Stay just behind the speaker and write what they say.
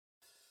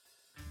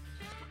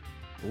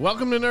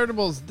Welcome to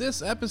Nerdables.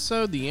 This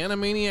episode, the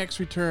Animaniacs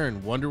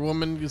return. Wonder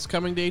Woman is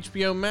coming to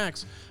HBO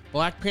Max.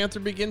 Black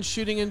Panther begins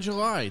shooting in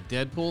July.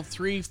 Deadpool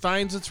 3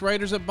 finds its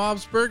writers at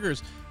Bob's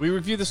Burgers. We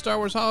review the Star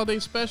Wars Holiday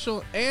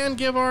Special and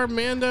give our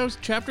Mando's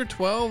Chapter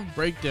 12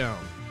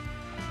 breakdown.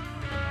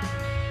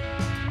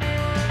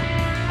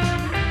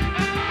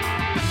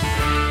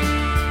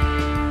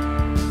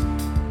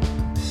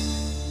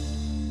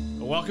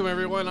 Welcome,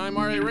 everyone. I'm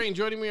R.A. Rain.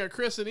 Joining me are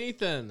Chris and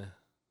Ethan.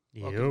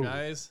 Welcome,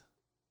 guys.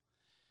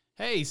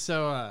 Hey,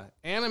 so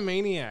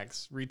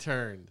Animaniacs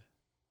returned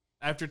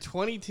after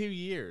 22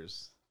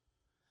 years.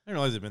 I didn't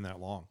realize it'd been that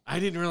long. I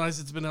didn't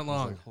realize it's been that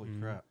long. Holy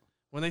crap.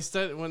 When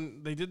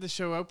they did the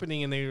show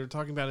opening and they were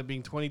talking about it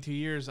being 22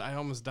 years, I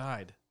almost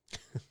died.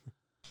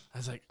 I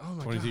was like, oh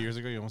my god. 22 years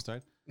ago, you almost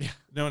died? Yeah.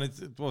 No, and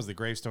what was the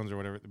gravestones or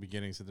whatever at the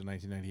beginning said the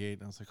 1998,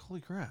 and I was like, holy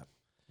crap.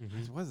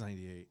 It was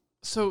 98.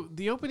 So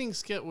the opening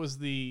skit was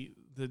the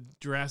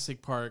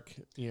Jurassic Park,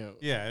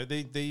 Yeah,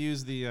 they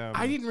used the...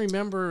 I didn't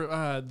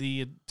remember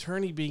the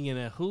attorney being in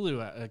a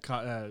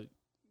Hulu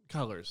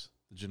colors.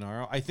 The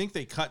Gennaro. I think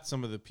they cut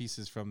some of the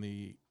pieces from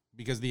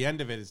because the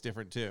end of it is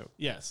different too.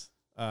 Yes.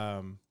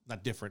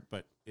 Not different,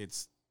 but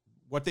it's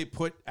what they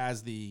put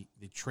as the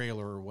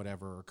trailer or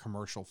whatever, or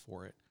commercial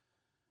for it,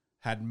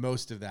 had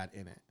most of that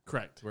in it.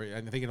 Correct. Where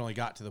I think it only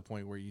got to the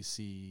point where you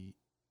see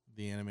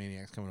the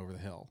Animaniacs coming over the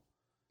hill.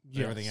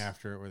 Yes. Everything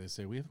after it, where they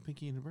say, we have a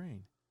pinky in the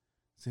brain.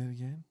 Say it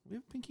again. We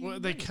have a pinky in the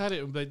brain. They cut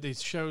it, but they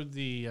showed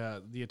the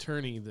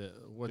attorney,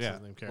 what's his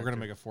name character. We're going to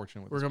make a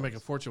fortune with this. We're going to make a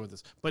fortune with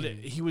this. But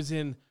he was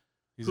in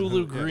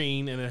Hulu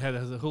Green, and it had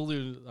a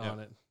Hulu on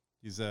it.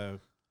 He's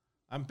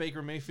I'm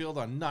Baker Mayfield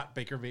on not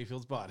Baker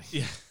Mayfield's body.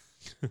 Yeah.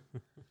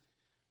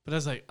 But I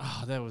was like,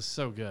 oh, that was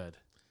so good.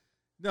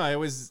 No, it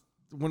was,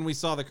 when we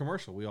saw the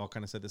commercial, we all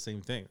kind of said the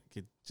same thing.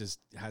 It just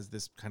has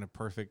this kind of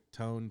perfect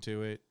tone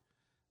to it.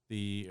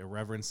 The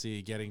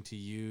irreverency, getting to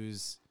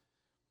use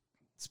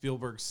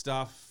Spielberg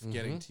stuff,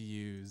 getting to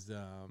use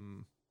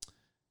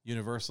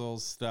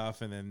Universal's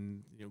stuff, and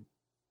then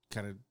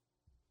kind of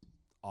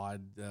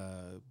odd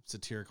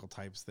satirical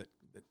types that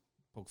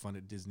poke fun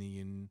at Disney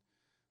and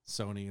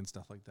Sony and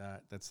stuff like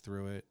that. That's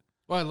through it.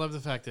 Well, I love the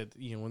fact that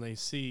when they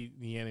see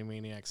the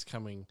Animaniacs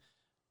coming,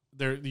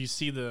 you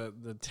see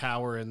the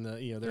tower and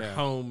their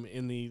home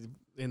in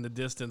the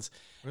distance.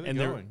 Where are they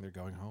going? They're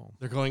going home.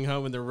 They're going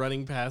home, and they're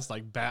running past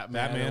like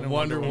Batman and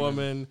Wonder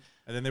Woman.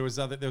 And then there was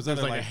like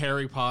a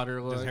Harry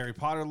Potter look. There's a Harry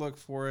Potter look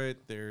for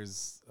it.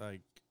 There's like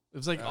it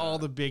was like all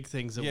the big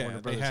things that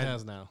Warner Brothers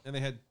has now. And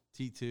they had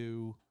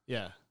T2.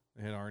 Yeah,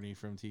 they had Arnie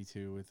from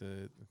T2 with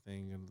the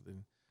thing,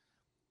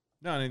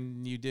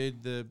 and you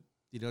did the.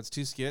 It's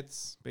two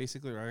skits,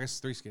 basically, or I guess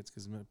three skits,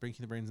 because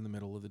Breaking the Brain's in the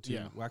middle of the two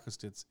wacko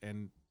skits,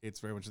 and it's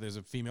very much, there's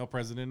a female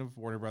president of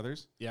Warner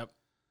Brothers. Yep.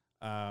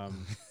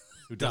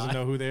 Who doesn't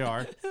know who they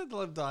are. I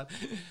love Don.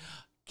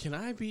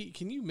 Can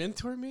you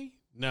mentor me?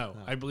 No.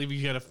 I believe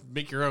you got to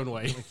make your own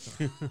way.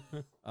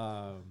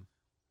 No,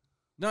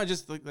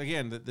 just,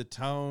 again, the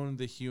tone,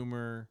 the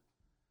humor,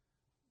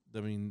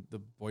 the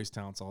voice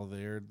talent's all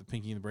there. The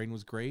Pinky and the Brain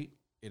was great.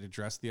 It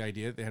addressed the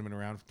idea that they hadn't been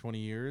around for 20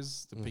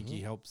 years. The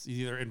Pinky helps,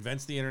 either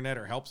invents the internet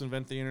or helps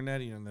invent the internet.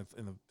 And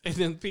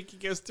then Pinky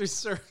goes through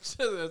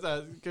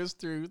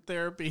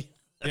therapy.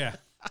 Yeah.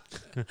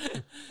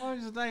 Well,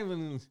 just not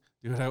even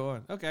do what I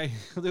want. Okay,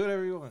 I'll do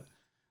whatever you want.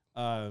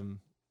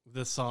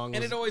 The song,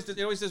 and it always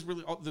does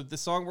really. The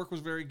song work was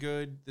very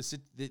good.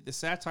 The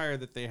satire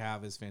that they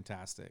have is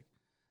fantastic.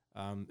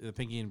 The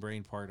Pinky and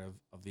Brain part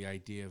of the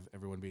idea of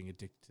everyone being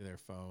addicted to their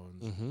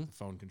phones. The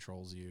phone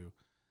controls you.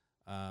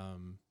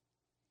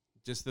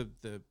 Just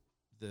the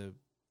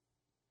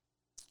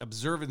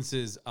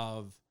observances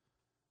of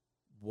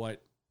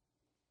what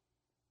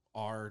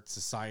our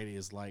society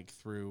is like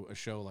through a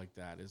show like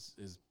that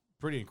is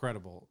pretty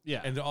incredible.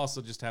 Yeah. And to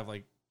also just have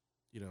one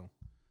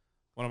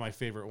of my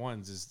favorite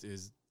ones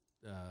is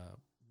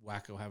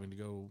Wacko having to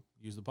go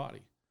use the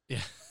potty.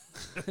 Yeah.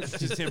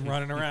 Just him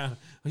running around.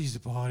 I use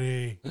the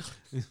potty.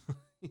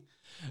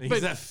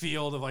 But that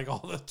field of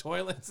all the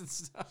toilets and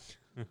stuff.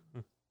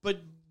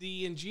 But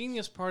the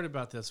ingenious part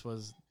about this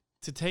was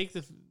to take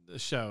the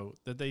show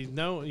that they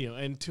know,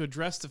 and to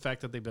address the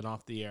fact that they've been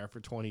off the air for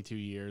 22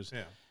 years.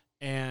 Yeah.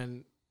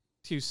 And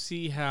to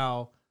see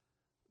how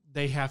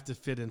they have to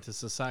fit into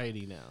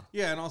society now.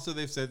 Yeah, and also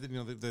they've said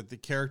that the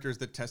characters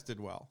that tested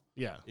well.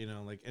 Yeah.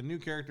 And new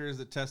characters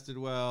that tested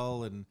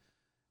well and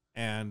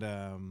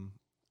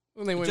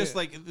when they just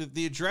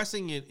the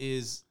addressing it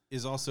is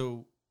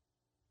also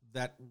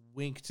that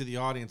wink to the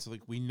audience,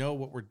 we know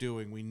what we're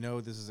doing. We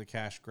know this is a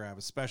cash grab,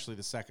 especially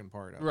the second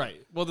part of it.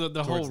 Right. Well,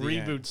 the whole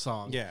reboot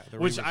song. Yeah.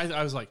 Which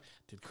I was like,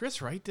 did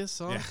Chris write this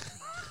song?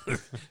 Yeah.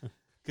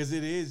 Because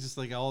it is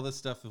just all this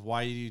stuff of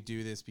why do you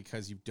do this?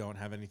 Because you don't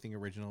have anything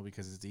original,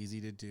 because it's easy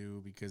to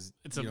do, because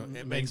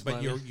it makes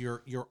money. But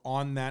you're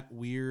on that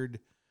weird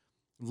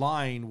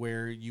line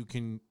where you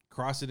can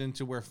cross it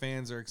into where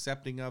fans are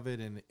accepting of it,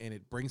 and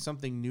it brings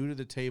something new to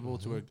the table,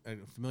 to a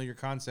familiar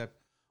concept,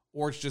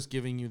 or it's just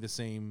giving you the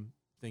same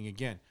thing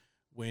again.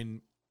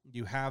 When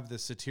you have the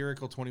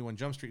satirical 21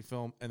 Jump Street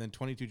film and then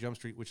 22 Jump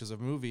Street, which is a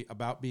movie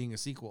about being a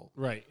sequel.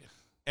 Right.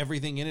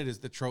 Everything in it is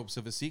the tropes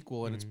of a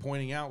sequel, and it's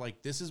pointing out,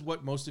 like, this is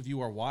what most of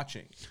you are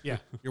watching. Yeah.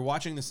 You're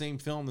watching the same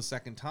film the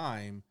second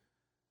time.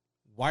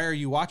 Why are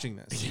you watching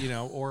this? You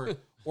know,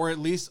 or at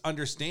least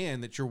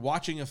understand that you're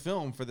watching a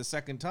film for the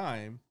second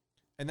time,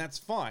 and that's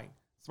fine.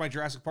 It's my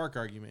Jurassic Park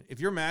argument. If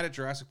you're mad at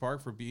Jurassic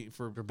Park for being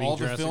all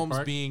the films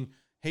being,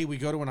 hey, we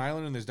go to an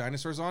island and there's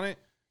dinosaurs on it,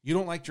 you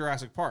don't like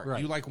Jurassic Park.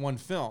 Right. You like one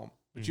film,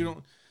 but you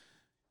don't.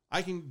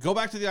 I can go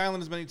back to the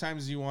island as many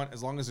times as you want.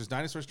 As long as there's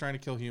dinosaurs trying to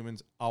kill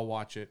humans, I'll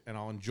watch it and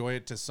I'll enjoy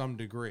it to some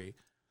degree.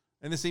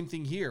 And the same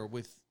thing here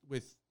with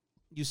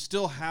you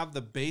still have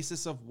the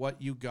basis of what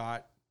you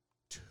got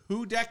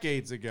 2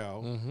 decades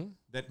ago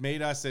that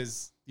made us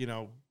as, you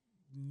know,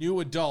 new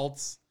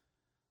adults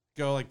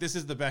go like, this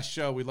is the best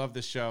show. We love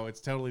this show.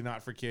 It's totally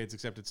not for kids,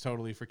 except it's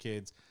totally for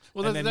kids.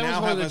 Well, and that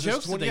was one of the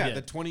jokes that they did.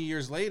 That 20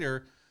 years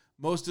later,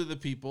 most of the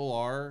people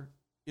are,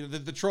 you know,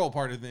 the troll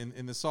part of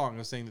in the song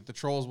was saying that the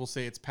trolls will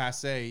say it's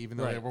passé, even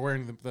though they were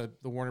wearing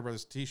the Warner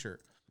Brothers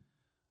t-shirt.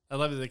 I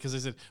love it because they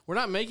said, we're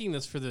not making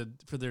this for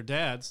their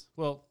dads.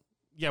 Well,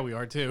 yeah, we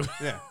are too.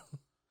 Yeah.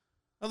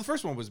 Well, the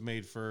first one was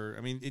made for,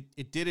 I mean,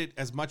 it did it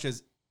as much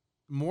as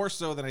more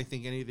so than I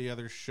think any of the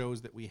other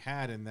shows that we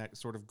had in that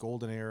sort of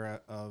golden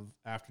era of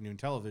afternoon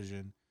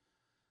television,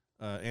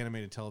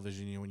 animated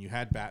television, you know, when you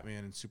had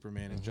Batman and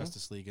Superman and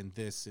Justice League and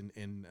this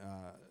and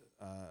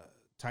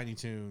Tiny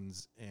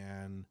Toons,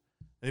 and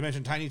they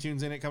mentioned Tiny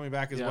Toons in it coming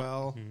back as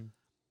well.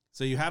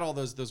 So you had all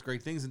those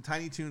great things, and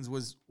Tiny Toons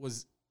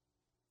was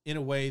in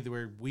a way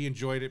where we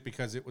enjoyed it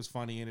because it was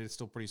funny and it's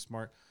still pretty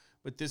smart.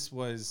 But this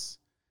was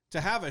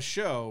to have a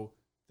show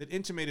that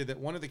intimated that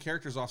one of the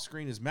characters off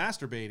screen is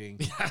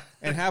masturbating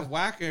and have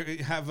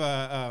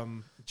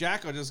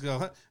Jacko just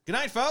go, good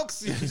night,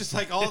 folks. Just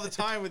like all the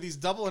time with these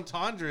double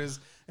entendres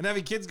and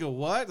having kids go,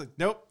 what? Like,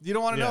 nope, you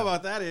don't want to know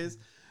about that is.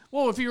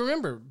 Well, if you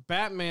remember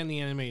Batman, the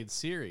animated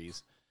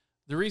series,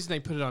 the reason they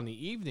put it on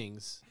the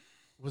evenings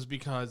was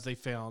because they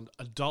found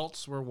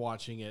adults were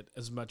watching it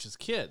as much as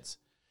kids.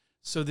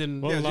 So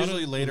then, a lot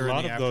usually of, later a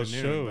lot in the of those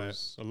afternoon,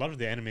 shows, a lot of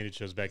the animated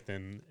shows back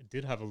then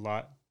did have a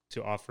lot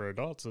to offer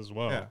adults as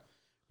well,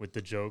 with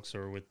the jokes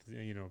or with,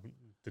 you know,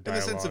 the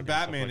dialogue. In the sense of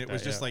Batman, it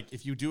was just like,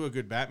 if you do a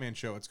good Batman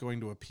show, it's going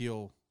to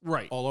appeal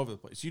all over the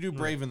place. You do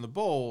Brave and the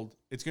Bold,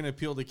 it's going to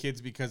appeal to kids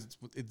because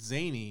it's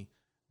zany,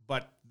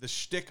 but the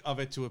shtick of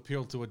it to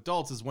appeal to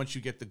adults is once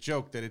you get the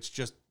joke that it's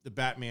just the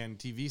Batman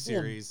TV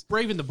series. Well,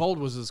 Brave and the Bold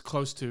was as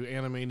close to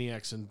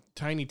Animaniacs and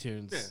Tiny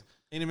Toons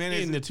in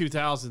the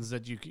 2000s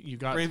that you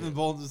got. Brave and the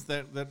Bold is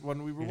that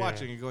one we were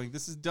watching and going,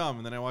 this is dumb.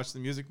 And then I watched the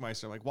Music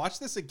Meister. I'm like, watch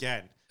this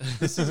again.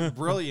 This is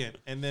brilliant.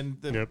 And then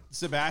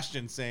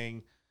Sebastian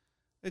saying,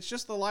 it's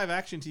just the live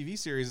action TV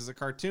series as a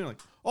cartoon.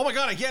 Like, oh my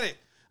God, I get it.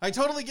 I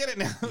totally get it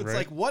now. It's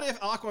like, what if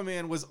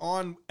Aquaman was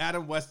on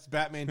Adam West's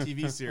Batman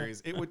TV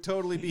series? It would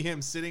totally be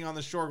him sitting on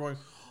the shore going,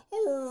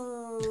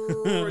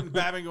 and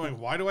Batman going,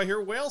 why do I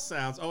hear whale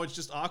sounds? Oh, it's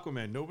just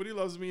Aquaman. Nobody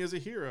loves me as a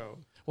hero.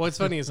 Well, what's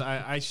funny is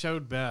I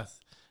showed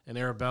Beth and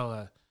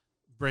Arabella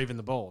Brave and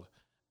the Bold,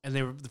 and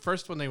they were the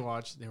first one they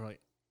watched. They were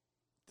like,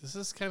 this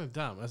is kind of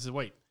dumb. I said,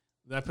 wait.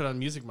 Then I put on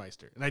Music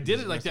Meister, and I did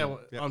it like that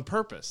on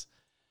purpose.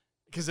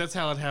 Because that's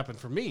how it happened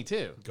for me,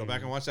 too. Go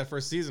back and watch that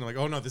first season. I'm like,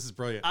 oh, no, this is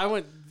brilliant. I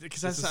went,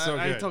 because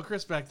I told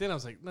Chris back then, I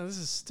was like, no, this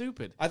is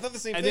stupid. I thought the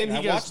same thing. And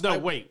then he goes, no,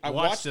 wait, I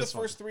watched the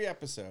first 3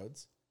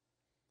 episodes,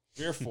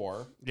 3 or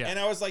 4, and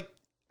I was like,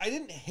 I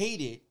didn't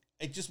hate it.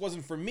 It just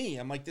wasn't for me.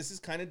 I'm like, this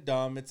is kind of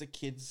dumb. It's a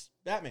kid's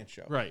Batman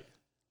show. Right.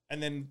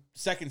 And then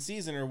second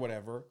season or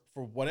whatever,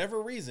 for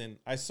whatever reason,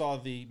 I saw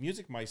the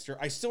Music Meister.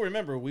 I still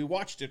remember we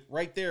watched it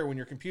right there when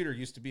your computer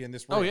used to be in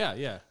this room. Oh, yeah,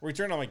 yeah. We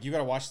turned on, like, you got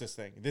to watch this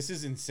thing. This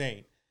is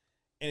insane.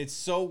 And it's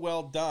so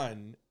well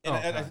done. And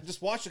I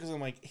just watched it because I'm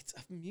like, it's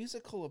a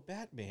musical of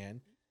Batman.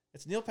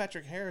 It's Neil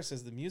Patrick Harris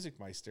as the Music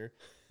Meister.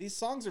 These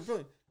songs are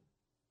brilliant.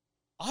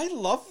 I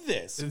love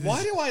this.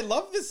 Why do I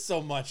love this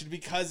so much?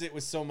 Because it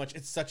was so much.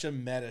 It's such a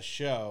meta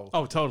show.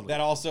 Oh, totally. That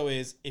also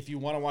is, if you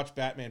want to watch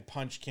Batman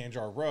punch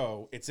Kanjar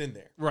Row, it's in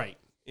there. Right.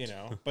 You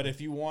know, but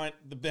if you want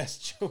the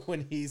best show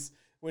when he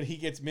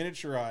gets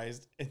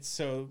miniaturized, it's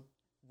so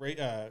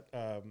it's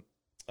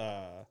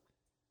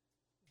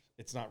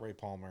not Ray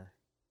Palmer.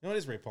 No, it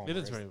is Ray Palmer. It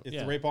is Ray.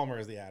 It's Ray Palmer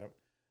as the Atom.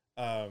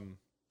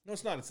 No,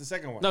 it's not. It's the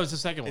second one. No, it's the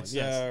second one. It's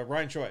yes.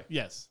 Ryan Choi.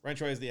 Yes. Ryan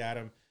Choi is the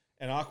Atom,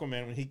 and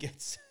Aquaman when he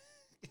gets.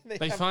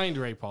 They find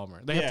Ray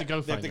Palmer. They have to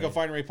go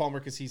find Ray Palmer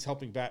because he's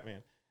helping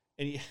Batman,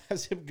 and he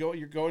has him go.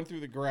 You're going through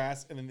the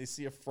grass, and then they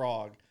see a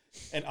frog,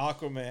 and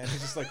Aquaman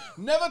is just like,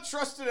 never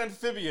trust an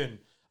amphibian.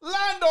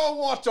 Land or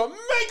water,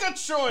 make a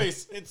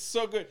choice. It's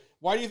so good.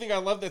 Why do you think I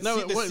love that?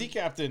 The sea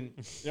captain.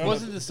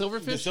 Was it the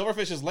silverfish? The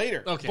silverfish is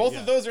later. Okay, both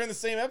of those are in the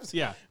same episode.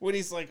 Yeah. When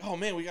he's like, oh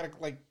man, we gotta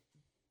like,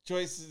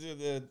 choice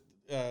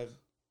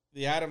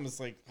the Atom is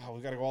like, oh,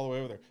 we gotta go all the way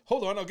over there.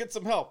 Hold on, I'll get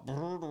some help.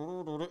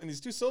 And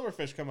these 2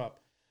 silverfish come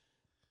up.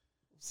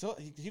 So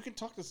you can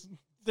talk to.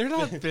 They're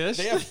not fish.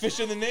 They have fish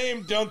in the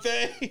name, don't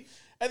they?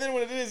 And then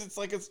what it is, it's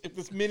like it's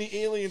this mini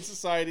alien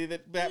society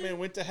that Batman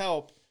went to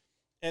help.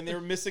 and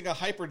they're missing a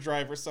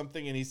hyperdrive or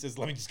something, and he says,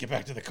 "Let me just get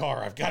back to the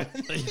car. I've got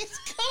it." He's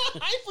got a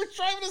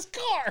hyperdrive in his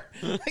car.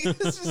 Like,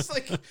 this is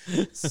like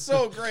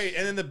so great.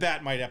 And then the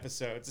Batmite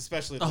episodes,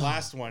 especially the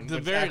last one, the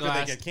which very after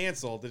last... they get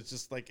canceled, it's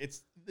just like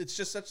it's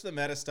just such the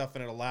meta stuff,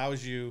 and it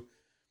allows you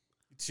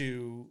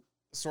to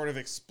sort of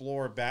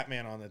explore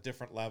Batman on a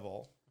different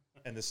level.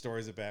 And the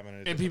stories of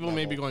Batman. And people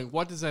may be going,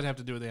 what does that have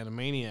to do with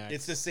Animaniacs?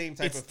 It's the same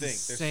type of thing. There's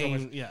same,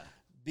 so much. Yeah.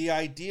 The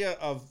idea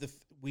of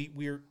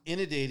we're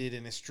inundated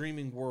in a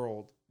streaming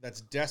world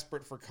that's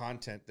desperate for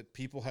content that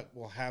people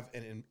will have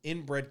an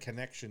inbred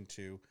connection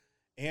to,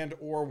 and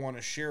or want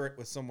to share it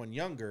with someone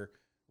younger.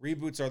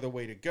 Reboots are the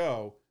way to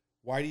go.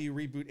 Why do you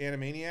reboot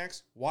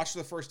Animaniacs? Watch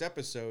the first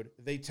episode.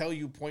 They tell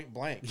you point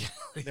blank.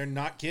 They're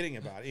not kidding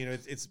about it. You know,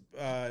 it's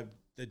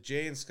the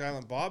Jay and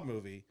Silent Bob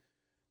movie,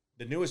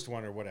 the newest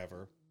one or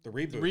whatever. The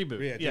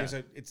reboot. Yeah.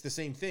 It's the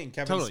same thing.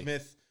 Kevin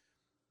Smith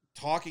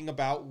talking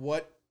about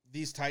what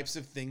these types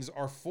of things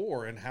are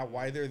for and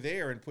why they're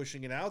there and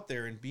pushing it out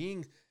there and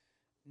being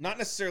not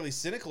necessarily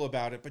cynical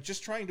about it, but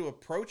just trying to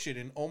approach it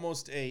in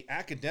almost a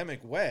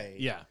academic way.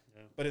 Yeah.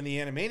 But in the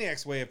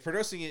Animaniacs way of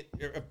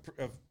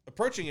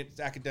approaching it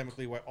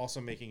academically while also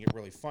making it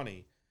really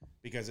funny,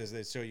 because as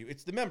they show you,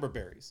 it's the member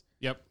berries.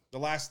 Yep. The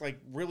last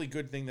really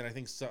good thing that I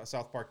think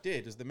South Park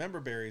did is the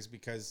member berries,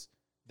 because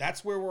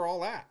that's where we're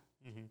all at.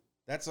 Mm-hmm.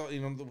 That's all,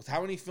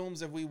 how many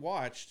films have we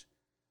watched?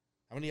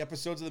 How many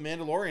episodes of The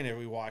Mandalorian have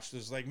we watched?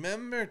 There's like,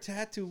 remember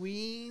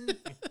Tatooine?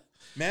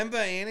 Remember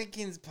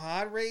Anakin's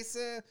pod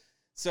racer?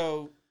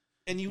 So,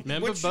 and you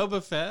remember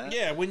Boba Fett?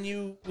 Yeah, when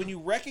you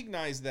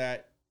recognize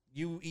that,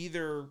 you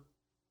either,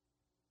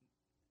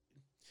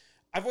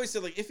 I've always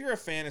said, like, if you're a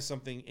fan of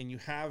something and you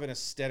have an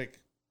aesthetic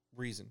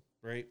reason,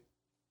 right?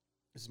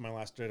 This is my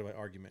last Jedi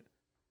argument.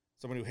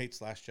 Someone who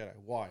hates Last Jedi.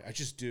 Why? I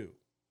just do.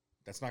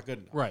 That's not good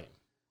enough. Right.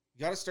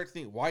 You got to start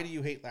thinking, why do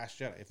you hate Last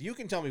Jedi? If you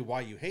can tell me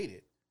why you hate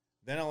it,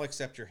 then I'll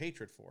accept your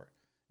hatred for it.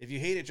 If you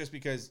hate it just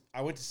because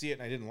I went to see it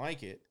and I didn't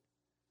like it,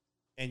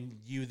 and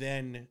you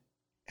then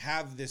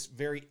have this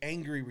very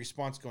angry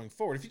response going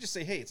forward, if you just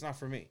say, hey, it's not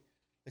for me,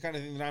 the kind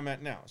of thing that I'm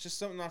at now, it's just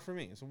something not for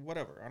me. So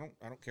whatever.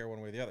 I don't care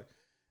one way or the other.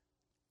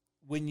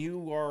 When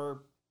you are,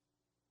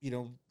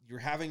 you're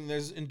having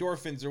those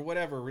endorphins or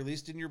whatever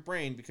released in your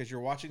brain because you're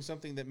watching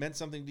something that meant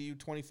something to you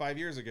 25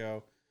 years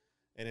ago,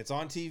 and it's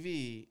on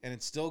TV, and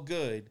it's still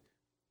good,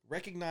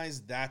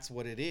 recognize that's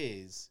what it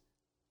is.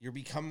 You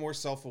become more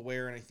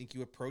self-aware, and I think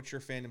you approach your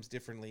fandoms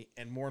differently,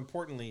 and more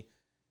importantly,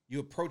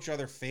 you approach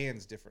other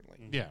fans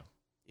differently. Yeah.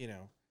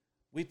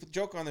 We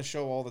joke on the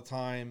show all the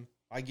time.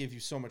 I give you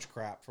so much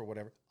crap for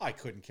whatever. I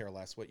couldn't care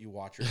less what you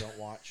watch or don't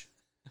watch.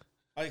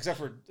 Except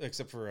for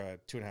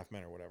 2.5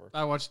 Men or whatever.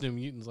 I watched New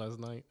Mutants last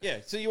night.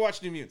 Yeah, so you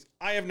watch New Mutants.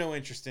 I have no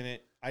interest in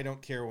it. I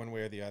don't care one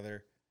way or the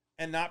other.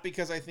 And not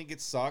because I think it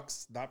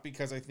sucks, not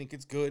because I think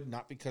it's good,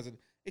 not because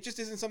it just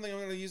isn't something I'm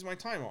going to use my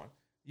time on.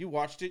 You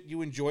watched it,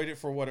 you enjoyed it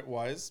for what it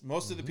was.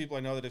 Most of the people I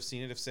know that have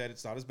seen it have said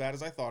it's not as bad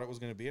as I thought it was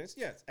going to be. And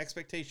it's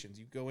expectations.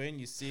 You go in,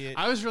 you see it.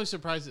 I was really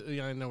surprised.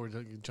 I know we're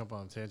going to jump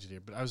on a tangent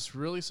here, but I was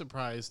really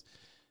surprised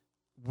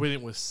when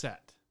it was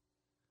set.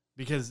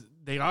 Because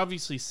they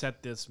obviously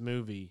set this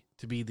movie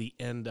to be the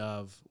end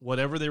of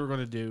whatever they were going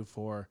to do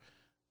for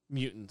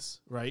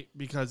Mutants, right?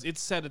 Because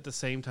it's set at the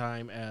same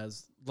time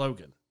as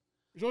Logan.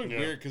 It's really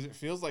weird because it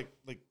feels like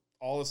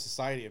all of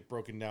society had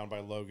broken down by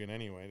Logan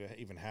anyway to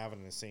even have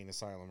an insane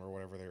asylum or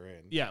whatever they're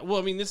in. Yeah, well,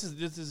 I mean, this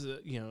is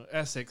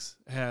Essex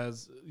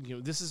has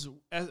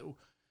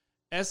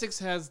Essex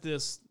has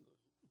this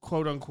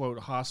quote unquote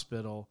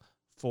hospital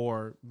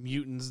for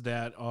mutants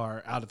that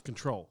are out of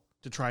control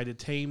to try to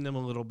tame them a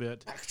little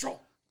bit, out of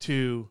control,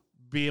 to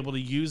be able to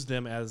use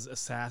them as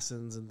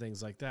assassins and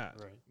things like that.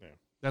 Right. Yeah.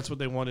 That's what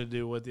they wanted to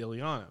do with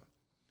Illyana.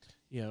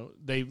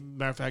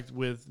 Matter of fact,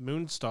 with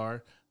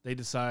Moonstar, they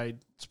decide,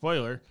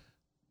 spoiler,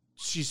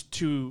 she's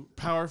too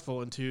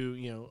powerful and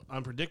too,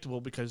 unpredictable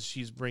because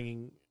she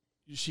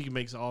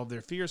makes all of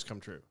their fears come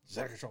true. She's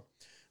out of control.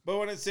 But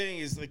what I'm saying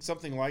is like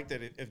something like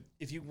that.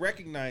 If you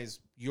recognize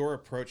your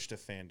approach to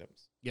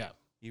fandoms,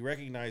 you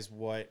recognize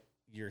what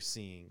you're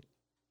seeing,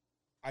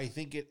 I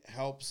think it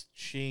helps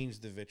change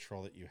the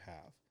vitriol that you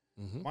have.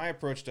 Mm-hmm. My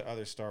approach to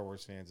other Star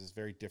Wars fans is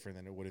very different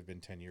than it would have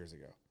been 10 years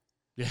ago.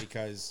 Yeah.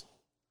 Because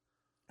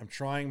I'm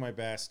trying my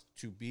best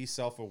to be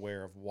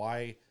self-aware of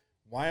why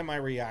am I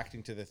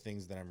reacting to the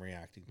things that I'm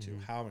reacting to?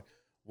 Mm-hmm.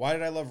 Why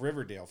did I love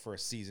Riverdale for a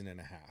season and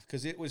a half?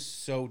 Because it was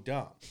so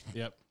dumb.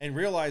 Yep. And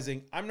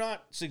realizing I'm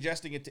not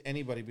suggesting it to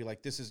anybody. Be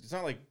like, it's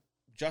not like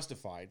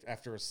Justified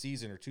after a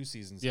season or 2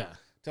 seasons. Yeah.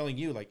 Telling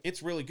you like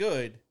it's really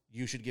good.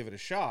 You should give it a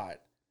shot.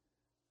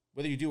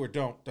 Whether you do or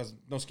don't,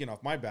 no skin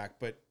off my back.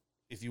 But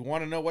if you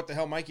want to know what the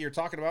hell Mikey are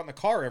talking about in the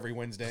car every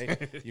Wednesday,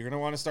 you're going to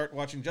want to start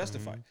watching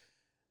Justified.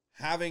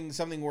 Mm-hmm. Having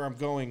something where I'm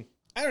going,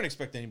 I don't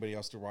expect anybody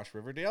else to watch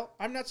Riverdale.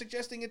 I'm not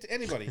suggesting it to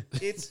anybody.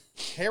 It's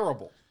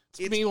terrible.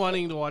 It's me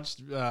wanting to watch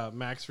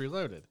Max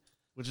Reloaded,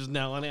 which is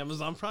now on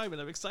Amazon Prime, and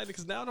I'm excited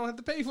because now I don't have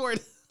to pay for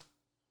it.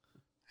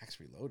 Max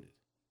Reloaded?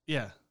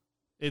 Yeah.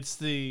 It's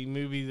the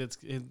movie that's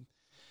in...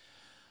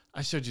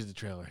 I showed you the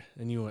trailer,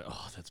 and you went,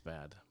 oh, that's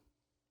bad.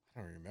 I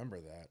don't remember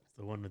that.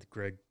 The one with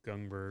Greg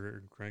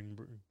Grunberg.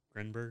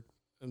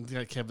 And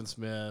got Kevin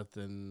Smith,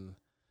 and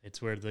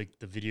it's where like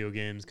the video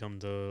games come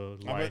to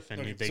life,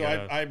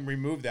 I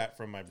removed that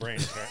from my brain.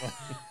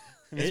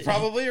 It's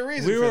probably a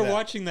reason. We were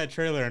watching that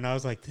trailer, and I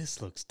was like,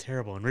 "This looks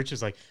terrible." And Rich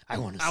is like, "I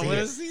want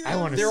to see it. I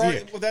want to see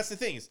it." Well, that's the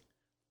thing.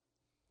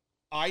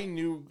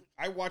 I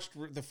watched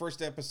the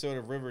first episode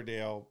of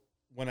Riverdale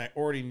when I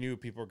already knew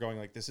people were going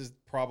like, "This is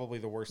probably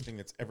the worst thing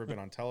that's ever been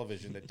on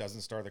television that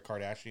doesn't star the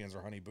Kardashians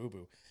or Honey Boo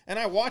Boo." And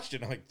I watched it,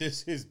 and I'm like,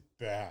 "This is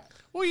bad."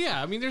 Well,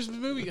 yeah. I mean, there's a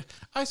movie.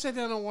 I sat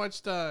down and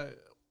watched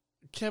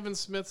Kevin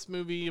Smith's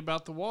movie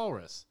about the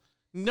walrus,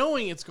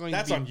 knowing it's going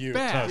to be on you.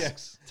 bad.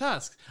 Yes.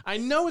 Tusk. I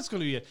know it's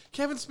going to be it.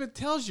 Kevin Smith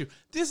tells you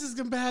this is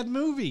a bad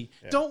movie.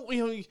 Yeah.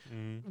 Don't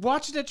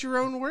watch it at your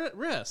own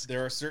risk.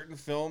 There are certain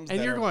films that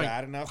are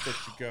bad enough that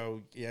you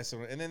go yes,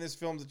 and then there's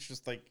films that's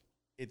just like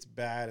it's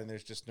bad and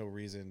there's just no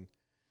reason,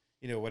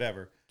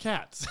 whatever.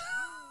 Cats.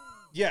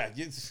 Yeah.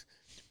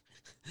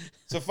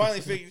 So finally,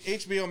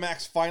 HBO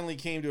Max finally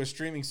came to a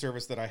streaming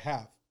service that I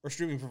have, or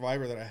streaming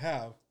provider that I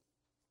have.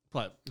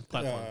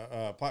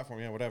 Platform,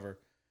 yeah, whatever.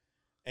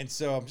 And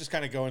so I'm just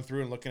kind of going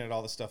through and looking at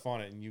all the stuff on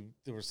it, and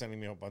they were sending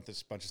me a bunch of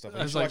stuff.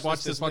 I was like,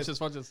 watch this.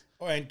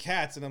 Oh, and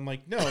cats, and I'm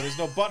like, no, there's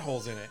no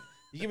buttholes in it.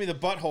 You give me the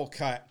butthole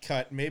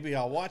cut, maybe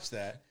I'll watch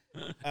that.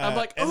 I'm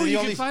like, you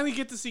can finally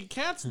get to see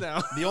cats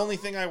now. The only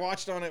thing I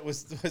watched on it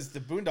was the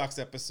Boondocks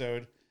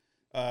episode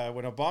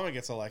when Obama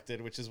gets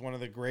elected, which is one of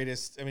the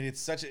greatest. I mean,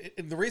 it's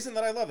the reason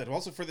that I love it,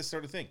 also for this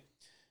sort of thing.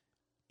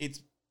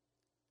 It's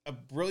a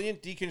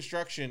brilliant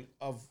deconstruction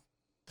of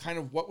kind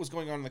of what was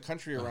going on in the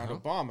country around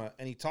Obama.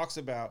 And he talks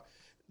about,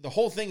 the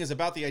whole thing is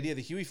about the idea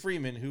that Huey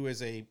Freeman, who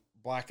is a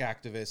black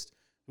activist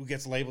who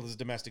gets labeled as a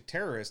domestic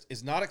terrorist,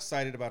 is not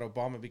excited about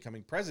Obama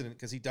becoming president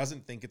because he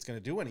doesn't think it's going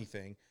to do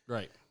anything.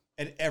 Right.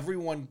 And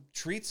everyone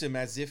treats him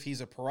as if he's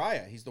a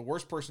pariah. He's the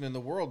worst person in the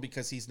world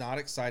because he's not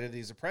excited that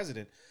he's a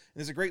president. And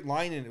there's a great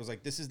line in it. It was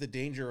like, this is the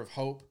danger of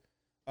hope.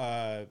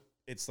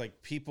 It's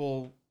like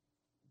people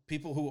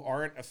who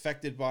aren't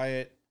affected by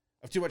it,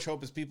 of too much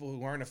hope is people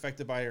who aren't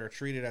affected by it are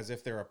treated as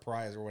if they're a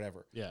prize or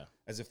whatever. Yeah.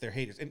 As if they're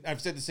haters. And I've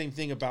said the same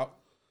thing about,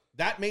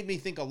 that made me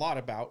think a lot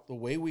about the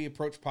way we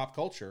approach pop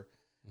culture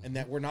and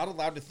that we're not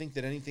allowed to think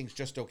that anything's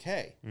just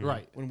okay.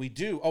 Right. When we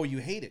do, you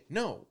hate it.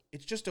 No,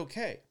 it's just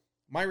okay.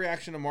 My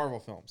reaction to Marvel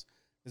films.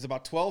 There's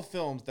about 12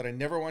 films that I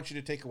never want you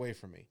to take away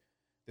from me.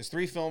 There's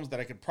 3 films that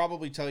I could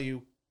probably tell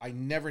you I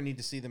never need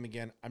to see them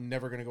again. I'm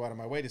never going to go out of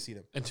my way to see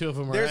them. And 2 of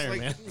them are Iron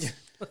Man.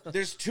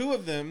 There's 2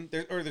 of them,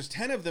 there's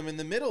 10 of them in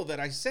the middle that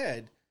I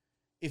said,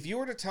 if you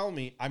were to tell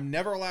me I'm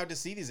never allowed to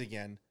see these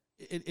again,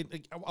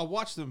 I'll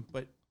watch them,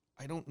 but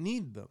I don't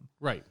need them.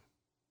 Right.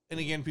 And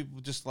again, people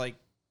just like,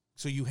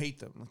 so you hate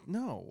them. Like,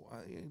 no.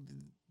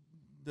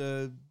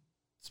 The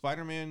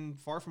Spider-Man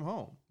Far From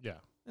Home. Yeah.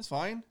 It's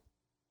fine.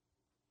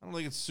 I don't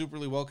think it's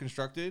superly well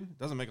constructed. It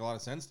doesn't make a lot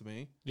of sense to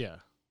me. Yeah.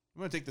 I'm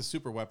going to take the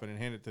super weapon and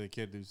hand it to the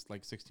kid who's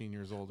like 16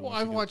 years old. Well,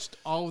 I've watched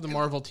all of the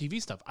Marvel TV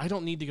stuff. I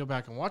don't need to go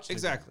back and watch it.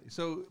 Exactly.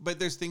 So, but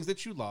there's things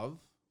that you love.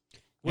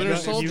 Winter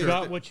Soldier. You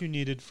got what you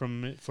needed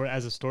for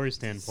as a story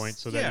standpoint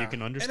so that you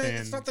can understand. And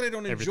it's not that I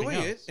don't enjoy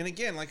it. And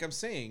again, like I'm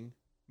saying,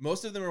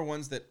 most of them are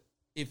ones that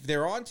if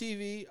they're on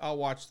TV, I'll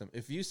watch them.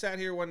 If you sat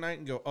here one night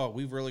and go,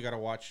 we've really got to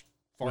watch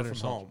Far From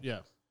Home.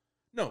 Yeah.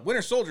 No,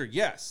 Winter Soldier,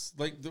 yes.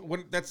 Like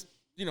that's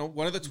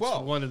one of the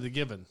 12. It's one of the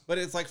given. But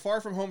it's like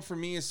Far From Home for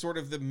me is sort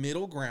of the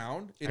middle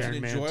ground. It's an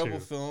enjoyable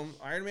film.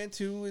 Iron Man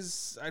 2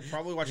 is... I'd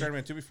probably watch Iron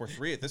Man 2 before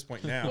 3 at this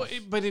point now. Well,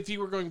 but if you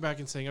were going back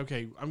and saying,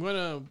 okay, I'm going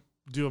to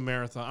do a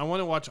marathon. I want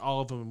to watch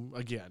all of them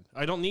again.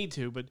 I don't need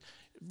to, but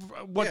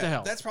what the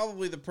hell? That's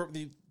probably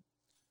the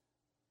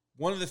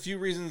one of the few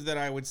reasons that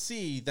I would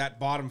see that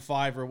bottom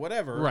 5 or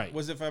whatever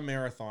was if I'm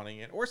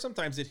marathoning it. Or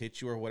sometimes it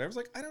hits you or whatever. It's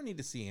like, I don't need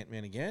to see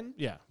Ant-Man again.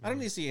 Yeah. I don't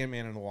need to see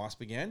Ant-Man and the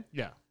Wasp again.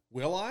 Yeah.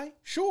 Will I?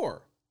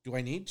 Sure. Do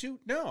I need to?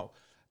 No.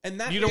 And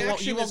that you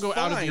won't go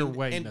out of your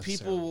way. And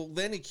people will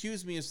then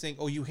accuse me of saying,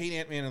 you hate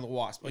Ant-Man and the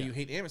Wasp. You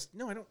hate Ant-Man.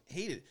 No, I don't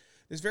hate it.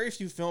 There's very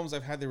few films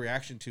I've had the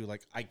reaction to,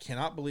 like, I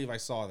cannot believe I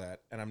saw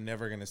that, and I'm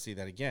never going to see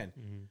that again.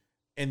 Mm-hmm.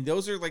 And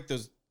those are like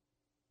those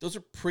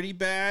are pretty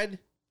bad.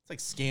 It's like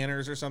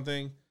Scanners or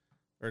something.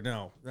 Or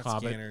no, that's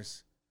Hobbit.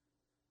 Scanners.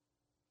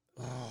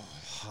 Oh,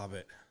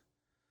 Hobbit.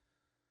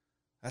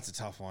 That's a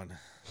tough one.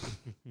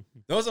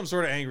 Those I'm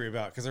sort of angry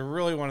about because I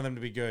really wanted them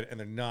to be good and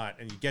they're not.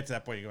 And you get to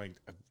that point, you're going,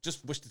 I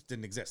just wish this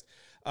didn't exist.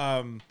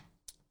 I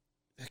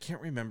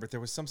can't remember. There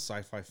was some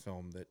sci-fi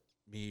film that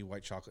me,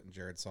 White Chocolate, and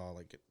Jared saw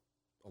like at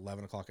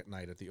 11 o'clock at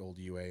night at the old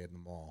UA in the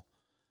mall.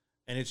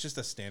 And it's just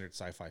a standard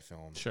sci-fi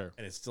film. Sure.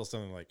 And it's still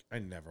something like, I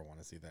never want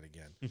to see that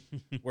again.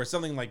 Where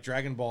something like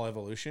Dragon Ball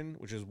Evolution,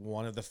 which is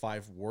one of the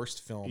 5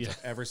 worst films I've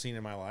ever seen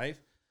in my life,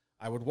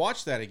 I would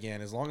watch that again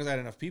as long as I had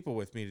enough people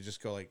with me to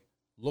just go like,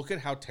 look at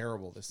how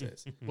terrible this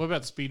is. What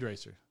about Speed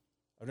Racer?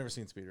 I've never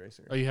seen Speed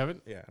Racer. Oh, you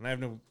haven't? Yeah, and I have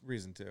no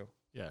reason to.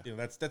 Yeah.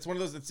 That's one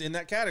of those that's in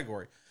that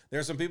category. There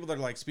are some people that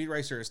are like, Speed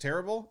Racer is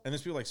terrible, and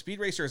there's people like, Speed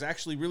Racer is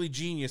actually really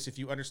genius if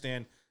you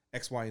understand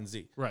X, Y, and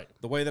Z. Right.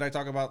 The way that I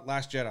talk about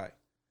Last Jedi.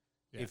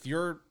 If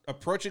you're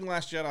approaching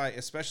Last Jedi,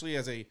 especially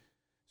as a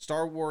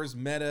Star Wars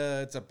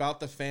meta, it's about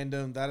the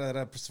fandom,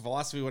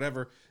 philosophy,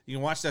 whatever, you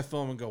can watch that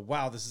film and go,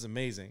 wow, this is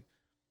amazing.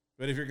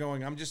 But if you're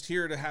going, I'm just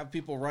here to have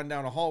people run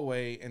down a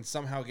hallway and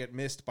somehow get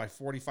missed by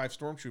 45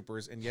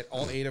 stormtroopers and yet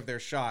all 8 of their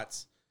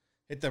shots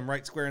hit them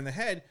right square in the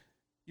head,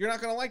 you're not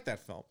going to like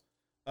that film.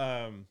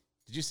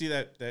 Did you see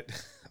that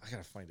I got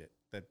to find it.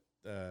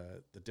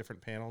 The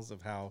different panels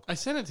of how I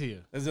sent it to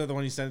you. Is that the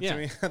one you sent it to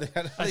me?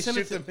 they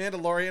shoot the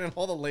Mandalorian and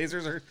all the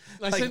lasers are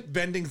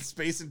bending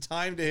space and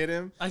time to hit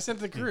him. I sent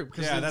the group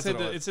because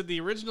it said the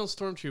original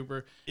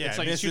Stormtrooper. Yeah, it's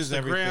like it shoots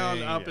the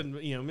ground up and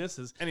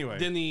misses. Anyway,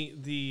 then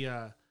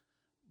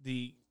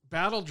the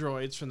battle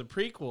droids from the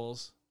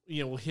prequels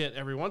will hit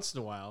every once in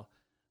a while.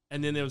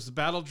 And then there was the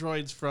battle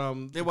droids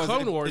from the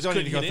Clone Wars.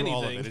 Couldn't hit anything.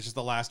 All of it. It's just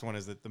the last one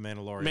is that the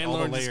Mandalorian. All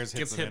the layers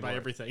gets hit by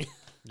everything.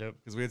 Yep.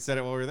 Because we had said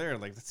it while we were there.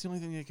 Like, that's the only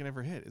thing they can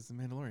ever hit is the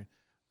Mandalorian.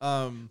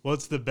 Well,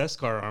 it's the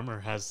Beskar armor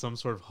has some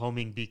sort of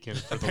homing beacon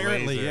for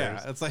apparently, the lasers.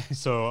 Yeah. It's like,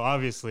 so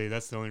obviously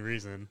that's the only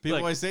reason. People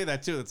always say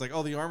that too. It's like,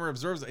 oh, the armor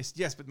absorbs it.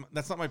 Yes, but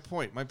that's not my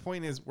point. My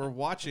point is we're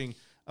watching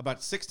about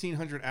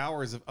 1,600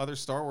 hours of other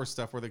Star Wars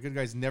stuff where the good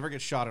guys never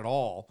get shot at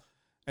all.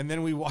 And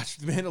then we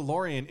watched The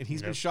Mandalorian, and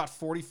he's been shot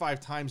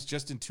 45 times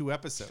just in 2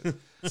 episodes.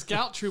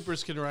 Scout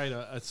troopers can ride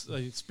a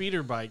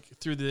speeder bike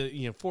through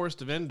the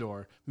forest of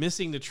Endor,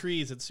 missing the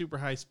trees at super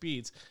high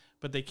speeds,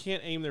 but they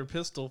can't aim their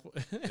pistol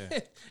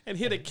and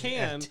hit a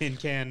can. A tin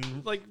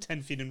can like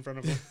 10 feet in front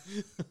of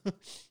them.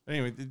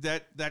 Anyway,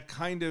 that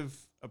kind of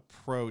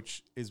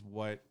approach is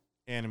what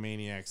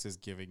Animaniacs is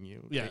giving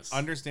you. Yes. They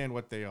understand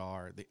what they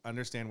are, they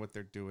understand what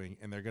they're doing,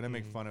 and they're going to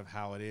make fun of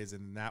how it is,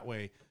 and that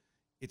way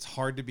it's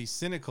hard to be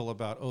cynical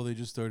about, oh, they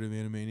just started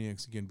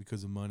Animaniacs again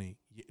because of money.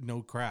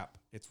 No crap.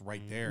 It's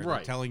right there. Right.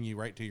 They're telling you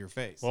right to your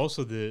face. Well,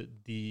 also,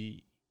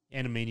 the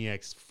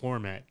Animaniacs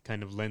format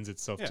kind of lends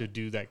itself to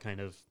do that kind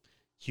of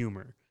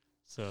humor.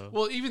 So,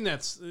 well, even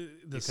that's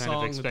the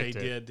song that they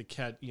did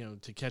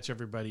to catch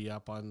everybody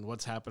up on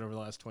what's happened over the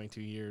last 22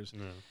 years.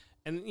 No.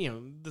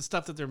 And the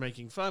stuff that they're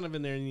making fun of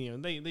in there,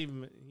 and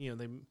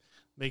they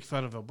make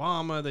fun of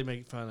Obama, they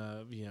make fun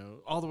of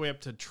all the way up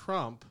to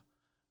Trump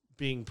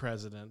being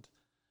president.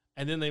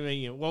 And then they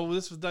may, well,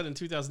 this was done in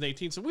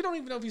 2018, so we don't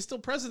even know if he's still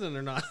president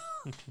or not.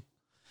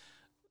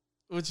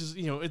 Which is,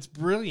 it's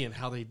brilliant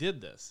how they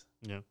did this.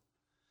 Yeah.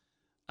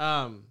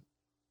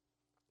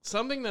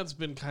 Something that's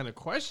been kind of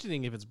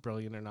questioning if it's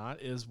brilliant or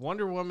not is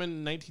Wonder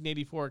Woman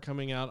 1984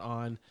 coming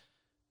out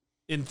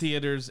in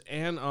theaters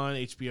and on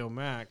HBO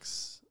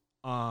Max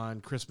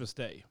on Christmas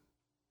Day.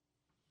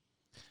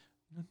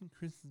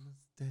 Christmas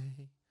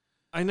Day.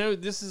 I know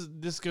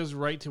this goes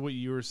right to what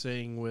you were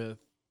saying with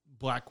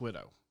Black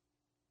Widow.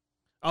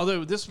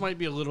 Although this might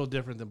be a little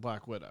different than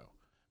Black Widow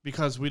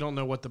because we don't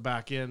know what the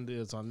back end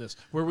is on this.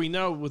 Where we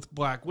know with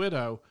Black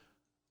Widow,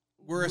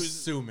 we're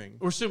assuming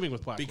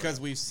with Black Widow because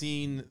we've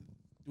seen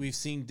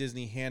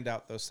Disney hand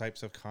out those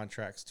types of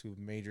contracts to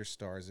major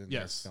stars in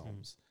their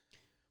films.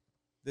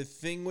 The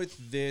thing with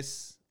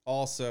this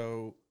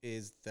also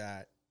is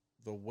that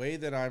the way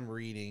that I'm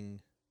reading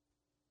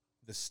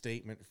the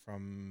statement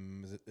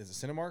from is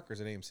it Cinemark or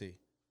is it AMC?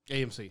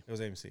 AMC. It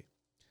was AMC.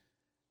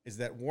 Is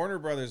that Warner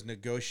Brothers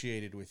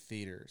negotiated with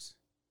theaters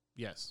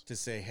to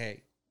say,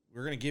 hey,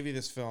 we're going to give you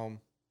this film,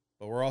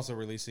 but we're also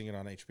releasing it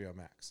on HBO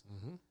Max.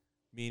 Mm-hmm.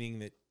 Meaning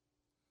that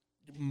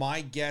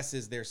my guess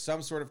is there's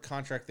some sort of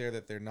contract there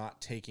that they're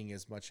not taking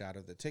as much out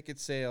of the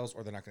ticket sales,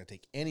 or they're not going to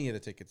take any of the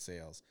ticket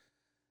sales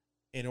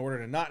in order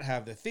to not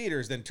have the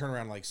theaters then turn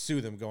around and sue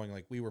them going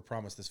we were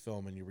promised this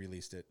film and you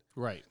released it.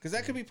 Right. Because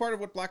that could be part of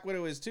what Black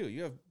Widow is too.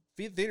 You have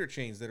theater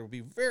chains that will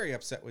be very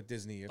upset with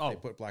Disney if they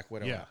put Black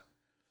Widow out.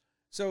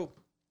 So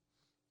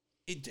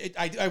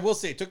I will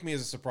say it took me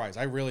as a surprise.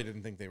 I really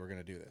didn't think they were going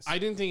to do this. I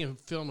didn't think a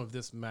film of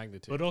this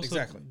magnitude. But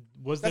also,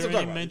 was there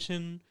any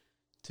mention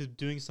to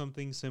doing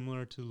something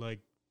similar to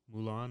like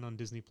Mulan on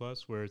Disney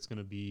Plus, where it's going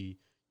to be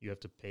you have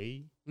to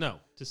pay? No,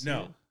 to see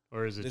it,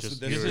 or is it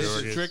this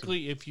is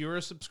strictly if you're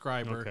a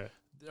subscriber,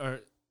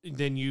 or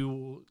then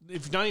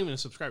if not even a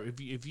subscriber,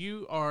 if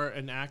you are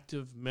an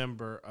active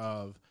member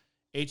of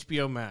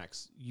HBO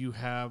Max, you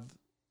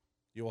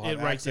will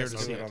have access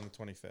to it on the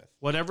 25th.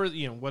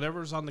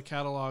 Whatever's on the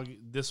catalog,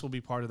 this will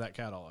be part of that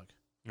catalog.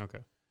 Okay.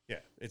 Yeah,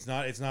 it's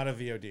not a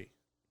VOD,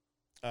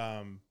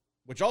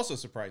 which also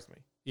surprised me.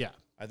 Yeah,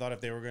 I thought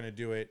if they were going to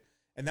do it,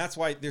 and that's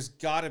why there's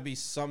got to be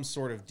some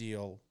sort of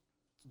deal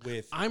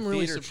with I'm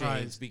really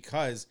surprised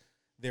because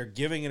they're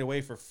giving it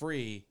away for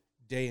free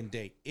day and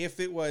date. If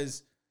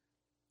it's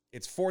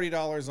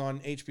 $40 on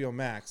HBO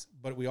Max,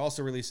 but we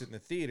also release it in the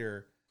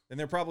theater, then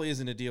there probably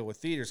isn't a deal with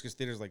theaters because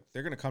theaters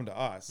they're going to come to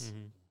us.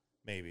 Mm-hmm.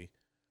 Maybe,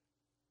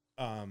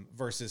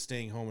 versus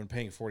staying home and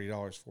paying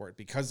 $40 for it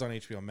because it's on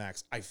HBO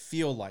Max. I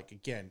feel like,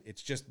 again,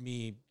 it's just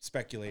me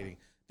speculating.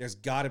 There's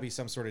got to be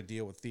some sort of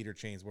deal with theater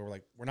chains where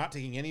we're not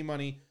taking any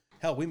money.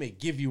 Hell, we may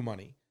give you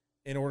money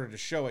in order to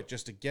show it,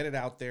 just to get it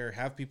out there,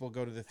 have people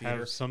go to the theater,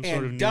 have some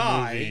sort of new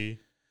movie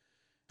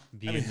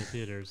be in the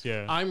theaters.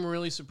 Yeah, I'm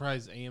really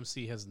surprised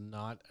AMC has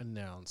not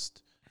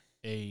announced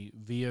a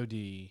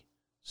VOD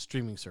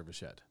streaming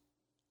service yet.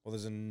 Well,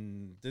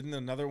 didn't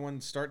another one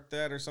start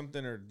that or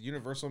something, or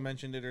Universal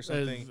mentioned it or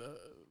something?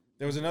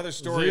 There was another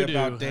story Voodoo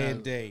about day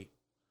and date.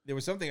 There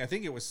was something, I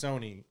think it was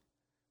Sony,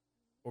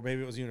 or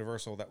maybe it was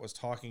Universal, that was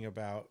talking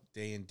about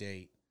day and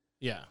date.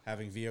 Yeah.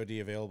 Having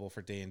VOD available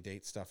for day and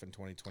date stuff in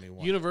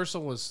 2021.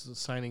 Universal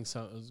was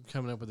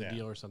coming up with a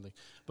deal or something.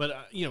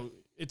 But,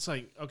 it's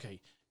like, okay,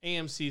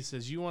 AMC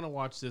says you want to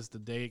watch this the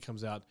day it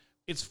comes out,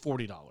 it's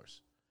 $40.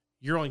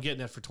 You're only getting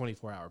that for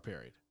 24-hour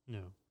period. No.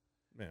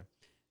 Yeah.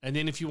 And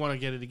then if you want to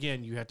get it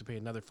again, you have to pay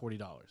another $40.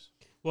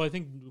 Well, I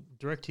think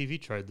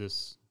DirecTV tried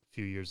this a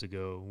few years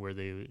ago where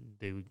they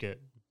would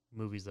get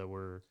movies that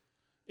were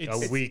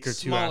a week or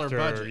two after.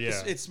 Budget.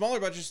 Yeah. It's smaller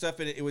budget stuff,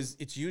 and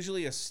it's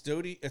usually a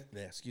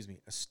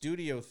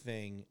studio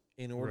thing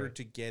in order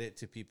to get it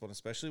to people, and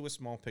especially with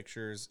small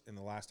pictures in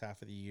the last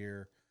half of the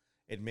year.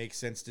 It makes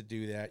sense to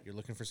do that. You're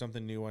looking for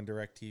something new on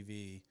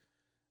DirecTV.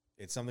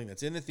 It's something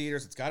that's in the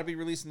theaters. It's got to be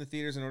released in the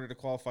theaters in order to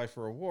qualify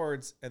for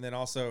awards, and then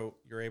also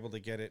you're able to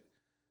get it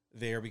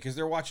there because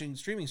they're watching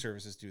streaming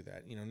services do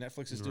that.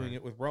 Netflix is doing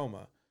it with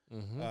Roma,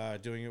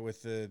 doing it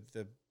with the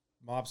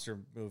mobster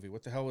movie.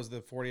 What the hell was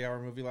the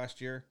 40-hour movie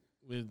last year?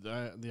 With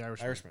the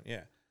Irishman.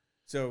 Yeah.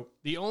 So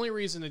the only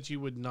reason that you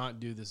would not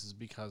do this is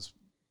because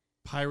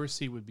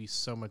piracy would be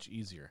so much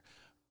easier,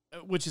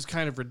 which is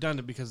kind of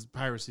redundant because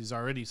piracy is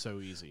already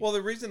so easy. Well,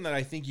 the reason that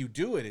I think you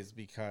do it is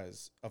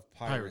because of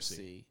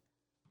piracy.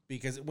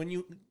 Because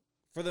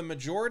for the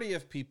majority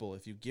of people,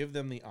 if you give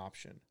them the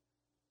option,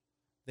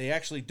 they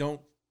actually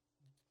don't.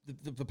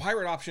 The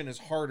pirate option is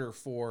harder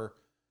for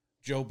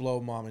Joe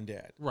Blow, mom and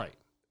dad. Right.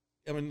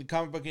 I mean, the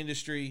comic book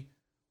industry,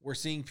 we're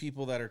seeing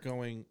people that are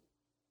going,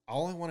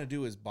 all I want to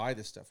do is buy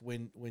this stuff.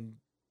 When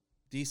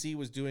DC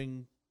was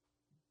doing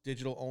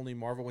digital only,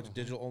 Marvel went to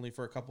digital only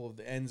for a couple of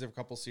the ends of a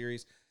couple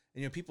series,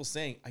 and people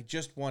saying, I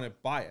just want to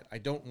buy it. I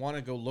don't want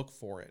to go look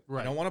for it.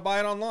 Right. I don't want to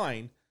buy it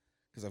online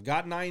because I've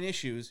got 9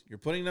 issues. You're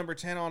putting number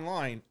 10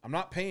 online. I'm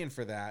not paying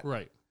for that.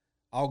 Right.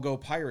 I'll go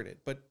pirate it.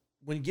 But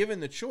when given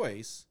the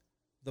choice,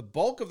 the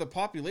bulk of the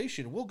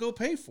population will go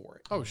pay for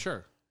it. Oh,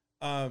 sure.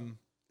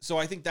 So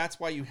I think that's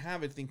why you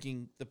have it,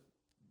 thinking the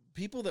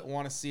people that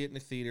want to see it in the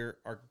theater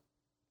are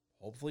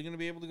hopefully going to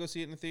be able to go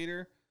see it in the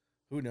theater.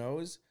 Who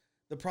knows?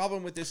 The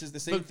problem with this is the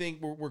same thing.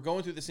 We're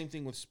going through the same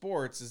thing with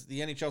sports. Is the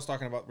NHL's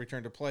talking about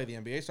return to play. The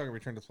NBA's talking about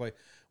return to play.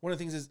 One of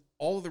the things is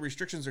all of the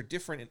restrictions are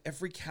different in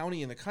every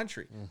county in the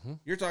country. Mm-hmm.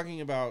 You're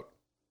talking about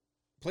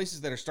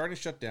places that are starting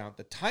to shut down.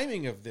 The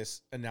timing of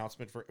this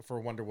announcement for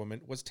Wonder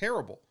Woman was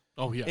terrible.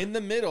 Oh, yeah. In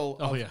the middle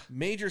of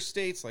major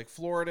states like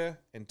Florida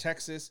and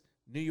Texas,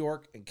 New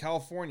York, and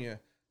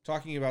California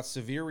talking about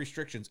severe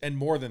restrictions, and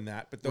more than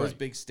that, but those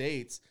big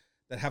states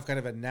that have kind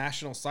of a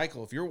national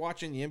cycle. If you're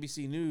watching the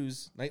NBC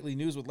News, Nightly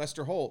News with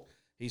Lester Holt,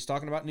 he's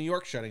talking about New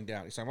York shutting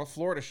down. He's talking about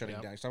Florida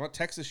shutting down. He's talking about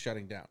Texas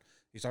shutting down.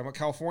 He's talking about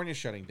California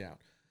shutting down.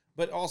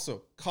 But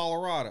also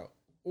Colorado,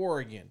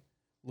 Oregon,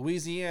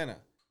 Louisiana,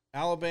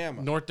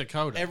 Alabama, North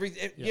Dakota.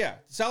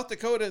 South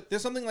Dakota.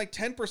 There's something like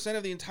 10%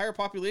 of the entire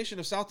population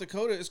of South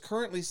Dakota is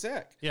currently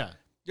sick. Yeah.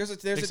 There's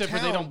Except a town,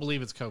 for they don't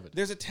believe it's COVID.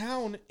 There's a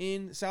town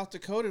in South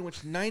Dakota in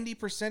which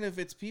 90% of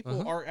its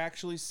people are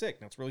actually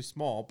sick. Now, it's really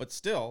small, but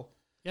still,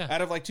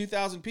 out of like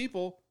 2,000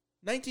 people,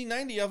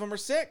 1990 of them are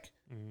sick.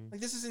 Mm-hmm.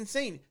 Like, this is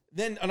insane.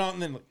 Then,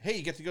 hey,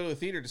 you get to go to the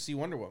theater to see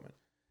Wonder Woman.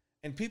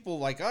 And people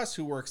like us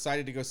who were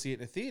excited to go see it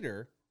in a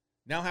theater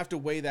now have to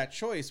weigh that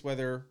choice,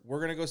 whether we're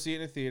going to go see it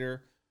in a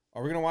theater.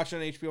 Are we going to watch it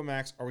on HBO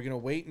Max? Are we going to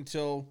wait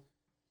until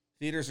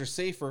theaters are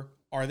safer?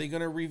 Are they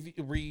going to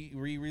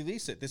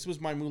re-release it? This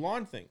was my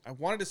Mulan thing. I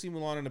wanted to see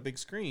Mulan on a big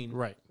screen.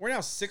 Right. We're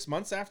now 5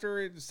 months after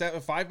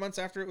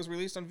it was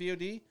released on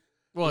VOD.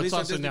 Well, it's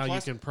also now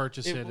you can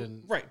purchase it.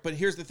 Right, but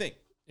here's the thing.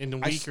 In a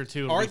week or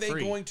two, are they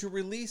going to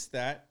release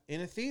that in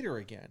a theater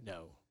again?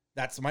 No.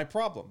 That's my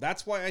problem.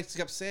 That's why I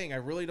kept saying I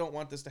really don't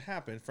want this to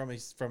happen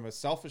from a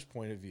selfish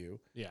point of view.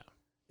 Yeah.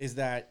 Is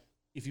that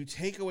if you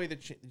take away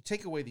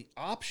the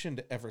option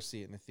to ever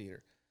see it in the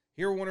theater,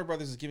 here Warner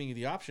Brothers is giving you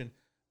the option,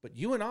 but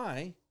you and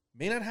I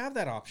may not have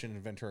that option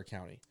in Ventura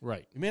County.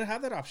 Right. You may not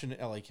have that option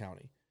in LA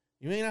County.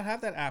 You may not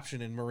have that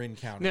option in Marin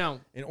County,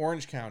 in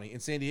Orange County,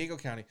 in San Diego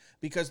County,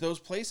 because those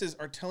places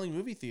are telling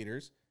movie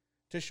theaters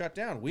to shut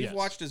down. We've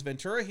watched as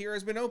Ventura here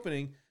has been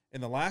opening.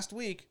 In the last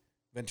week,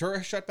 Ventura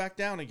has shut back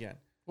down again.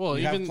 Well,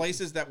 we have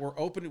places that were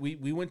open.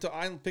 We went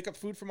to pick up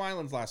food from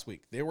islands last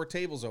week. There were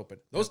tables open.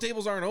 Those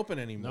tables aren't open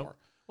anymore. Nope.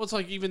 Well, it's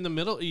like even the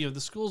middle,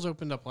 the schools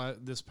opened up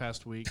this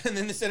past week. And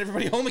then they sent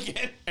everybody home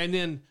again. And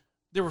then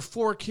there were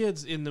 4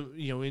 kids in the,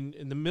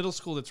 in the middle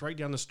school that's right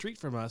down the street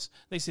from us.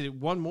 They said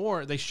one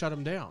more, they shut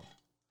them down.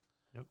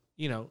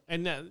 Yep.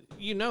 And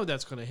that,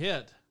 that's going to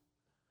hit.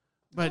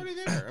 But it's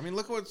already there. I mean,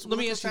 look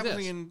what's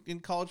happening in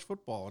college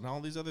football and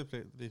all these other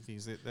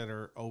things that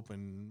are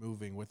open,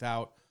 moving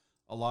without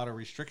a lot of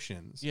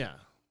restrictions. Yeah.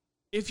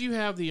 If you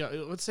have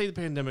let's say the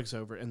pandemic's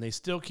over and they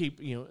still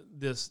keep,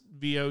 this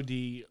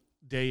VOD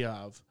day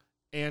of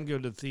and go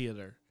to the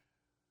theater.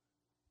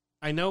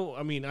 I know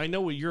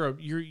what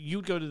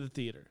you'd go to the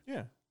theater.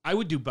 Yeah. I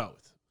would do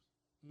both.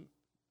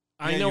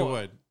 I know you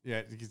would.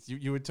 Yeah, because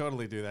you would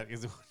totally do that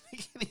because it wouldn't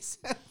make any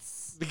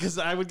sense. Because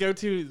I would go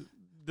to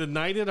the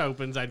night it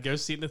opens, I'd go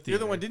see it in the theater. You're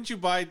the one. Didn't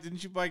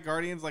you buy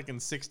Guardians like in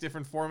 6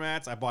 different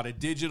formats? I bought a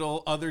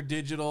digital, other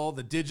digital,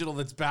 the digital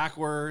that's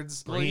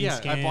backwards.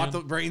 I bought the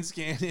brain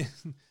scan in.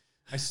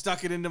 I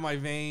stuck it into my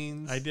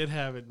veins. I did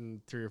have it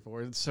in 3 or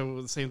 4.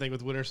 So the same thing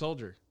with Winter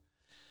Soldier.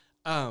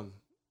 Matter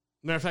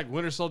of fact,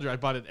 Winter Soldier, I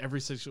bought it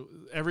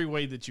every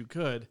way that you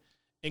could,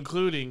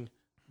 including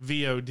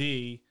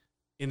VOD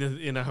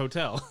in a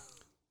hotel.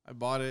 I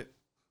bought it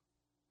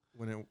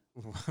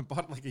I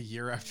bought it like a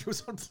year after it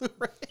was on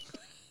Blu-ray.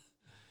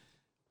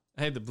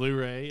 I had the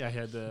Blu-ray. I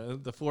had the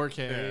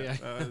 4K.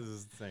 Yeah, this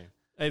is insane.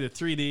 I had the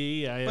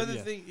 3D. But the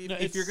thing,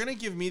 if you're gonna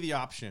give me the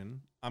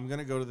option, I'm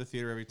gonna go to the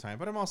theater every time.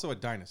 But I'm also a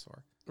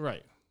dinosaur,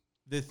 right?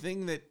 The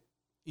thing that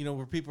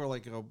where people are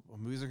like, "Oh,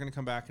 movies are gonna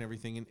come back and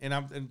everything,"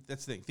 and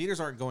that's the thing. Theaters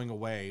aren't going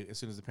away as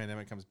soon as the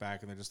pandemic comes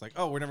back, and they're just like,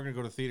 "Oh, we're never gonna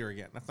go to theater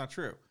again." That's not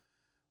true.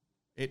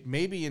 It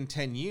may be in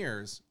 10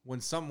 years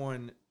when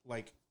someone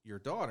like your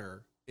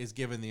daughter is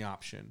given the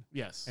option,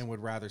 yes, and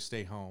would rather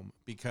stay home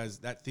because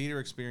that theater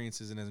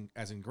experience isn't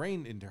as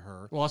ingrained into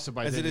her, well, also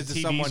by as it is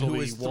to someone who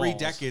is 3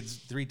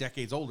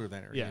 decades older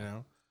than her.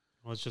 Yeah.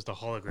 Well, it's just a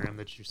hologram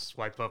that you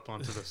swipe up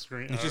onto the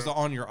screen. It's just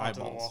on your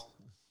eyeballs.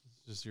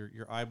 Just your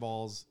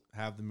eyeballs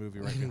have the movie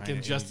right behind it.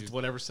 Adjust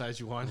whatever size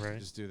you want. Right.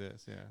 Just do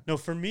this. Yeah. No,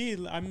 for me,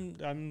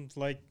 I'm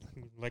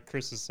like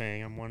Chris is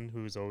saying, I'm one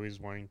who's always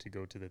wanting to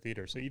go to the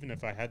theater. So even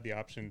if I had the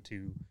option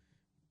to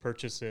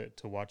purchase it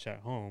to watch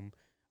at home,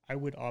 I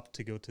would opt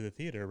to go to the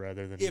theater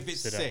rather than if it's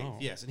sit safe. At home.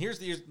 Yes, and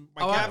here's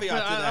my caveat to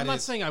that. I'm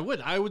not saying I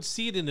would. I would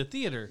see it in the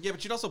theater. Yeah,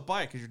 but you'd also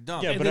buy it because you're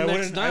dumb. Yeah, but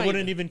I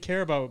wouldn't even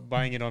care about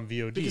buying it on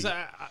VOD because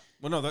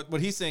well, no, what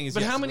he's saying is.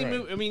 But yes, how many?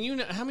 I mean,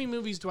 how many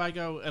movies do I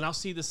go and I'll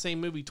see the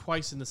same movie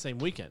twice in the same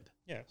weekend?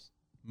 Yes,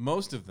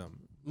 most of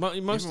them.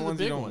 Most of the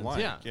big ones.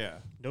 Like. Yeah.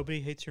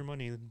 Nobody hates your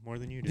money more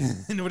than you do.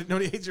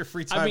 nobody hates your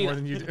free time more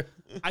than you do.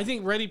 I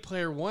think Ready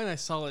Player One. I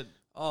saw it.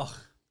 Oh.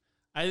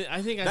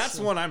 I think that's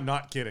one I'm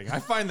not kidding. I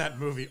find that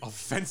movie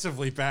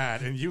offensively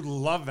bad, and you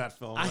love that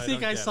film. I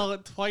think I saw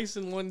it twice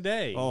in one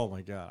day. Oh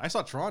my god, I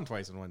saw Tron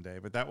twice in one day,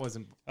 but that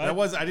wasn't. I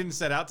didn't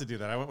set out to do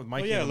that. I went with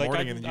Mikey in the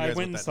morning, and then you guys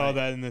went and saw night.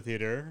 that in the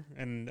theater,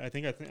 and I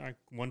think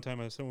one time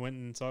I went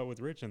and saw it with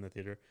Rich in the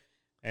theater,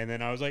 and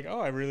then I was like, oh,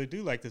 I really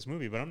do like this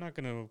movie, but I'm not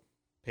gonna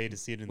pay to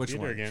see it in the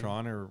theater again.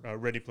 Tron or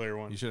Ready Player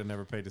One? You should have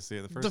never paid to see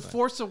it the first time. The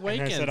Force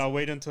Awakens. And I said I'll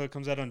wait until it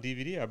comes out on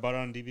DVD. I bought it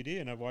on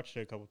DVD and I've watched it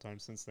a couple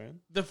times since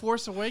then. The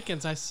Force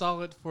Awakens. I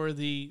saw it for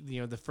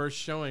the first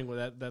showing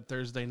with that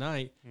Thursday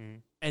night,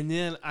 and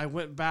then I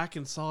went back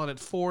and saw it at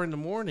 4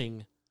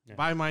 a.m.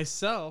 by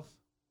myself.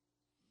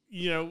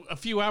 A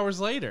few hours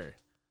later.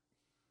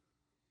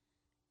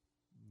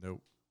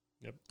 Nope.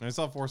 Yep. I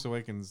saw Force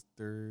Awakens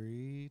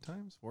 4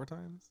 times.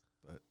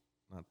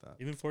 Not that.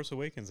 Even Force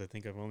Awakens, I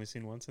think I've only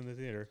seen once in the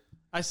theater.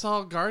 I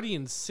saw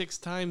Guardians 6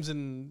 times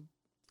in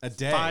a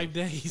day, 5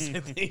 days, I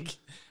think.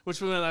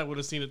 Which one I would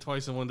have seen it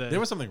twice in one day. There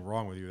was something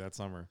wrong with you that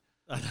summer.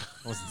 It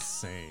was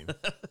insane.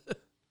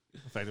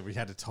 The fact that we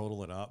had to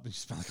total it up and you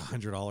spent like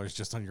 $100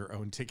 just on your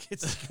own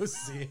tickets to go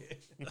see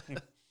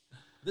it.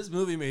 This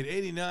movie made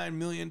 $89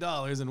 million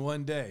in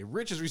one day.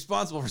 Rich is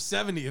responsible for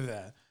 70 of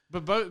that.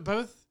 But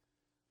both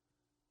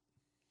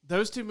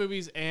those 2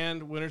 movies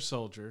and Winter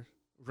Soldier,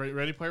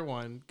 Ready Player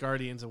One,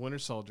 Guardians, and Winter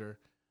Soldier,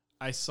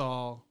 I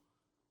saw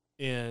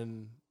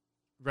in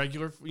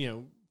regular,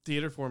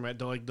 theater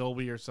format, like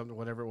Dolby or something,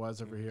 whatever it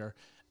was over here,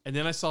 and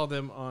then I saw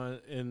them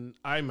in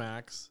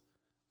IMAX.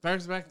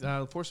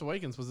 Force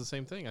Awakens was the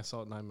same thing. I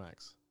saw it in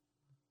IMAX.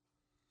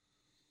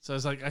 So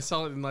it's like I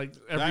saw it in like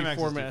every IMAX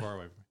format. Is too far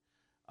away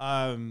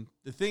from me.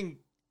 The thing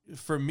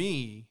for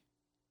me,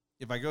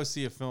 if I go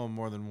see a film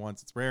more than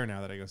once, it's rare now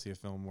that I go see a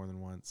film more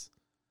than once.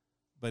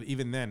 But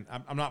even then,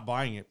 I'm not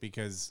buying it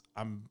because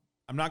I'm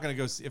not going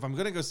to go see. If I'm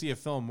going to go see a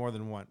film more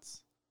than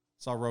once,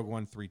 saw Rogue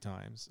One 3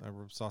 times. I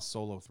saw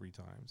Solo 3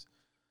 times.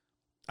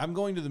 I'm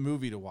going to the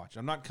movie to watch.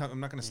 I'm not going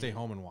to stay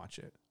home and watch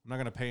it. I'm not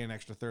going to pay an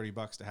extra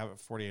 $30 to have it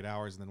 48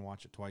 hours and then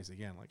watch it twice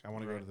again. Like I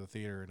want to go to the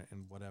theater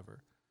and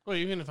whatever. Well,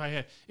 even if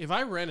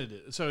I rented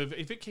it, so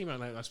if it came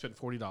out and I spent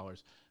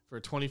 $40 for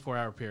a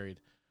 24-hour period,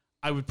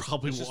 I would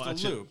probably watch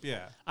just a loop, it.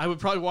 Yeah. I would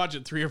probably watch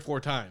it 3 or 4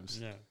 times.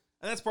 Yeah.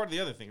 And that's part of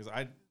the other thing is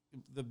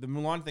the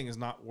Mulan thing is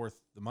not worth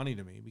the money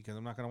to me because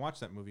I'm not going to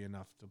watch that movie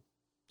enough to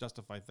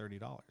justify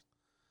 $30.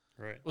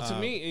 Right. Well, to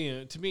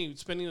me,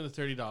 spending the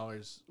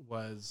 $30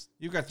 was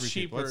you've got 3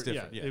 cheaper. people. It's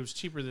different. Yeah, it was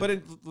cheaper.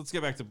 Let's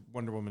get back to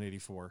Wonder Woman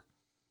 84.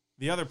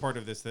 The other part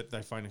of this that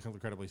I find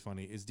incredibly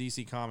funny is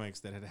DC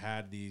Comics that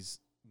had these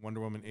Wonder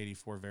Woman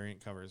 84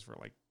 variant covers for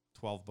like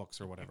 12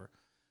 books or whatever.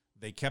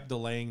 They kept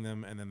delaying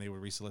them, and then they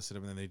would resolicit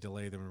them, and then they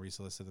delay them and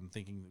resolicit them,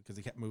 thinking because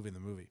they kept moving the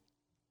movie.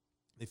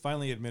 They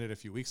finally admitted a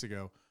few weeks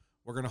ago,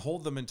 we're going to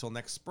hold them until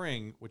next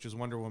spring, which is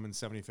Wonder Woman's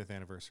 75th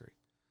anniversary.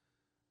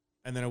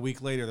 And then a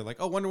week later, they're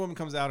like, oh, Wonder Woman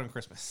comes out on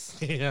Christmas.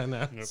 Yeah,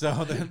 no.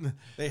 So then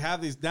they have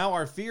these. Now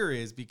our fear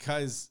is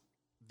because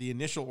the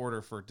initial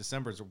order for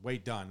December is way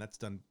done. That's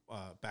done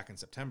back in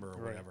September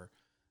or whatever.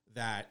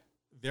 That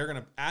they're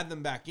going to add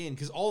them back in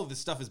because all of this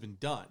stuff has been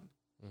done.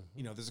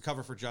 You know, there's a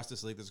cover for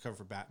Justice League, there's a cover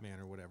for Batman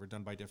or whatever,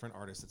 done by different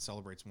artists that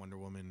celebrates Wonder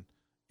Woman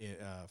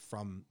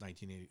from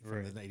 1980, from the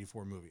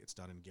 1984 movie. It's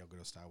done in Gal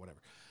Gadot style, whatever.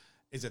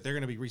 Is that they're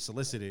going to be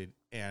resolicited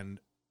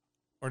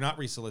or not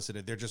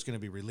resolicited, they're just going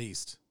to be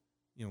released,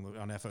 you know,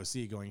 on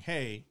FOC going,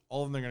 hey,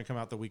 all of them are going to come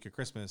out the week of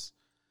Christmas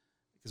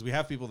because we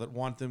have people that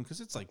want them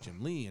because it's like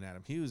Jim Lee and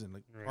Adam Hughes and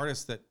like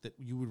artists that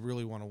you would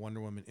really want a Wonder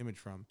Woman image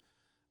from.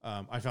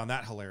 I found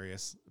that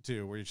hilarious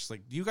too, where you're just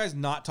like, do you guys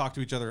not talk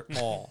to each other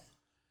at all?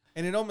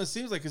 And it almost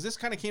seems like, because this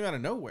kind of came out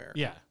of nowhere.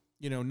 Yeah.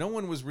 You know, no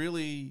one was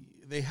really,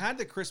 they had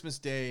the Christmas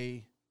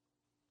Day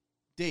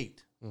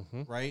date,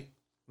 right?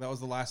 That was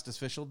the last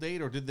official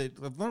date, or did they?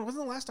 Wasn't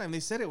the last time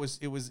they said it was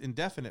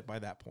indefinite by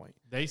that point?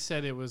 They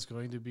said it was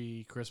going to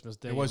be Christmas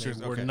Day. It was.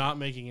 We're not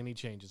making any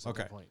changes at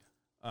that point.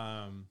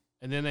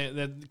 And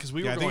then because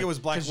we were, I think it was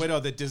Black Widow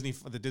that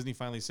Disney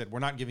finally said, we're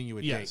not giving you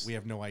a date. We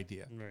have no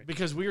idea. Right.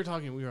 Because we were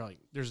talking, we were like,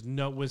 there's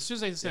no. As soon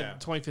as they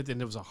said 25th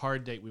and it was a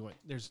hard date, we went,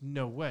 there's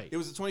no way. It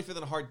was the 25th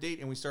and a hard date,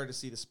 and we started to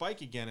see the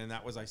spike again, and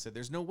that was, I said,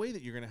 there's no way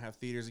that you're going to have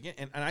theaters again,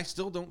 and I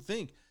still don't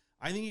think.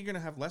 I think you're going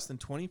to have less than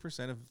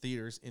 20% of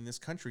theaters in this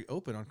country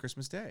open on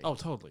Christmas Day. Oh,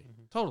 totally,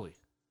 totally.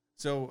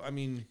 So I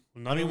mean,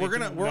 we're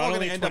all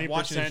going to end up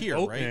watching it here,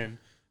 open, right?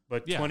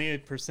 But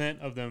 28%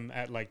 of them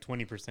at like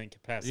 20%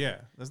 capacity. Yeah,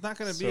 there's not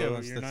going to be a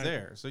that's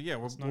there. So yeah,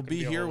 we'll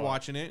be here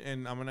watching it,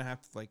 and I'm going to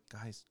have to like,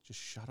 guys, just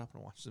shut up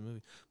and watch the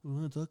movie. We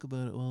want to talk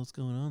about it while it's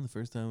going on the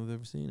first time we've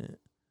ever seen it.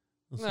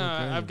 No,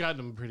 I've gotten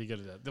them pretty good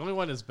at that. The only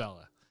one is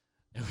Bella.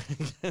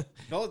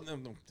 Bella,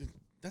 no,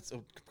 that's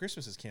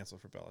Christmas is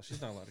canceled for Bella.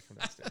 She's not allowed to come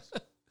downstairs.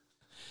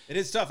 It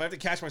is tough. I have to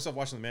catch myself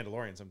watching The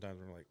Mandalorian sometimes.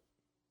 Where I'm like,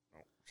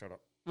 oh, shut up.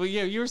 Well,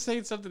 yeah, you were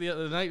saying something the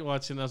other night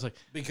watching. I was like,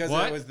 because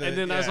what? That was and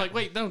then I was like,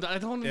 wait, no, I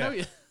don't want to know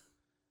you.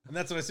 And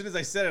that's when, as soon as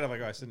I said it, I'm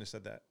like, oh, I shouldn't have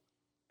said that.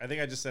 I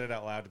think I just said it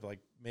out loud to like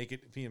make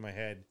it be in my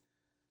head.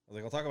 I was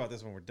like, I'll talk about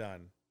this when we're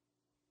done.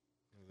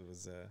 It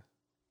was,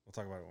 we'll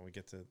talk about it when we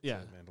get to The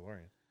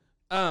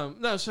Mandalorian.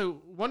 No,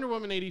 so Wonder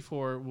Woman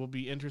 84 will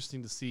be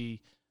interesting to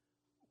see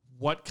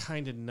what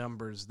kind of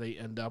numbers they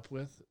end up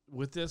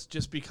with this,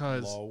 just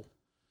because. Low.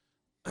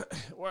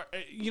 Well,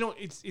 you know,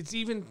 it's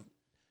even.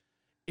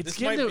 This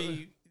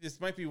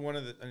might be one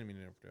of the. I didn't mean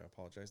to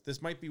apologize.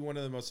 This might be one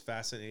of the most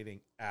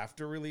fascinating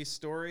after release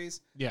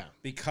stories. Yeah,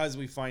 because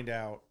we find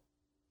out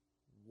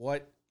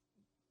what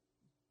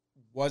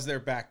was their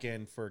back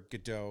end for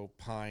Gadot,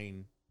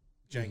 Pine,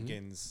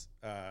 Jenkins.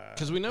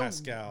 Because we know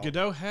Pascal.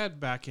 Gadot had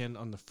back end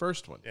on the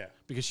first one. Yeah,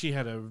 because she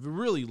had a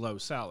really low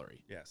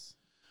salary. Yes.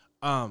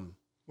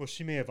 Well,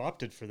 she may have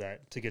opted for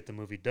that to get the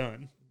movie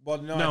done.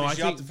 Well, no, I think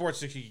she opted for it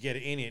so she could get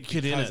in it.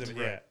 Get in it, right.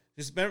 Yeah.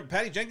 Just remember,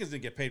 Patty Jenkins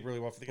didn't get paid really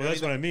well for the. Well,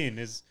 that's what I mean.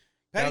 Is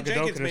Patty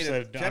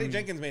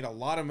Jenkins made a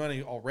lot of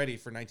money already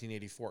for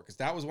 1984 because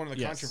that was one of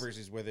the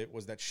controversies with it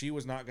was that she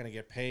was not going to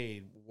get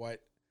paid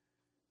what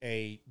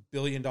a $1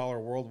 billion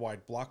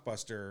worldwide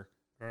blockbuster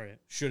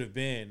should have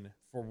been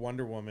for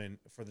Wonder Woman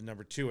for the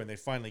number 2, and they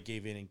finally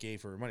gave in and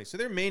gave her money. So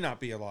there may not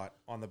be a lot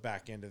on the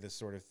back end of this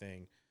sort of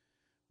thing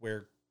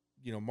where.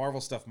 You know, Marvel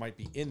stuff might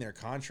be in their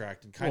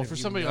contract and kind of. For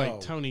somebody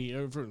like Tony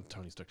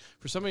Stark,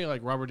 for somebody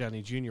like Robert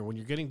Downey Jr., when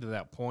you're getting to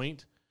that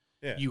point,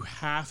 you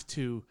have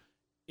to,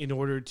 in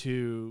order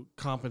to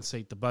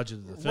compensate the budget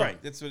of the film.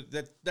 Right.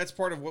 That's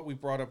part of what we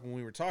brought up when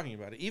we were talking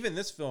about it. Even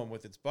this film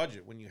with its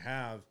budget, when you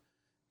have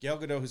Gal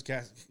Gadot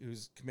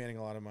who's commanding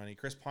a lot of money,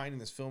 Chris Pine in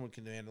this film would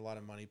command a lot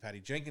of money,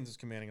 Patty Jenkins is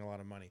commanding a lot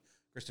of money,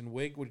 Kristen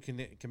Wiig would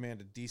command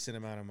a decent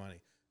amount of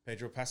money.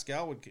 Pedro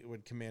Pascal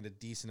would command a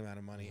decent amount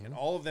of money, and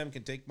all of them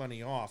can take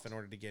money off in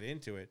order to get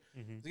into it.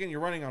 Again, you're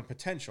running on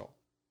potential.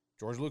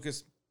 George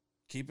Lucas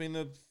keeping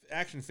the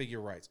action figure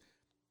rights.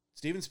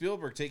 Steven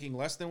Spielberg taking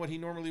less than what he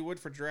normally would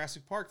for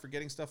Jurassic Park for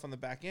getting stuff on the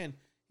back end.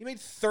 He made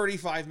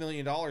 $35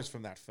 million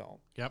from that film.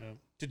 Yep.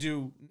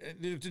 To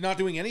not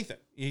doing anything.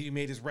 He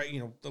made his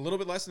a little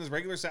bit less than his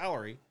regular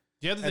salary.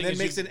 The other thing and then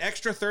makes an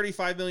extra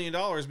 $35 million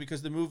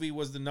because the movie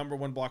was the number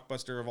 1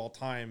 blockbuster of all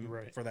time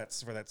for that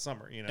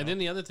summer. You know, and then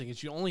the other thing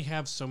is you only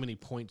have so many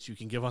points you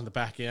can give on the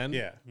back end.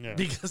 Yeah.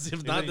 Because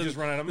if not, you just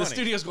run out of money. The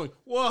studio's going,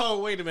 whoa,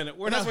 wait a minute.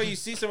 That's why you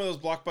see some of those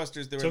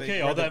blockbusters. It's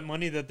okay. All that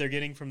money that they're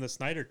getting from the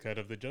Snyder cut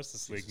of the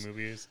Justice League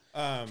movies.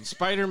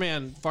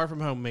 Spider-Man: Far From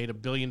Home made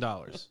 $1 billion.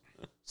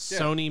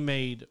 Sony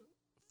made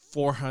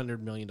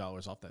 $400 million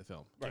off that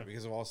film. Right,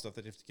 because of all the stuff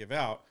that you have to give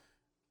out.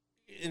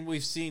 And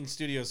we've seen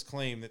studios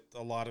claim that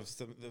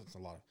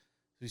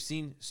we've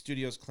seen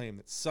studios claim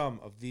that some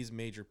of these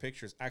major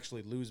pictures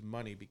actually lose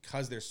money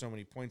because there's so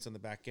many points on the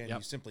back end.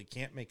 You simply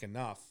can't make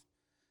enough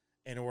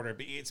in order,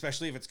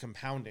 especially if it's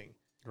compounding.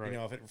 Right. You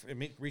know, if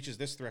it reaches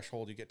this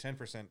threshold, you get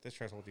 10%. This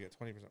threshold, you get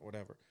 20%.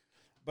 Whatever.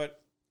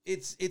 But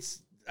it's.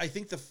 I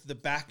think the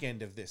back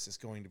end of this is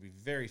going to be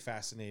very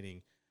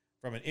fascinating.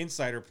 From an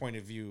insider point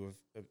of view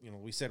of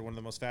we said one of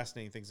the most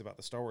fascinating things about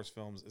the Star Wars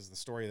films is the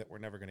story that we're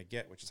never going to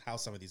get, which is how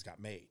some of these got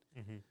made.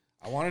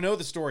 I want to know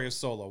the story of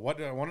Solo.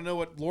 I want to know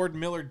what Lord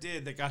Miller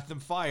did that got them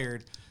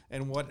fired,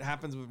 and what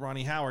happens with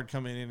Ronnie Howard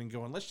coming in and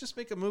going, let's just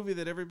make a movie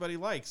that everybody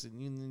likes,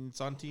 and it's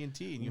on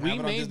TNT, and you have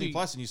it on Disney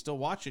Plus, and you still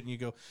watch it, and you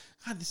go,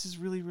 God, this is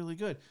really, really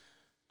good.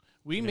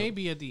 We may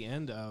be at the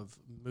end of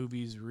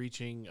movies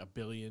reaching $1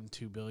 billion,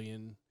 $2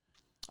 billion.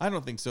 I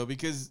don't think so,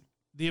 because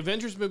the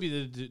Avengers movie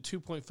did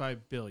 $2.5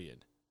 billion.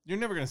 You're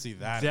never going to see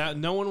that.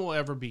 No one will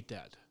ever beat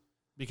that.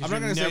 Because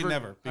I'm not going to say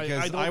never,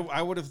 because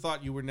I would have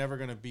thought you were never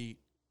going to beat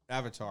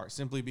Avatar,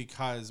 simply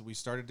because we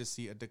started to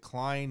see a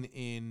decline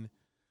in...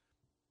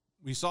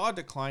 We saw a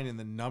decline in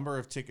the number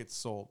of tickets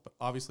sold, but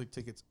obviously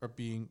tickets are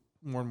being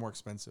more and more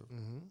expensive.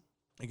 Mm-hmm.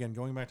 Again,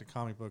 going back to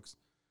comic books,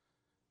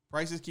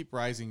 prices keep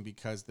rising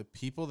because the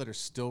people that are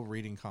still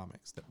reading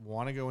comics, that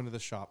want to go into the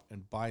shop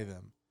and buy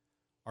them,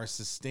 are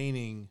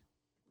sustaining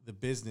the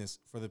business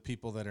for the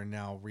people that are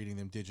now reading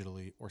them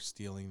digitally or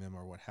stealing them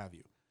or what have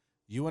you.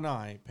 You and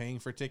I paying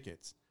for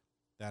tickets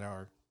that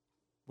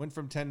went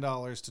from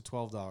 $10 to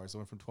 $12,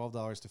 went from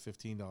 $12 to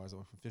 $15,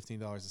 went from $15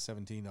 to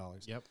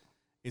 $17. Yep.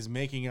 Is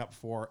making up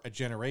for a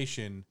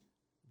generation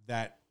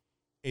that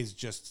is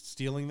just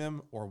stealing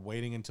them or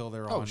waiting until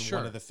they're on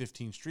one of the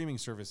 15 streaming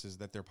services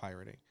that they're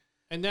pirating.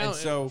 And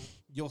so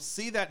you'll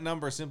see that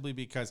number simply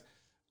because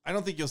I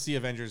don't think you'll see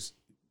Avengers.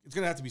 It's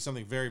going to have to be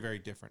something very, very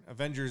different.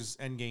 Avengers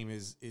Endgame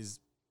is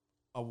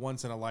a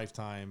once in a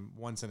lifetime,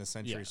 once in a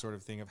century sort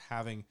of thing of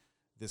having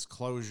this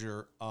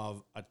closure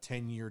of a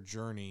 10-year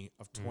journey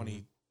of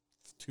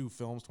 22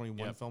 films,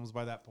 21 films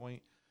by that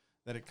point.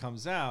 That it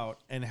comes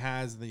out and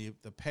has the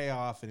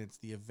payoff and it's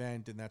the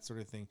event and that sort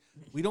of thing.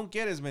 We don't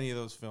get as many of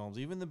those films.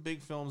 Even the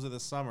big films of the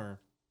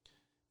summer,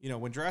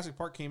 when Jurassic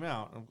Park came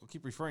out, and I'll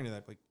keep referring to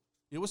that, like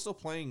it was still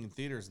playing in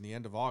theaters in the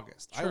end of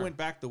August. Sure. I went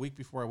back the week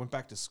before I went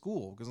back to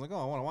school because I'm like,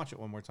 I want to watch it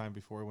one more time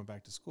before I went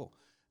back to school.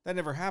 That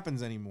never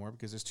happens anymore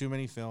because there's too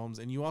many films,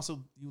 and you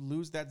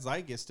lose that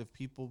zeitgeist of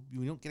people.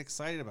 You don't get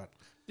excited about it.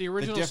 The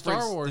original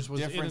Star Wars was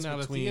in and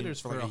out of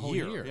theaters for like a whole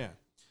year. Yeah,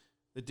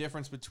 the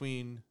difference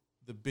between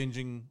the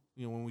binging,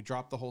 when we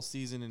drop the whole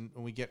season and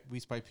when we get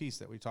piece by piece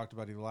that we talked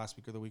about either last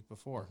week or the week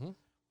before,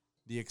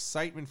 the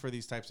excitement for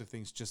these types of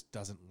things just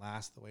doesn't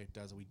last the way it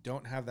does. We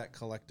don't have that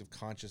collective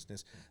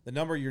consciousness. The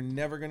number you're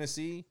never going to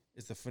see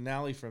is the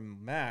finale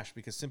from MASH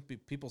because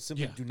people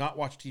simply do not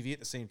watch TV at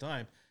the same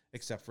time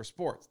except for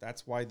sports.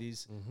 That's why the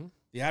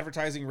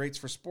advertising rates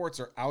for sports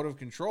are out of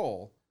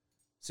control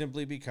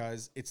simply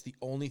because it's the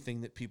only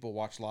thing that people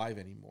watch live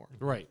anymore.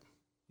 Right.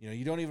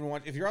 You don't even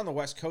watch, if you're on the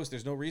West Coast,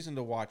 there's no reason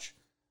to watch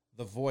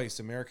The Voice,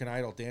 American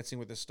Idol, Dancing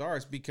with the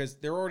Stars because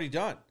they're already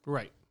done.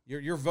 Right.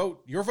 Your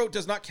vote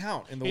does not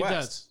count in the West.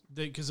 It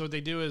does. Because what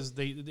they do is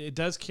it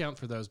does count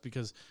for those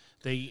because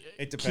they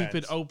keep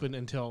it open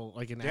until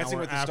like an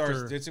hour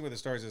after. Dancing with the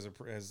Stars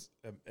has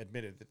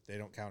admitted that they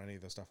don't count any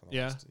of the stuff on the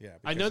West. Yeah.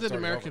 I know that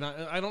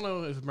I don't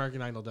know if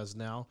American Idol does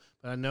now,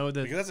 but I know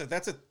that because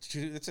that's a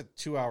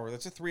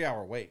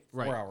 3-hour wait,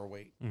 4-hour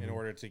wait in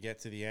order to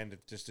get to the end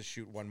just to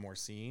shoot one more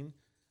scene.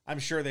 I'm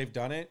sure they've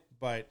done it,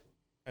 but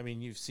I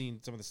mean, you've seen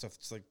some of the stuff.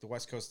 It's like the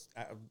West Coast.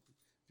 If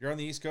you're on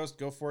the East Coast,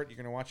 go for it. You're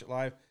going to watch it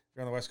live. If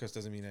you're on the West Coast,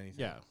 doesn't mean anything.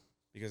 Yeah.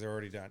 Because they're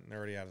already done. They're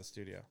already out of the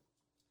studio.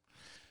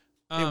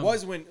 It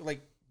was when,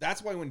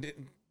 that's why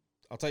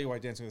I'll tell you why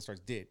Dancing with the Stars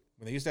did.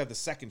 When they used to have the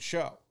second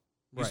show,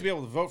 you used to be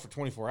able to vote for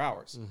 24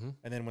 hours. Mm-hmm.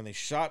 And then when they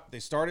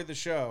started the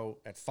show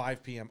at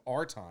 5 p.m.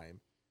 our time,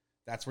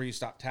 that's where you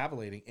stopped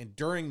tabulating. And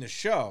during the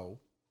show,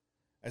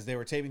 as they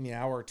were taping the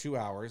hour or 2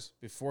 hours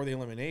before the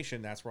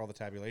elimination, that's where all the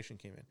tabulation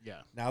came in.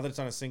 Yeah. Now that it's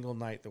on a single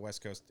night, the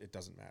West Coast, it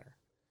doesn't matter.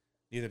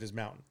 Neither does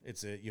Mountain.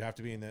 You have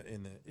to be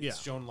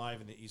it's shown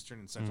live in the Eastern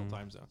and Central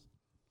time zones.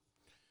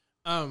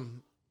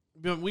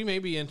 But we may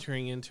be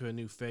entering into a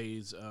new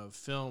phase of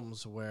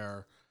films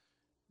where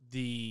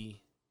the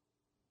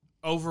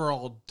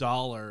overall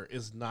dollar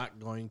is not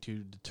going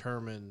to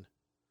determine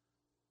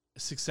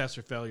success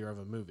or failure of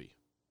a movie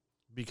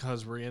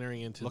because we're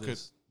entering into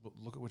this.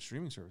 Look at what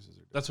streaming services are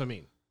doing. That's what I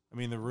mean. I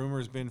mean, the rumor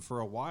has been for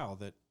a while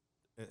that,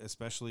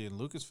 especially in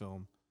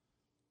Lucasfilm,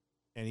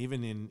 and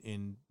even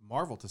in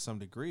Marvel to some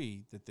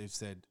degree, that they've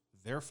said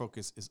their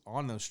focus is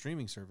on those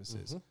streaming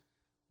services,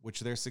 which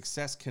their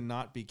success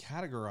cannot be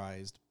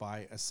categorized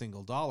by a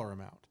single dollar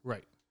amount.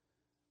 Right.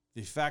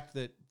 The fact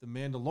that The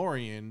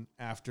Mandalorian,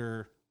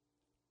 after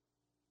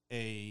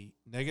a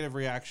negative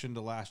reaction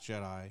to Last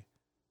Jedi,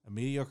 a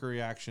mediocre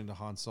reaction to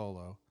Han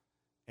Solo,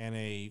 and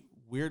a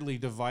weirdly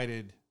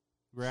divided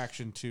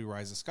reaction to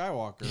Rise of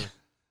Skywalker,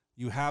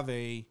 you have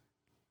a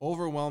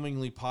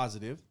overwhelmingly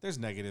positive. There's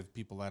negative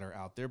people that are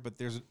out there, but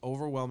there's an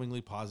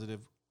overwhelmingly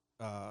positive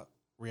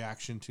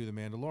reaction to The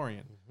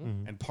Mandalorian.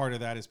 Mm-hmm. And part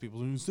of that is people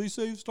who say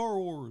save Star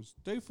Wars.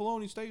 Dave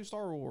Filoni saved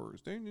Star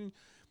Wars.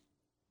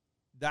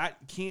 That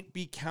can't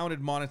be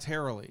counted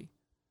monetarily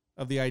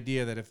of the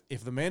idea that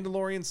if The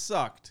Mandalorian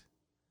sucked,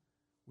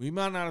 we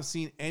might not have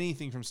seen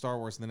anything from Star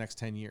Wars in the next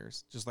 10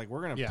 years. Just like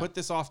we're going to put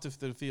this off to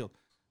the field.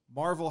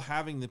 Marvel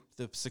having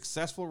the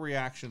successful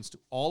reactions to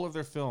all of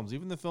their films,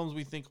 even the films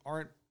we think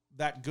aren't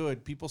that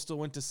good, people still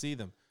went to see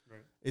them,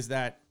 is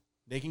that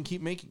they can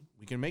keep making.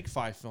 We can make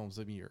 5 films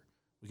a year.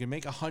 We can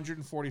make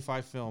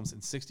 145 films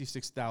and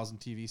 66,000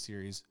 TV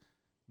series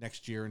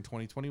next year in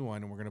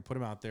 2021, and we're going to put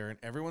them out there, and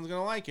everyone's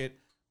going to like it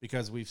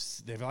because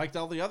they've liked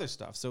all the other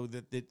stuff. So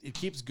that it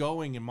keeps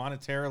going, and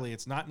monetarily,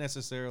 it's not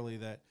necessarily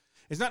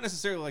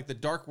like the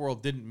Dark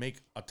World didn't make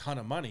a ton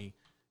of money.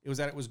 It was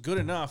that it was good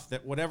enough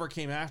that whatever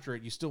came after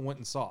it, you still went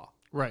and saw.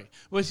 Right.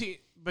 Well, see,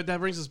 but that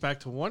brings us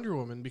back to Wonder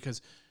Woman,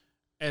 because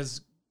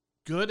as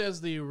good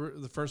as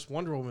the first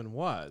Wonder Woman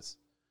was,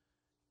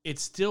 it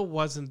still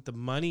wasn't the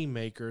money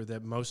maker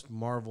that most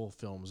Marvel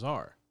films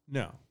are.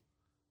 No.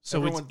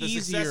 So it's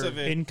easier.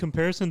 In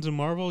comparison to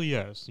Marvel,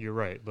 yes, you're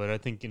right. But I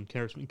think in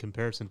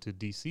comparison to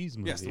DC's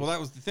movies. Yes, well, that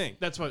was the thing.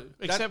 That's what.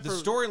 Except the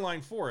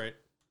storyline for it,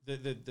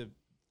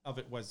 of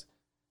it was,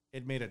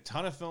 it made a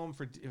ton of film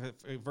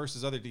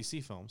versus other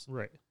DC films.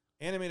 Right.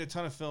 And it made a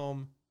ton of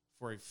film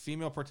for a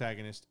female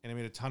protagonist, and it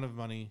made a ton of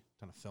money,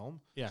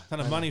 Yeah. ton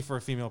of money for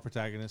a female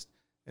protagonist,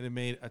 and it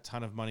made a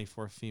ton of money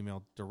for a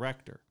female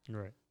director.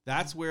 Right.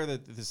 That's where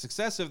the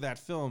success of that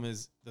film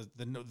is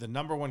the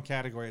number one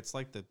category. It's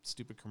like the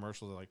stupid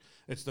commercials, like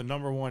it's the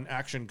number one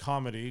action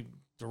comedy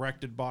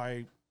directed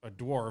by a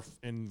dwarf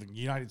in the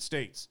United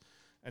States,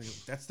 and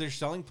that's their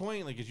selling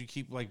point. Like, as you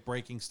keep like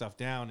breaking stuff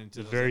down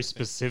into a very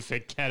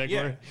specific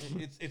category.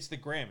 Yeah, it's the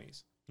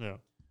Grammys. Yeah,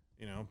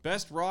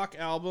 best rock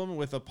album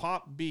with a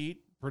pop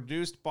beat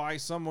produced by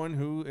someone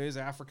who is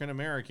African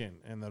American,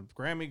 and the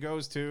Grammy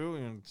goes to,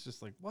 and it's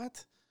just like,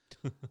 what?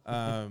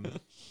 How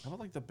about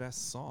like the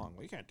best song?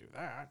 Well, you can't do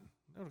that.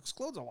 It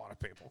excludes a lot of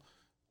people.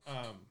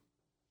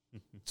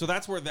 So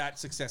that's where that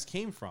success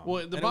came from.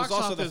 Well, and box it was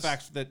also office, the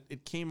fact that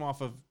it came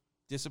off of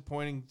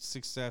disappointing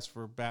success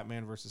for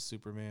Batman versus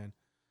Superman.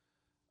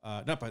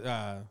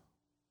 No,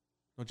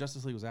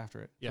 Justice League was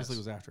after it. Yes. Justice League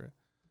was after it.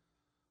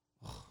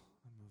 Oh,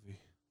 that movie.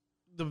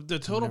 The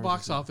total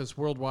box office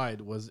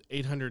worldwide was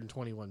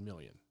 $821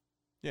 million.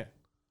 Yeah.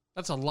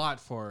 That's a lot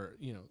for,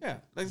 Yeah,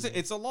 like I said,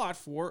 it's a lot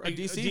for a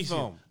DC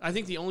film. I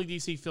think the only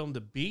DC film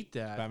to beat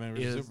that Batman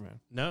is vs. Superman.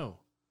 No.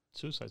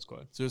 Suicide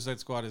Squad. Suicide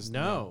Squad is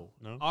No.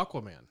 No?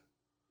 Aquaman.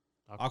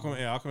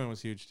 Aquaman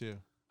was huge too.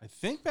 I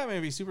think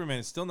Batman v Superman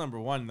is still number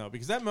one though,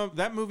 because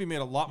that movie made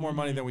a lot more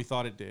money than we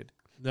thought it did.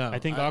 No. I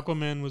think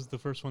Aquaman was the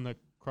first one that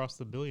crossed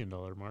the $1 billion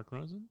mark,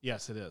 wasn't it?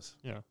 Yes, it is.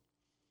 Yeah.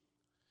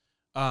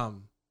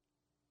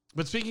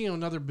 But speaking of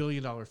another $1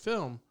 billion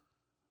film,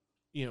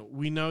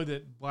 we know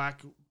that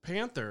Black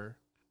Panther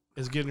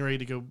is getting ready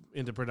to go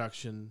into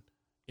production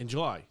in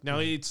July. Now,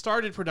 it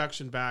started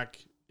production back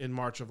in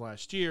March of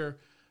last year,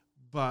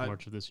 but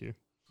March of this year.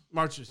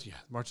 March of this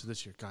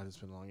year. God, it's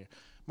been a long year.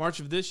 March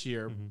of this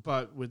year,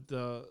 but with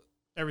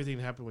everything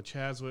that happened with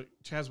Chadwick,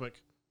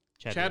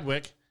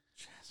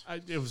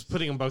 it was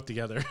putting them both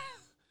together.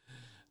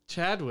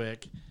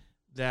 Chadwick,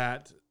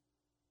 that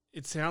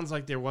it sounds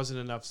like there wasn't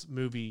enough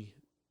movie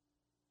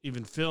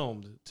even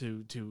filmed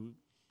to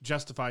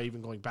justify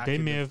even going back. They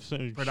may have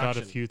shot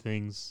a few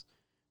things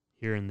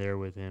here and there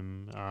with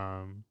him.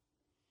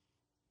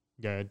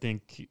 I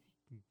think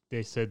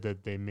they said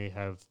that they may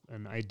have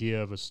an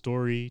idea of a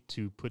story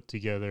to put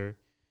together,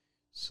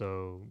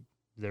 so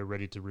they're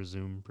ready to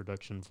resume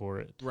production for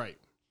it. Right.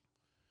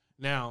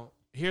 Now,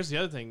 here's the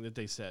other thing that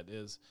they said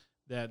is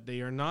that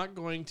they are not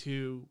going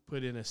to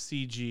put in a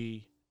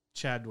CG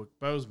Chadwick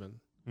Boseman,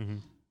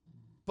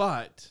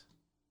 but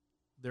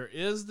there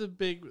is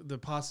the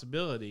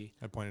possibility.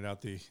 I pointed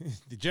out the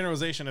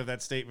generalization of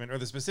that statement, or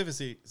the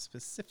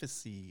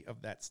specificity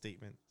of that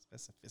statement.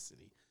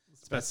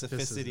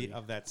 Specificity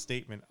of that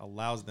statement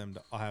allows them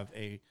to have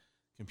a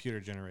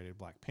computer-generated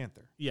Black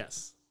Panther.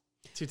 Yes,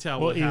 to tell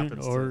what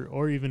happens,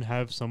 or even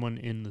have someone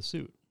in the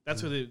suit.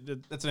 That's what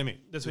that's what I mean.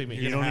 That's what I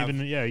mean. You don't have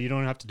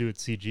to do it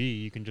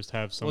CG. You can just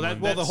have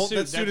someone.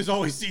 That suit is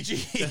always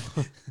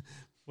CG.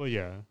 Well,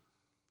 yeah.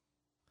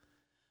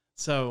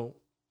 So,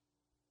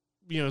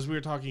 as we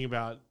were talking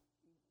about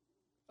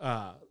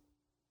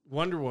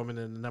Wonder Woman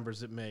and the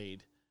numbers it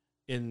made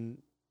in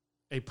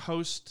a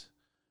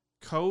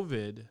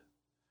post-COVID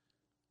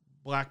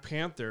Black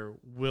Panther,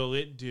 will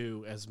it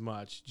do as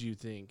much, do you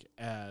think,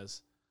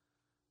 as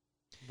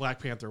Black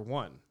Panther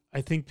 1? I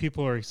think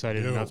people are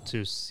excited enough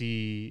to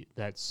see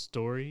that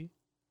story.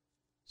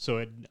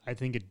 So I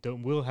think it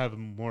will have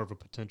more of a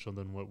potential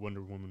than what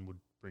Wonder Woman would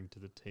bring to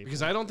the table.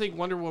 Because I don't think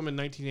Wonder Woman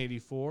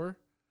 1984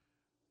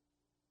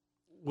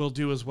 will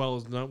do as well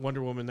as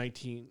Wonder Woman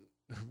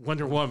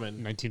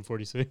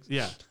 1946.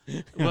 Yeah.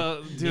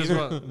 Well,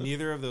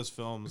 neither of those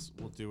films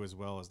will do as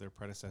well as their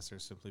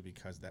predecessors, simply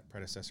because that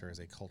predecessor is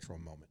a cultural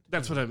moment.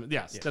 That's what I'm.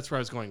 Yes, that's where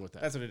I was going with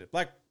that. That's what it is.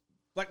 Black.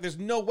 There's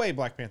no way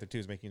Black Panther 2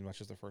 is making as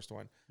much as the first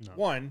one. No.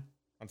 One,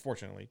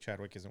 unfortunately,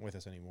 Chadwick isn't with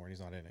us anymore, and he's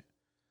not in it.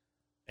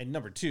 And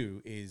number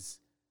two is,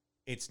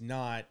 it's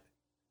not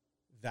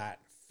that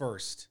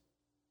first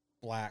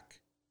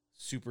Black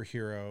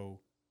superhero,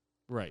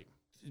 right?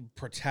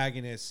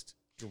 Protagonist,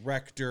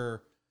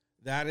 director.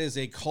 That is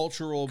a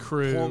cultural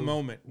crew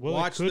moment. Well,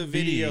 watch the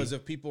videos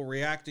of people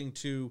reacting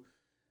to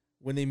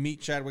when they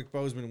meet Chadwick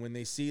Boseman, when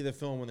they see the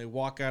film, when they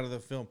walk out of the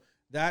film.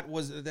 That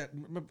was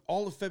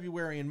all of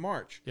February and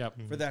March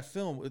for that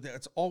film.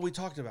 That's all we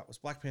talked about was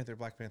Black Panther.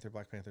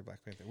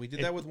 We did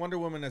that with Wonder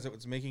Woman as it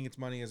was making its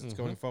money, as it's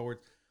going forward.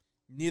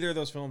 Neither of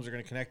those films are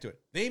going to connect to it.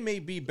 They may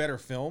be better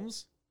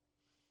films.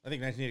 I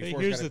think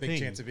 1984's got a big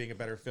chance of being a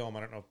better film.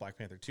 I don't know if Black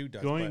Panther 2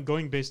 does.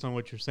 Going based on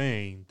what you're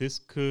saying, this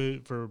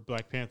could, for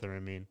Black Panther, I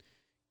mean,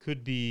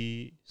 could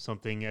be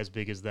something as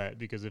big as that.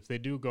 Because if they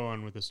do go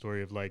on with the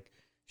story of like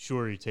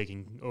Shuri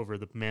taking over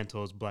the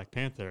mantle as Black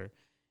Panther,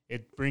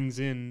 it brings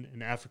in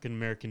an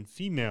African-American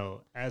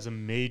female as a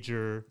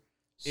major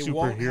superhero. It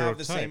won't have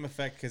the same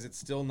effect because it's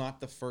still not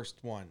the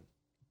first one.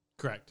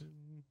 Correct.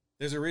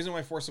 There's a reason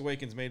why Force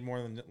Awakens made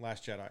more than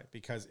Last Jedi,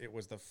 because it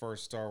was the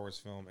first Star Wars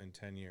film in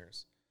 10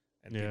 years.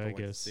 And people went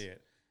to see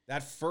it.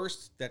 That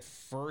first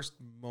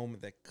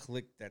moment, that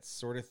click, that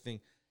sort of thing,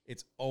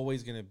 it's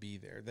always going to be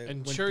there.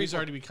 And Shuri's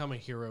already become a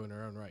hero in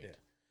her own right. Yeah.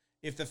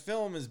 If the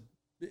film is...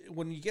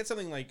 When you get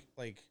something like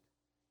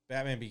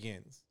Batman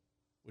Begins,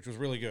 which was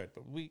really good,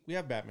 but we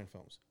have Batman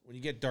films. When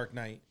you get Dark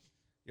Knight,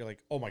 you're like,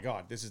 oh my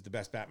God, this is the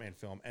best Batman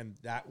film. And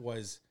that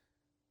was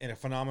a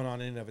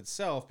phenomenon in and of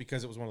itself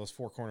because it was one of those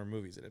four-corner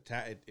movies.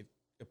 It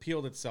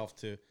appealed itself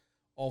to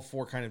all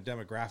four kind of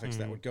demographics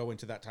that would go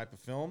into that type of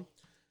film.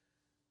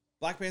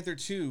 Black Panther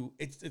 2,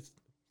 it's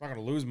not going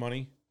to lose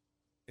money.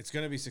 It's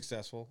going to be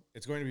successful.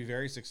 It's going to be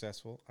very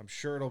successful. I'm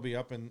sure it'll be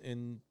up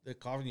in the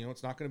coffin. You know,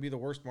 it's not going to be the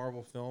worst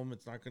Marvel film.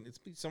 It's not going. It's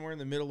be somewhere in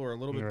the middle or a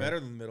little bit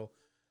better than the middle.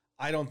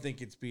 I don't think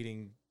it's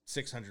beating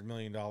 $600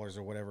 million or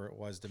whatever it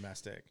was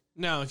domestic.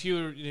 No, if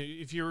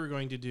you were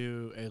going to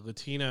do a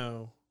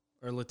Latino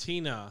or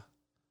Latina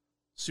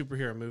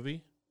superhero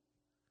movie,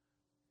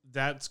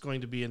 that's going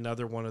to be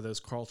another one of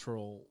those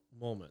cultural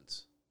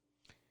moments.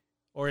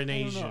 Or an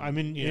Asian. I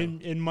mean,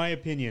 in my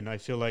opinion, I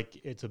feel like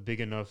it's a big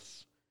enough.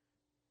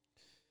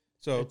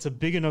 So it's a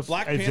big enough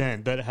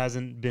event that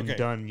hasn't been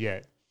done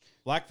yet.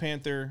 Black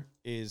Panther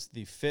is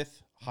the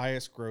 5th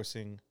highest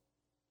grossing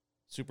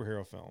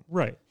superhero film.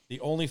 Right. The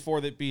only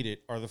 4 that beat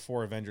it are the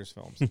 4 Avengers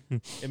films.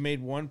 It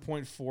made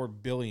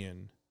 $1.4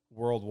 billion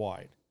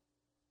worldwide.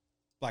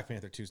 Black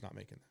Panther 2 is not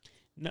making that.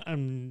 No,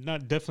 I'm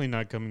definitely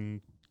not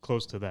coming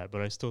close to that,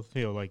 but I still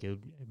feel like it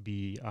would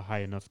be a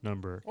high enough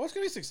number. Well, it's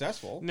going to be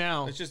successful.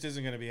 Now, it just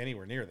isn't going to be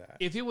anywhere near that.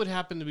 If it would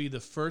happen to be the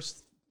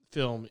first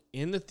film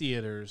in the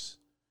theaters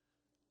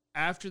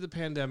after the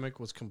pandemic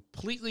was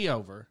completely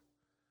over,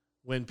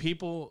 when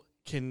people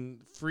can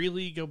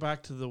freely go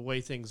back to the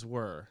way things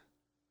were,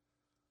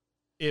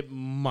 it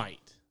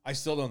might. I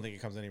still don't think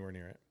it comes anywhere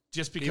near it.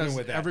 Just because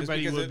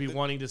everybody would be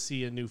wanting to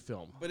see a new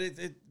film. But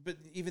but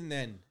even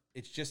then,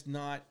 it's just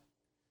not.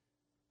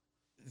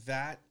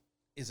 That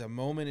is a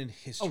moment in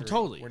history. Oh,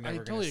 totally. We're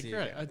never I totally agree.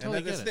 I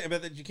totally get it.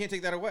 But you can't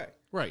take that away.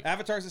 Right.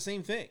 Avatar's the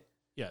same thing.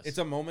 Yes. It's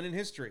a moment in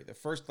history. The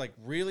first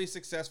really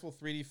successful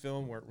 3D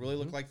film where it really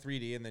looked like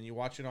 3D, and then you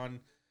watch it on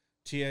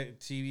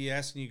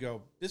TBS and you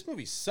go, this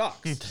movie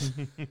sucks.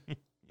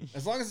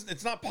 As long as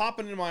it's not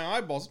popping into my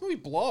eyeballs, this movie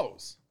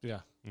blows. Yeah.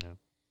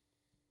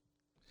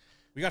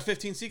 We got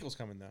 15 sequels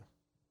coming, though.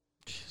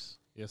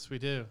 Yes, we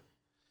do.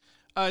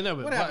 No,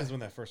 but what happens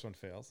when that first one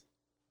fails?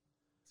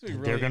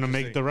 They're going to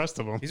make the rest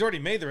of them. He's already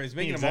made He's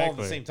making them all at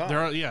the same time.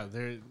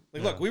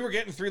 Look, we were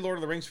getting 3 Lord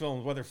of the Rings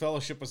films, whether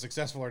Fellowship was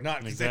successful or not,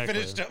 because they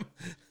finished them.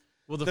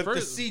 Well, the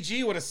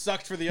CG would have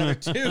sucked for the other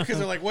 2 because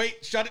they're like,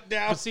 wait, shut it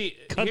down. See,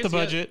 cut the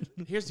budget.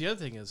 Here's the other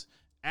thing is,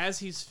 as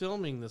he's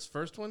filming this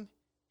first one,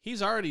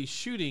 he's already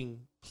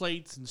shooting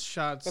plates and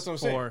shots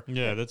for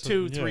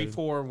 2, 3,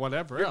 4,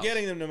 whatever You're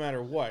getting them no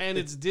matter what. And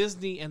it's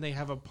Disney, and they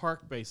have a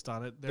park based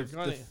on it. They're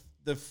going to...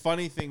 The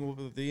funny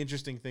thing, the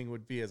interesting thing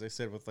would be, as I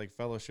said, with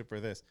Fellowship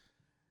or this,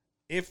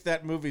 if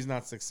that movie's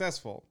not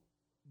successful,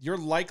 you're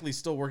likely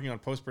still working on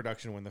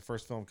post-production when the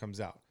first film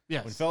comes out.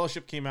 Yes. When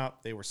Fellowship came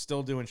out, they were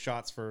still doing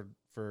shots for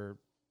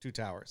Two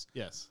Towers.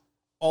 Yes.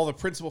 All the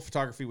principal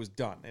photography was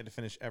done. They had to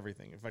finish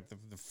everything. In fact,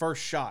 the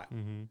first shot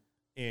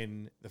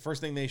in the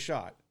first thing they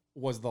shot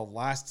was the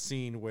last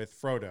scene with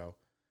Frodo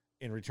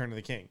in Return of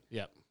the King.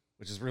 Yep.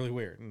 Which is really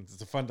weird. And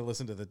it's fun to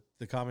listen to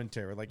the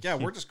commentary. Like, yeah,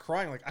 we're just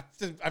crying. Like,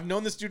 I've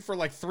known this dude for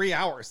 3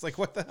 hours. Like,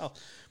 what the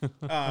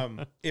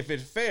hell? If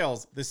it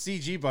fails, the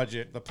CG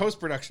budget, the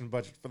post-production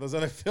budget for those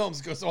other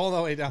films goes all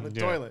the way down the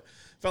toilet.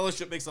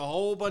 Fellowship makes a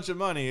whole bunch of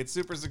money. It's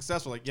super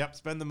successful. Like, yep,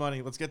 spend the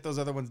money. Let's get those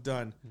other ones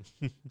done.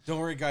 Don't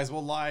worry, guys.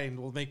 We'll lie and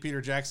we'll make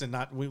Peter Jackson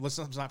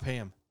let's not pay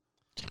him.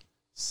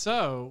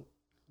 So,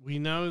 we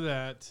know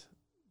that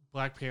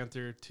Black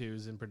Panther 2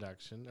 is in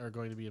production, or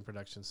going to be in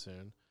production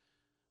soon.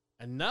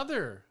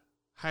 Another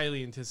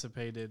highly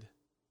anticipated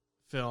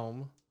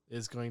film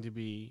is going to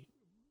be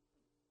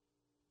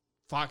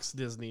Fox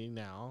Disney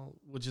now,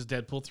 which is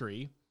Deadpool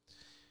 3,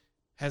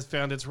 has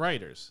found its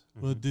writers.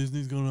 But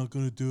Disney's not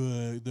going to do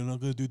it. They're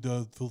not going to do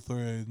Deadpool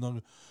 3.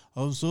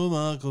 I'm so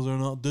mad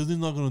because Disney's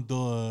not going to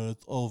do it.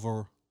 It's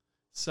over.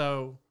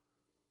 So,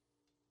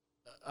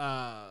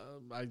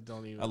 I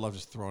don't even... I love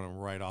just throwing them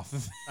right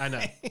off. I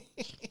know.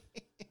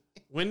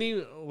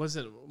 Wendy, was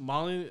it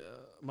Molly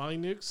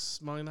Knox?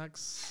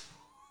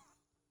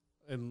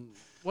 And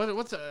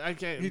what's I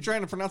can't. You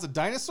trying to pronounce a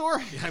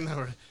dinosaur? Yeah, I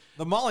know.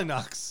 The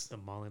Mollynucks. The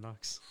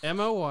Mollynucks.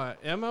 Molyneux.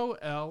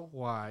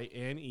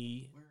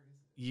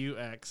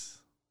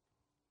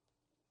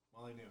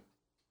 Molyneux.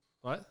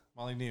 What?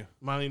 Molyneux.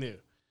 Molyneux.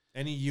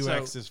 Any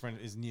UX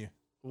is new.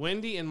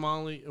 Wendy and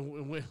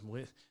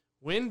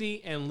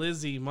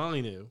Lizzie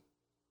Molyneux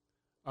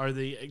are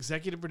the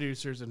executive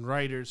producers and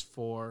writers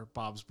for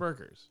Bob's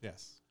Burgers.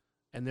 Yes.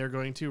 And they're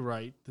going to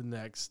write the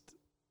next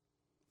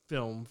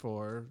film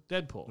for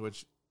Deadpool.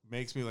 Which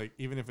makes me like,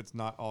 even if it's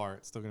not R,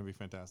 it's still going to be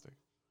fantastic.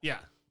 Yeah.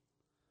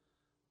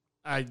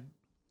 Bob's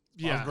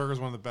Burgers is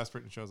one of the best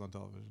written shows on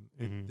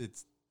television.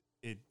 It's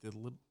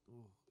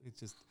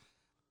just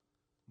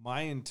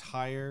my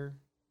entire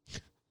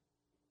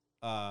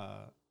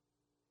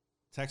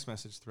text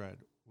message thread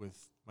with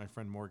my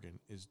friend Morgan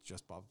is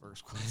just Bob's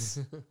Burgers quotes.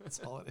 That's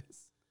all it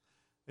is.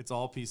 It's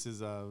all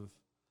pieces of.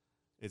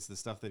 It's the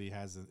stuff that he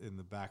has in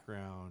the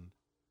background.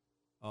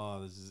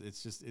 Oh,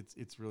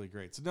 it's really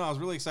great. So no, I was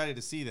really excited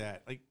to see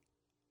that. Like,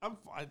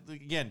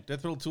 again,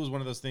 Deadpool 2 is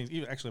one of those things.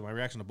 Even actually, my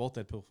reaction to both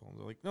Deadpool films,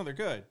 they're like, no, they're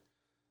good.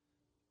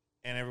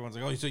 And everyone's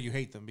like, oh, so you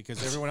hate them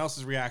because everyone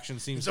else's reaction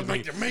seems to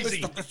be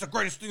amazing. It's the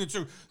greatest thing to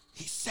do.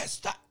 He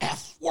says the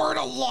F word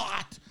a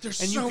lot. There's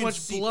so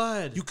much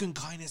blood. You can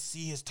kind of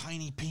see his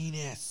tiny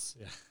penis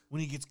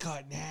when he gets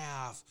cut in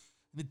half.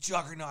 And the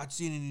Juggernaut's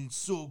in it, and it's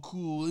so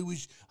cool. I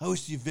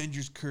wish the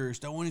Avengers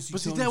cursed. I want to see.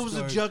 But see, that was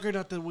the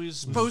Juggernaut that we were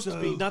supposed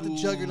to be, not the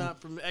Juggernaut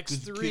from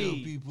X3. Kill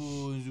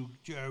people.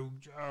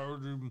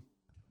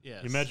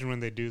 Yes. Imagine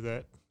when they do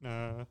that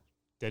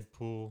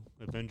Deadpool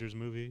Avengers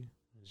movie.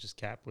 It's just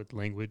Cap with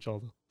language.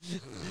 All the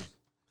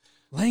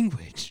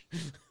language.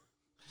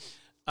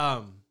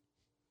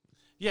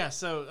 Yeah.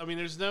 So I mean,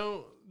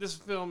 this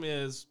film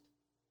is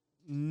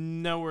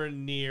nowhere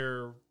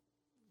near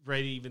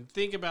ready to even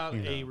think about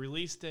a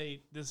release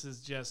date. This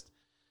is just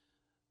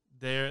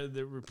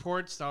the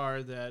reports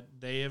are that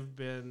they have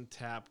been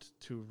tapped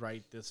to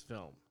write this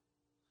film.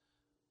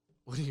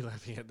 What are you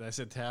laughing at? Did I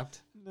said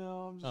tapped?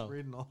 No, I'm just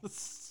reading all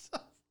this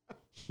stuff.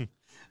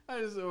 I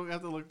just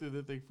have to look through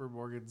the thing for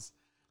Morgan's.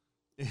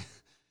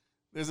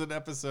 There's an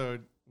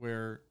episode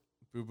where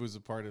Boo Boo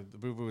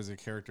is a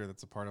character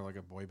that's a part of like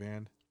a boy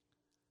band,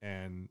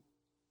 and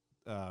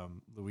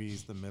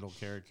Louise, the middle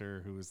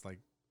character, who is like,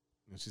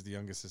 she's the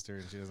youngest sister,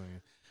 and she doesn't.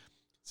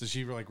 So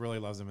she like really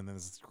loves him, and then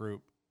there's this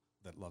group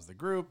that loves the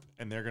group,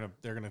 and they're gonna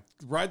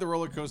ride the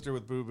roller coaster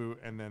with Boo Boo,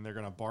 and then they're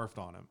gonna barf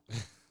on him,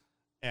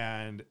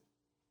 and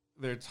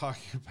they're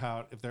talking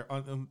about if they're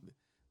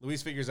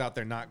Louise figures out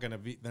they're not gonna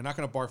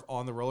barf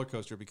on the roller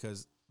coaster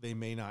because they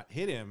may not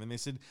hit him, and they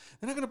said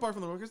they're not gonna barf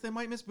on the roller coaster, they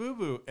might miss Boo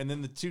Boo, and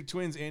then the two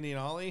twins, Andy and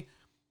Ollie,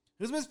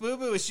 who's Miss Boo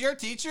Boo? Is she our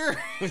teacher?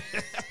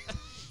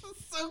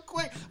 So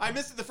quick, I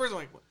missed it the first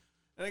one.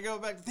 And I go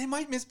back, they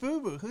might miss Boo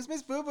Boo. Who's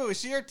Miss Boo Boo?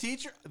 Is she our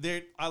teacher?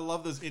 I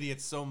love those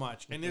idiots so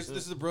much. And this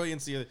is the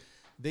brilliancy of it.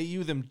 They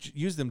use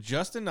them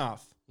just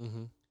enough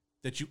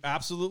that you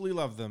absolutely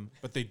love them,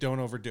 but they don't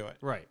overdo it.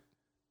 Right.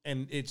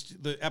 And it's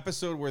the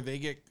episode where they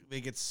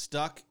get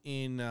stuck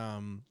in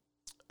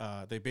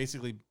they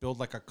basically build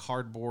like a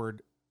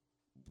cardboard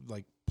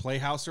like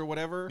playhouse or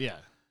whatever. Yeah.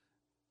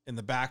 In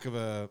the back of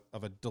a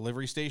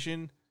delivery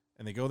station,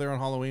 and they go there on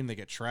Halloween, they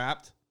get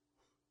trapped.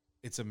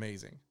 It's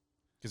amazing.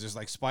 Because there's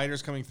like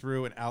spiders coming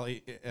through, and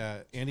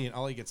Andy and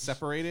Ollie get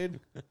separated,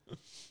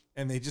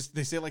 and they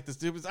say like the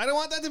stupid, I don't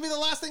want that to be the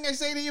last thing I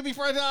say to you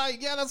before I die.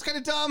 Yeah, that's kind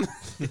of dumb.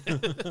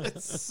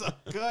 It's so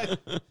good.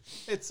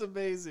 It's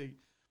amazing.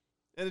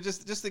 And it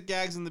just the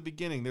gags in the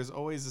beginning. There's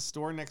always a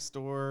store next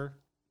door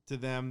to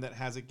them that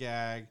has a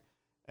gag,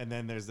 and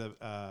then there's the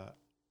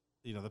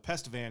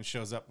pest van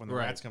shows up when the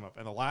rats come up.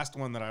 And the last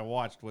one that I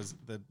watched was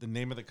the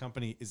name of the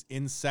company is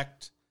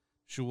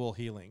Insectual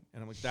Healing,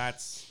 and I'm like,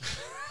 that's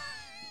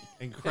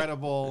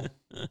incredible.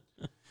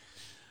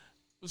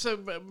 So,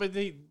 but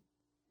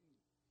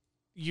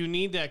you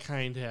need that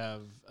kind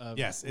of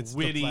yes, it's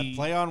witty the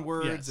play on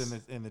words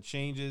and the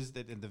changes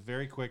and the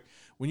very quick.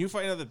 When you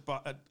find out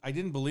that I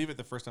didn't believe it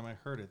the first time I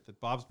heard it,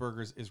 that Bob's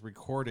Burgers is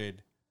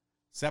recorded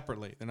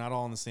separately. They're not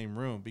all in the same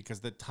room because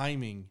the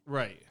timing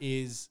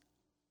is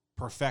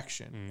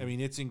perfection. I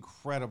mean, it's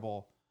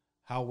incredible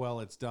how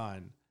well it's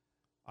done.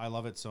 I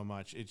love it so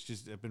much. It's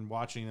just, I've been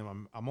watching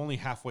them. I'm only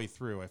halfway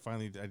through. I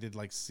did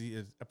like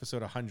see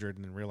episode 100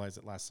 and then realized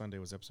that last Sunday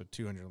was episode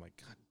 200. I'm like,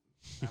 God,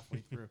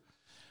 halfway through.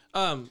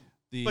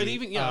 But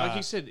even, like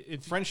you said,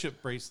 friendship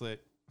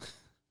bracelet.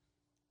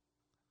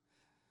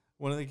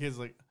 One of the kids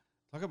like,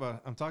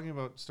 I'm talking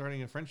about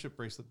starting a friendship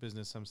bracelet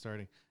business. I'm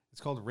starting. It's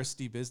called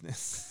Wristy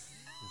Business.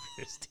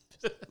 Wristy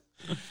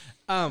Business.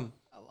 I love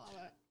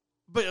it.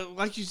 But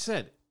like you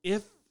said,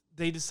 if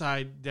they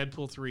decide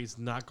Deadpool 3 is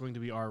not going to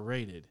be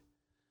R-rated,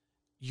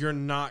 you're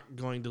not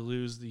going to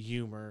lose the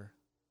humor.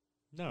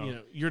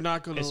 No. You're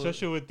not going to...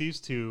 Especially with these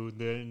two,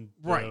 the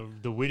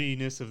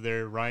wittiness of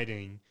their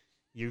writing,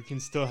 you can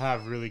still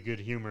have really good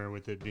humor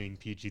with it being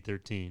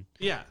PG-13.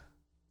 Yeah.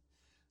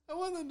 I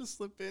want them to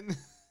slip in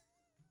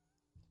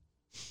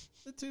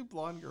the two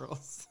blonde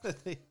girls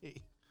that they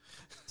hate.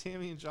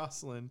 Tammy and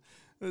Jocelyn.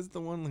 It was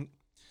the one like,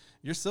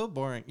 You're so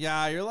boring.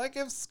 Yeah, you're like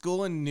if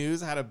School and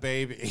News had a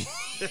baby.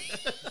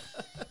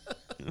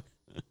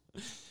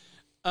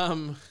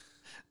 The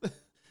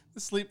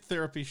sleep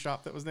therapy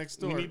shop that was next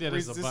door. We need that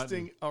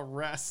resisting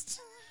arrest.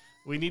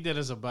 We need that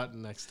as a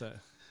button next time.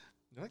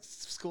 You're like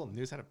School and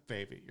News had a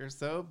baby. You're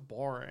so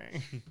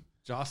boring.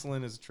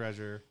 Jocelyn is a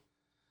treasure.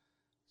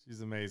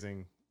 She's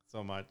amazing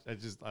so much.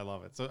 I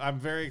love it. So I'm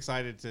very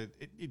excited to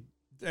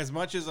as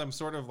much as I'm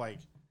sort of like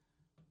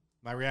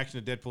my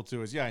reaction to Deadpool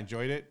 2 is I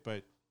enjoyed it,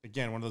 but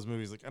again, one of those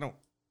movies like I don't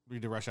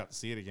need to rush out to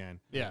see it again.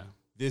 Yeah.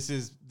 This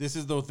is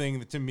the thing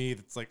that to me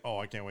that's like, oh,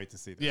 I can't wait to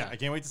see this. Yeah. I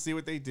can't wait to see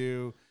what they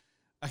do.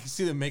 I can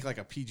see them make like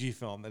a PG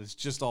film that is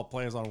just all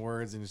plays on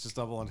words and it's just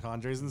double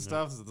entendres and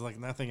stuff. So there's like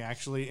nothing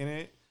actually in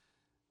it.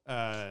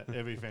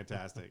 It'd be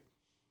fantastic.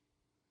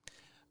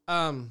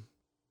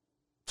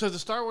 So the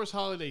Star Wars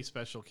Holiday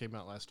Special came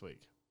out last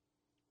week.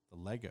 The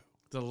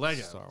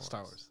Lego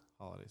Star Wars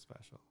Holiday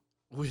Special,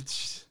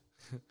 which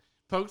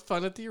poked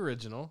fun at the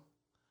original.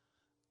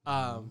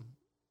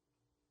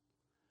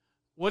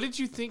 What did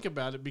you think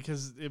about it?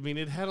 Because I mean,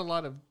 it had a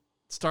lot of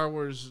Star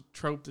Wars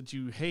trope that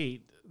you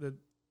hate that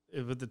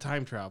with the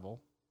time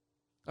travel.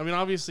 I mean,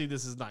 obviously,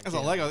 this is not. As a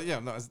Lego,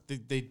 no,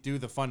 they do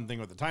the fun thing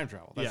with the time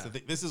travel. That's the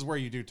thing. This is where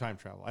you do time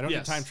travel. I don't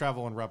need time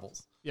travel in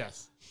Rebels.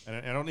 Yes, and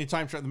I don't need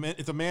time travel.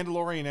 If the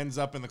Mandalorian ends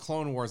up in the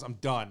Clone Wars, I'm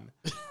done.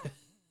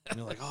 And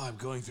you're like, oh, I'm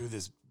going through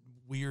this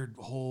weird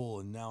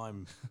hole, and now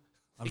I'm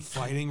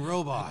fighting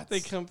robots. They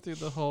come through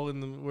the hole in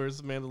the where's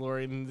the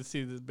Mandalorian and to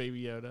see this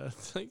Baby Yoda.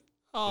 It's like,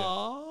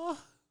 aww.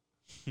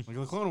 Yeah. Like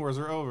the Clone Wars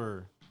are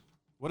over.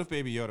 What if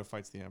Baby Yoda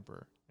fights the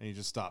Emperor and he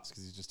just stops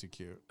because he's just too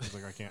cute? He's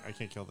like, I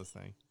can't kill this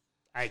thing.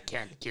 I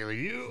can't kill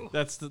you.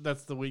 That's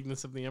the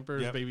weakness of the Emperor.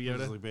 Yep. Baby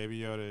Yoda. Like Baby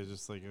Yoda is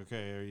just like,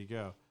 okay, there you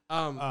go.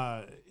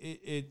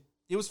 It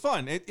was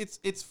fun.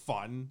 It's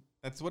fun.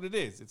 That's what it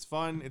is. It's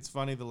fun. It's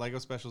funny. The Lego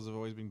specials have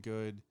always been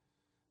good.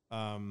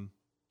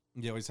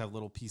 You always have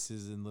little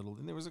pieces and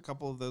there was a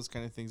couple of those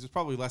kind of things. There's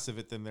probably less of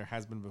it than there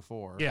has been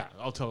before. Yeah,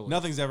 totally.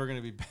 Nothing's ever going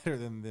to be better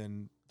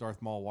than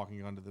Darth Maul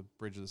walking onto the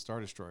bridge of the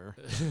Star Destroyer.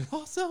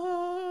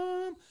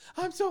 Awesome!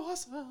 I'm so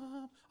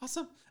awesome!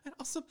 Awesome and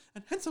awesome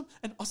and handsome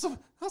and awesome!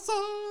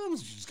 Awesome!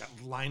 She's got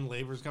line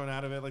labors coming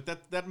out of it. Like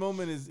that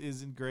moment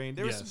is ingrained.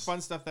 There was some fun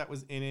stuff that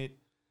was in it.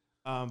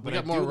 But we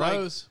got more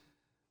Rose.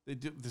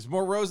 There's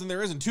more Rose than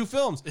there is in 2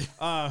 films.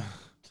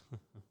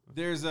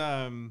 There's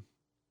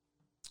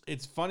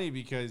it's funny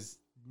because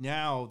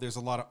now there's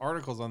a lot of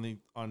articles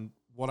on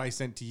what I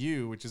sent to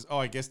you, which is,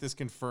 I guess this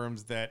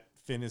confirms that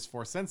Finn is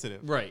Force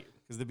sensitive. Right.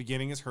 Because the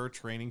beginning is her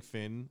training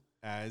Finn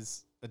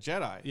as a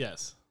Jedi.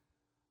 Yes.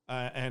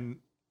 And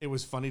it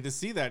was funny to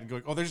see that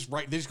and go, they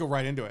just go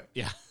right into it.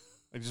 Yeah.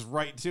 Like just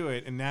right to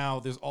it. And now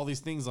there's all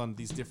these things on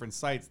these different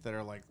sites that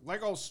are like,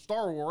 Lego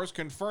Star Wars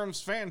confirms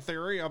fan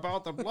theory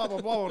about the blah, blah,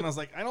 blah. And I was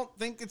like, I don't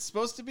think it's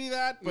supposed to be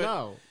that. But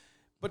no.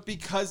 But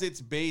because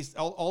it's based,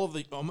 all of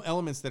the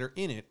elements that are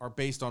in it are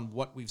based on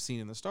what we've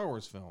seen in the Star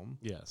Wars film.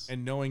 Yes.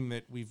 And knowing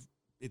that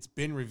it's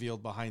been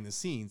revealed behind the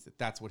scenes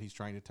that's what he's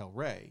trying to tell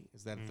Rey,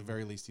 is that at the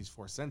very least he's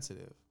Force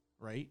sensitive,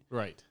 right?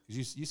 Right.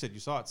 Because you said you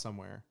saw it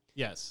somewhere.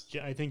 Yes.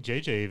 Yeah, I think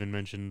JJ even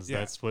mentions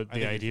that's what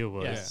the idea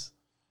was. Yes.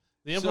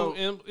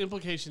 The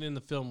implication in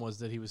the film was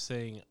that he was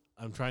saying,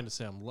 I'm trying to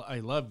say I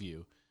love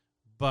you,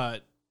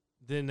 but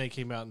then they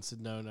came out and said,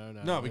 no.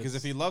 No, because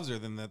if he loves her,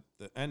 then the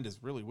end is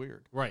really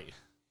weird. Right.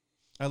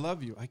 I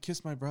love you. I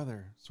kissed my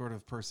brother, sort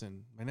of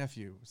person, my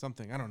nephew,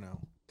 something. I don't know.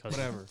 Cousin.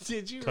 Whatever.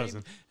 Did you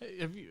Cousin?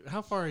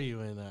 How far are you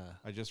in?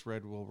 I just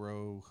read Will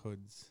Rowe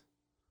Hood's.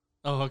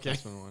 Oh, okay.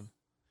 One.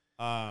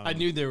 I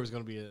knew there was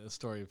going to be a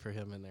story for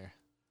him in there.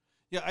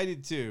 Yeah, I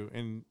did too,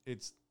 and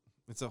it's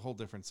a whole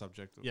different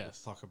subject that we'll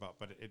talk about,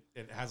 but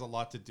it has a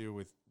lot to do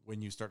with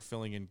when you start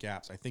filling in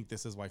gaps. I think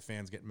this is why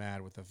fans get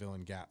mad with the fill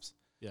in gaps.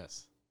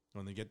 Yes.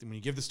 When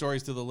you give the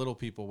stories to the little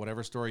people,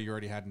 whatever story you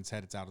already had in its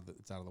head, it's out of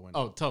the window.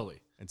 Oh, totally.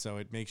 And so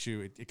it makes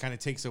you it kind of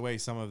takes away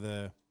some of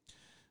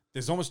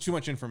there's almost too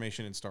much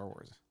information in Star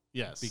Wars.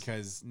 Yes.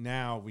 Because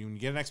now when you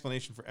get an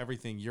explanation for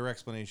everything, your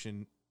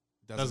explanation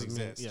doesn't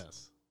exist.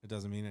 Yes. It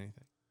doesn't mean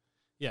anything.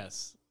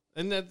 Yes.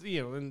 And that,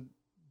 and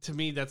to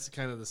me, that's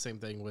kind of the same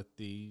thing with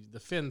the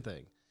Finn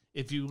thing.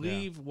 If you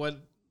leave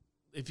the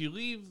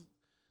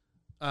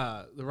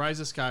Rise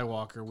of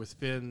Skywalker with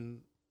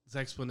Finn's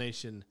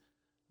explanation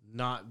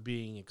not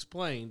being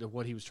explained of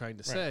what he was trying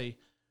to say,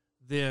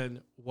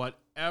 then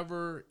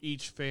whatever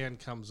each fan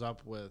comes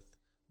up with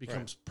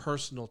becomes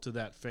personal to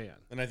that fan.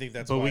 And I think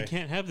that's why we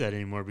can't have that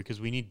anymore because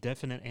we need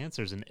definite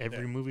answers in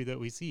every movie that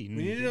we see.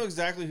 We need to know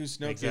exactly who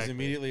Snoke is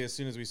immediately as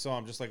soon as we saw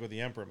him, just like with the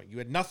Emperor. You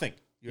had nothing.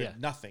 You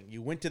had nothing.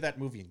 You went to that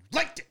movie and you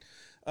liked it.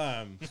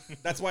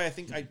 That's why I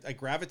think I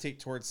gravitate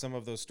towards some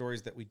of those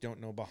stories that we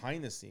don't know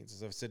behind the scenes.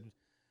 As I've said,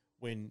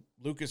 when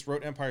Lucas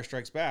wrote Empire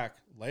Strikes Back,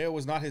 Leia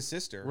was not his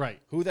sister.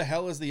 Right. Who the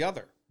hell is the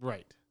other?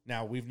 Right.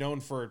 Now, we've known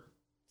for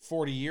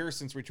 40 years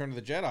since Return of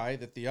the Jedi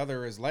that the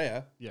other is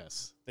Leia.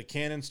 Yes. The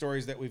canon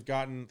stories that we've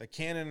gotten, the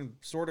canon,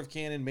 sort of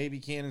canon, maybe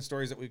canon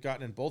stories that we've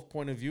gotten in both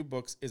point of view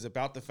books is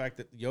about the fact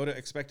that Yoda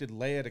expected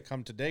Leia to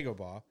come to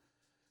Dagobah.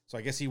 So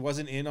I guess he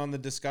wasn't in on the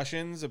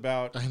discussions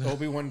about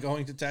Obi-Wan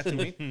going to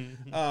Tatooine.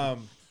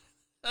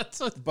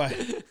 But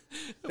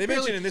they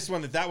mentioned in this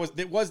one that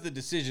was the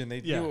decision.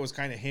 They knew it was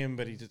kind of him,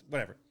 but he just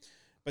whatever.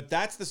 But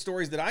that's the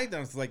stories that I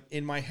done. Like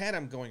in my head,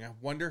 I'm going, I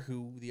wonder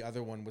who the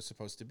other one was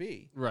supposed to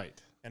be. Right.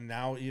 And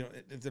now,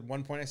 at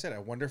one point I said, I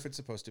wonder if it's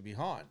supposed to be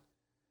Han.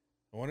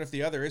 I wonder if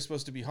the other is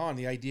supposed to be Han.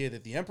 The idea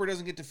that the Emperor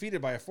doesn't get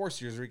defeated by a Force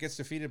user, he gets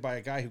defeated by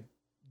a guy who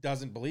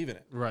doesn't believe in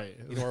it. Right.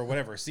 Or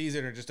whatever, sees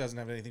it or just doesn't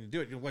have anything to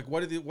do it. You're like,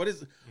 what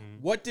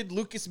did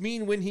Lucas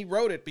mean when he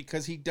wrote it?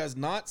 Because he does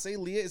not say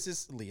Leia is his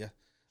sister.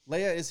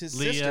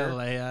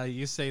 Leia.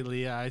 You say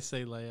Leia, I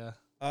say Leia.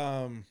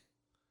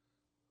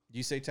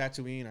 You say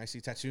Tatooine, I say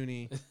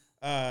Tatooine.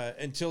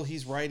 Until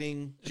he's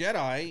writing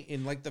Jedi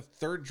in like the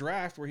third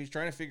draft where he's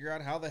trying to figure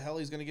out how the hell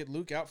he's going to get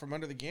Luke out from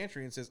under the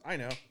gantry and says, I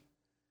know.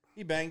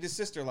 He banged his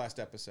sister last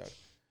episode.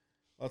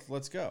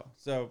 Let's go.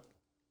 So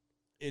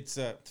it's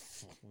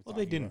well,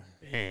 they didn't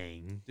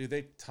bang. Dude,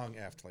 they tongue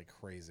effed like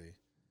crazy.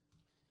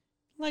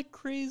 Like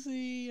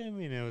crazy? I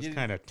mean, it was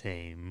kind of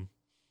tame.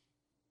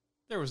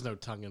 There was no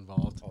tongue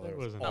involved. Oh, there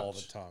wasn't all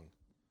the tongue.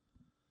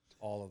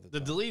 All of the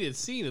tongue. Deleted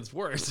scene is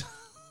worse.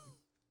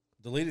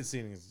 Deleted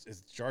scene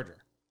is Jar Jar.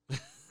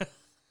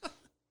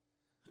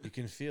 You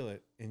can feel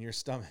it in your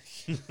stomach.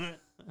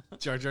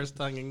 Jar Jar's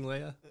tonguing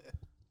Leia.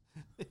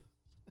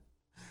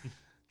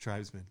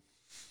 Tribesmen.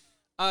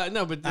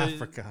 No, but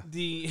Africa.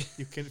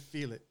 You can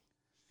feel it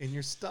in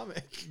your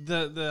stomach.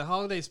 The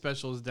holiday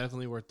special is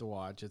definitely worth the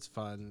watch. It's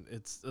fun.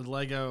 It's a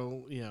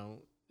Lego.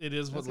 It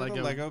is what Lego.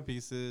 The Lego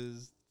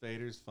pieces.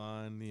 Vader's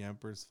fun. The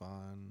Emperor's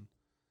fun.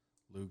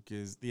 Luke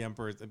is the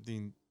Emperor. I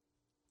mean,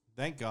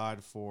 thank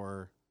God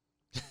for.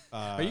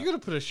 Are you gonna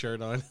put a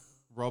shirt on?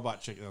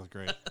 Robot Chicken. That was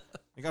great.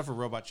 Thank God for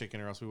Robot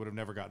Chicken, or else we would have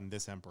never gotten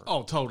this Emperor.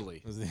 Oh,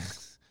 totally.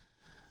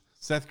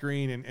 Seth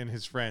Green and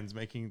his friends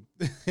making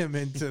him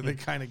into the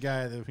kind of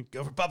guy that would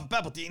go for Papa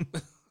Palpatine.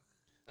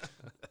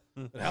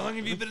 How long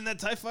have you been in that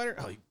TIE fighter?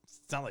 Oh, you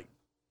sound like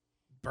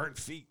burnt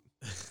feet.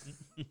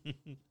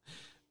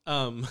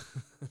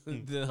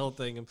 The whole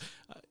thing.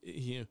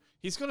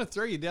 He's going to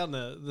throw you down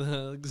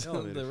the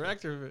reactor. The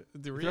reactor.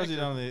 Throws you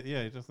down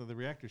the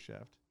reactor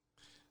shaft.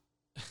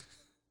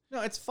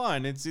 No, it's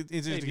fun. It's just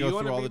to go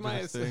through all the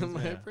different things.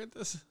 My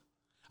apprentice.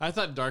 I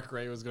thought Dark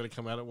Ray was going to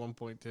come out at one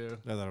point too.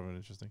 No, that would have been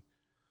interesting.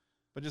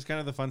 But just kind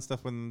of the fun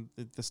stuff when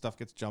the stuff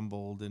gets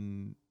jumbled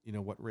and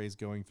what Ray's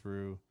going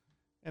through,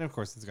 and of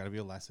course there's got to be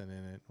a lesson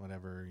in it.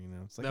 Whatever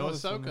It's like no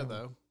Ahsoka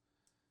though.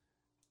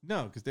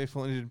 No, because Dave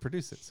Filoni didn't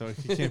produce it, so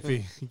he can't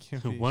be.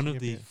 One of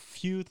the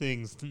few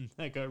things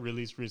that got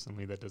released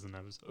recently that doesn't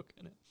have Ahsoka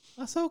in it.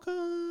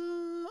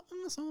 Ahsoka.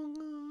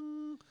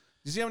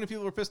 Did you see how many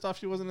people were pissed off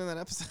she wasn't in that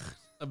episode?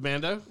 Of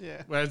Mando?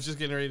 Yeah. Well, I was just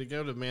getting ready to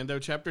go to Mando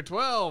Chapter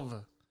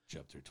 12.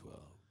 Chapter 12.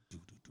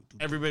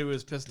 Everybody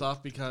was pissed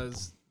off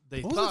because they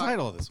What was the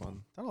title of this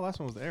one? I thought the last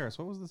one was The Heiress.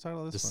 What was the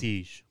title of this one? The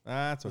Siege.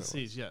 That's what The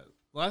Siege, yeah.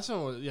 The last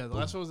one was the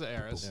last one was The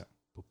Heiress. Yeah.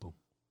 Boom, boom,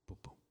 boom,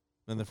 boom.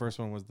 And the first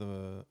one was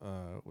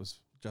was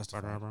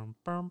Justified.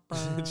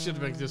 It should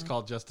have been just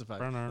called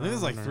Justified. I think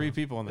there's like 3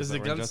 people in this that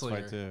were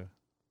Justified too.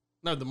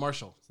 No, the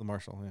Marshal. It's the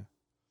Marshal, yeah.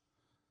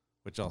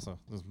 Which also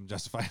was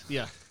Justified.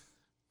 Yeah.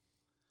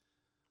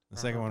 The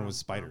second one was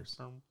Spiders.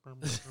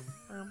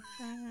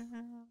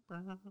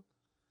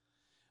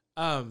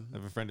 I have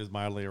a friend who's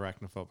mildly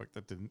arachnophobic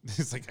that didn't.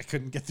 It's like I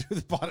couldn't get through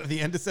the bottom of the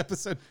end of this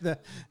episode.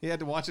 That he had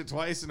to watch it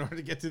twice in order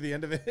to get to the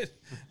end of it.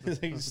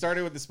 Like he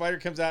started with the spider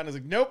comes out and was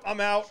like, "Nope,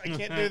 I'm out. I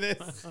can't do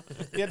this."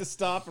 He had to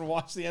stop and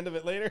watch the end of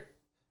it later.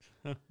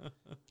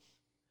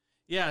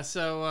 Yeah.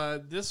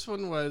 So this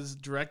one was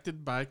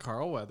directed by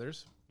Carl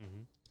Weathers.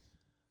 Mm-hmm.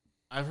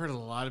 I've heard a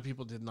lot of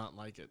people did not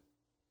like it.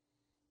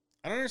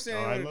 I don't understand.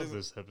 I love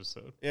this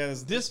episode. Yeah,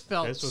 this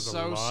felt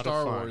so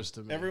Star Wars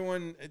to me.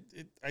 Everyone,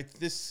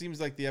 this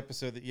seems like the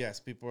episode that yes,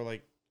 people are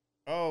like,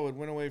 oh, it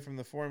went away from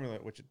the formula,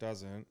 which it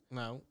doesn't.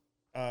 No.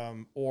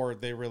 Or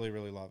they really,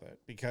 really love it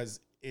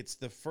because it's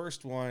the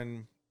first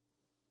one.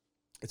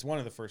 It's one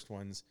of the first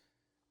ones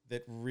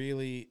that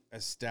really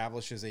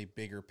establishes a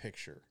bigger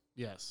picture.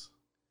 Yes.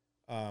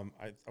 I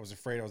was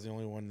afraid I was the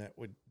only one that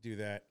would do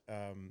that.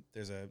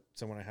 There's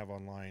someone I have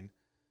online.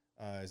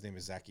 His name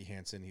is Zachy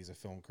Hansen. He's a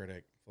film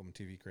and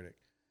TV critic.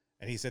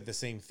 And he said the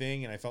same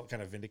thing, and I felt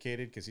kind of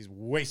vindicated because he's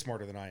way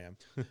smarter than I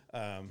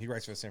am. He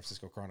writes for the San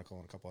Francisco Chronicle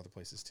and a couple other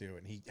places too.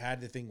 And he had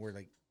the thing where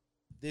like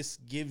this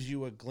gives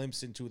you a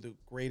glimpse into the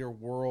greater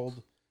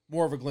world,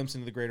 more of a glimpse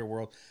into the greater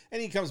world. And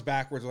he comes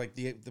backwards. Like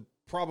the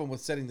problem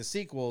with setting the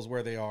sequels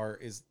where they are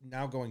is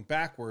now going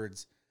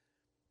backwards.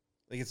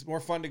 Like it's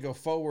more fun to go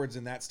forwards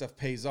and that stuff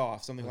pays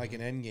off. Something like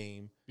an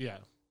Endgame. Yeah.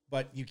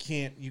 But you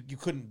can't. You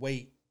couldn't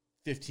wait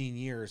 15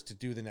 years to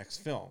do the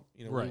next film.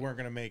 Right. We weren't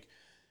going to make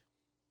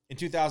in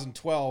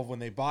 2012 when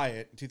they buy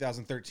it, in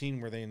 2013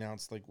 where they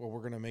announced like, well, we're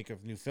going to make a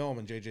new film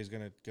and JJ's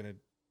going to,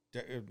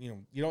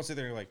 you don't sit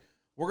there and you're like,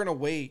 we're going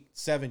to wait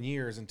 7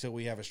 years until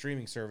we have a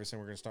streaming service and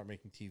we're going to start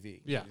making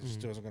TV. Yeah. It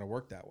just wasn't going to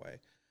work that way.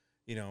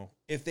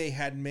 If they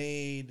had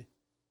made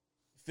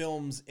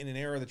films in an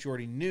era that you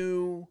already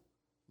knew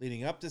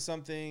leading up to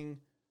something,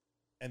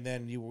 and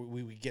then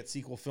we would get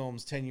sequel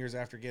films 10 years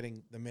after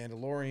getting The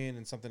Mandalorian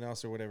and something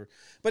else or whatever.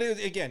 But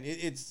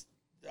it's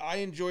I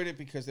enjoyed it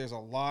because there's a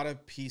lot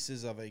of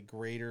pieces of a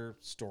greater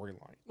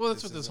storyline. Well,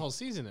 that's what this whole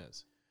season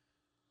is.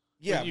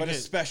 Yeah, but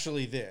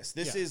especially this.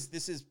 This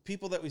is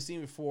people that we've seen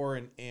before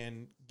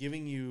and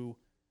giving you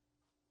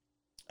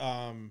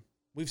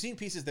we've seen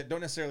pieces that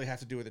don't necessarily have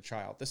to do with the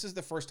child. This is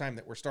the first time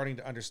that we're starting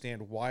to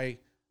understand why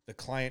the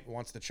client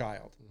wants the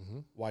child. Mm-hmm.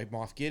 Why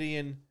Moff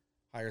Gideon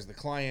hires the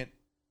client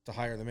to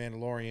hire the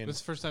Mandalorian. This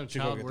is the first time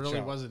child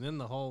really wasn't in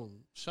the whole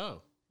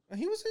show.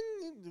 He was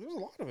in. There was a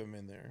lot of him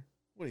in there.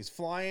 When he's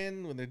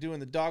flying, when they're doing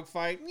the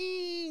dogfight, when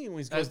he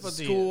goes to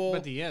school. But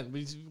at the end,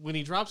 when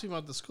he drops him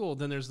out the school,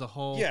 then there's the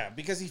whole... Yeah,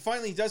 because he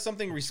finally does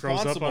something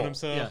responsible. Throws up on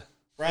himself. Yeah.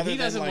 Rather he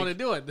doesn't want to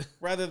do it.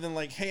 Rather than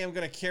like, hey, I'm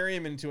going to carry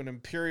him into an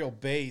Imperial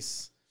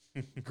base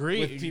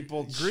Grief, with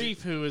people...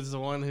 Grief, who is the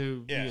one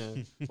who... Yeah.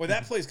 Well,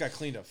 that place got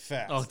cleaned up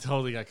fast. Oh,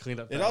 totally got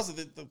cleaned up fast. And also,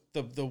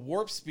 the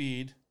warp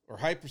speed or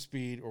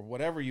hyperspeed or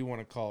whatever you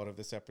want to call it of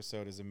this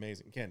episode is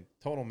amazing. Again,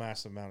 total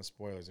massive amount of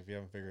spoilers if you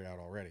haven't figured it out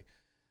already.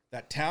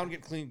 That town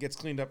gets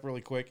cleaned up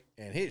really quick,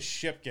 and his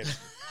ship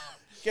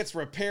gets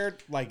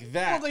repaired like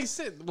that. Well, they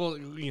said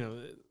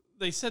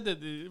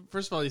that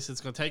first of all, he said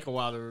it's going to take a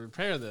while to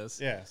repair this.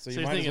 Yeah, so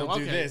you might as well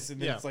do this,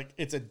 and then it's like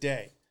it's a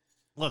day.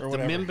 Look, the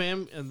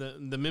Mimbam and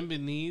the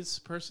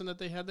Mimbanese person that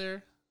they had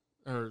there,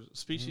 or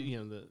species,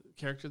 the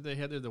character they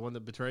had there, the one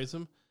that betrays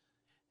him,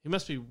 he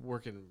must be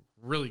working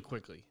really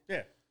quickly.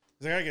 Yeah.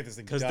 I gotta get this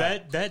thing because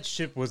that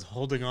ship was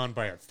holding on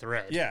by a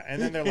thread. Yeah,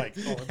 and then they're like,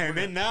 and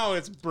then now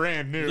it's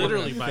brand new,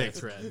 literally by a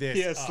thread.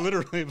 Yes,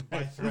 literally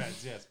by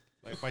threads. Yes,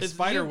 like by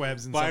spider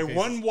webs. In by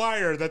one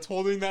wire that's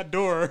holding that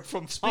door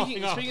from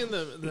speaking of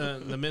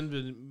the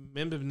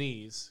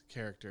Mimbanese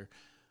character,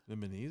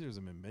 Mimbanese or is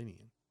it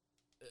Mimbanian?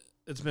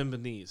 It's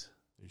Mimbanese.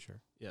 Are you sure?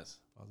 Yes.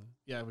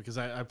 Yeah, because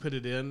I put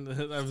it in.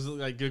 I was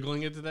like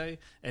Googling it today,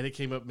 and it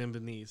came up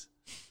Mimbanese.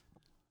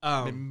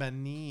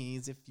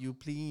 Mimbanese, if you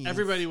please.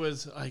 Everybody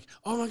was like,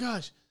 "Oh my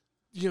gosh,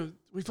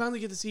 we finally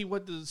get to see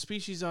what the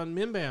species on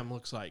Mimbam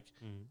looks like."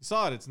 You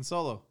saw it. It's in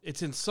Solo.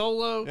 It's in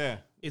Solo. Yeah,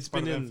 it's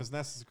been in.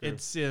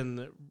 It's in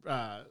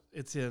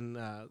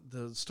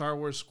the Star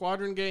Wars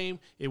Squadron game.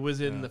 It was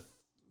in the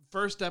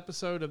first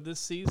episode of this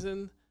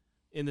season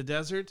in the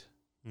desert.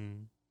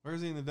 Where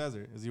is he in the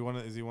desert? Is he one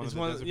of the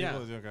desert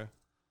people? Is he okay?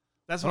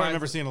 That's why I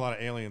remember seeing a lot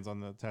of aliens on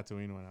the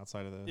Tatooine one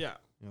outside of the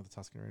the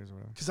Tusken Raiders or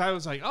whatever. Because I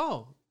was like,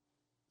 oh.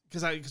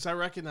 Because I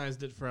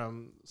recognized it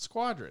from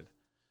Squadron,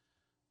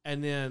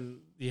 and then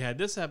you had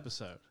this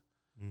episode,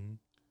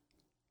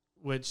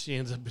 which he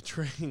ends up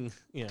betraying.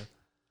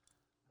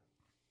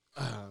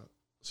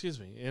 Excuse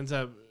me. Ends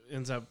up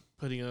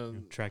putting a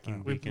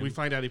tracking beacon. We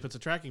find out he puts a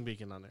tracking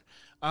beacon on there.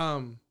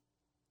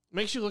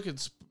 Makes you look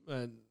at.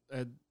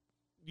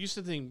 Used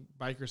to think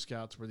biker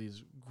scouts were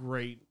these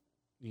great,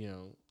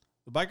 The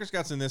biker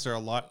scouts in this are a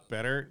lot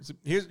better. So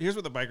here's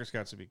what the biker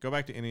scouts would be. Go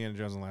back to Indiana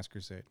Jones and the Last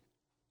Crusade.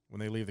 When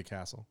they leave the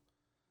castle,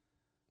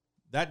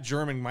 that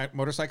German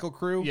motorcycle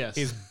crew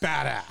is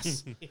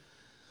badass.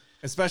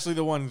 Especially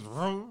the one,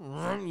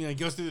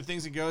 goes through the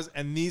things and goes.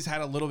 And these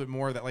had a little bit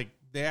more of that, like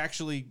they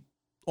actually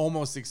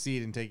almost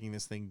succeed in taking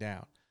this thing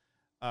down.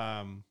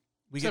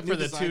 Except for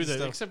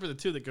the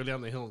two that go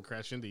down the hill and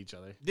crash into each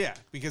other. Yeah,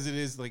 because it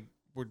is like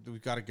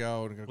we've got to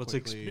go and go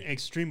quickly. It's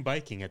extreme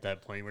biking at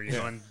that point where you're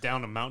going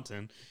down a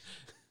mountain.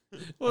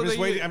 Well,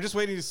 I'm just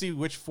waiting to see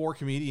which 4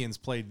 comedians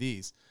played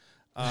these.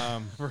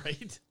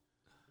 Right.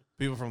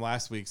 People from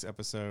last week's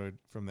episode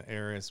from the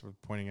Heiress were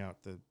pointing out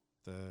the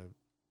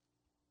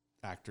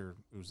actor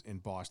who's in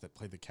Bosch that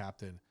played the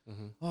captain.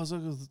 Oh,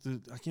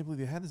 I can't believe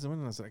they had this.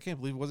 And I said, I can't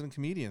believe it wasn't a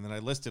comedian. And then I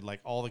listed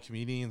like all the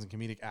comedians and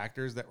comedic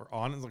actors that were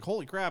on. And I was like,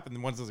 holy crap. And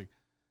then one was like,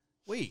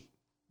 wait,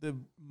 the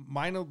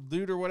Mino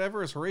dude or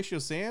whatever is Horatio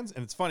Sands.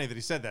 And it's funny that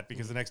he said that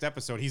because the next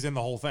episode he's in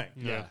the whole thing.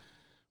 Yeah.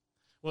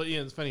 Well,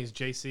 it's funny. He's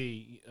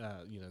JC,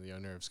 the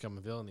owner of Scum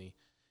and Villainy.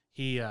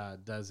 He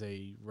does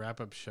a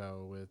wrap-up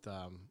show with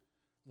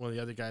one of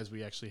the other guys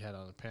we actually had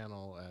on a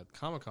panel at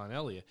Comic-Con,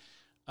 Elliot.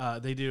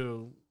 They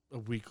do a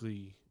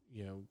weekly,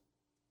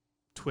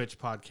 Twitch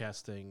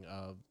podcasting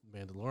of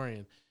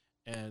Mandalorian.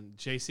 And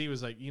JC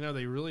was like,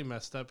 they really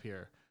messed up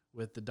here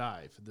with the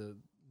dive,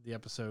 the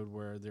episode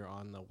where they're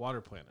on the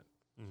water planet.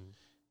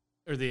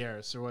 Or the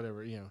Heiress or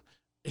whatever,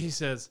 He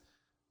says,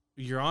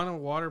 you're on a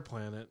water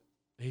planet.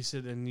 He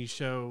said, and you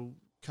show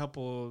a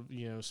couple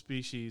of,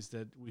 species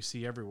that we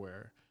see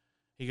everywhere.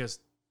 He goes,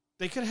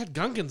 they could have had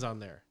Gungans on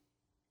there.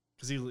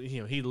 Because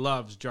he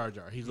loves Jar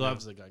Jar. He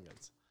loves the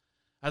Gungans.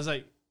 I was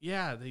like,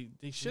 yeah,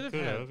 they should have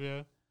had.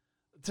 Yeah.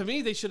 To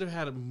me, they should have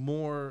had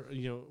more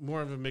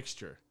of a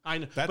mixture. I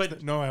know.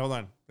 Hold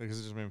on. Because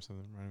it just made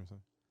something.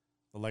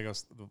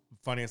 The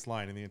funniest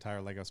line in the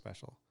entire Lego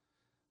special.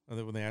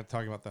 When they are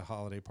talking about the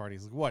holiday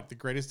parties, like, what, the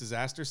greatest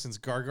disaster since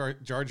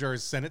Jar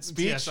Jar's Senate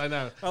speech? Yes, I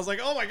know. I was like,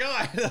 oh my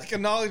God, like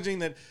acknowledging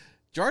that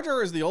Jar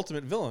Jar is the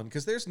ultimate villain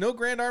because there's no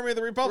Grand Army of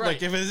the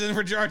Republic if it isn't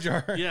for Jar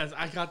Jar. Yes,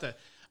 I got that.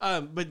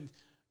 But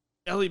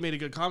Ellie made a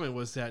good comment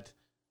was that,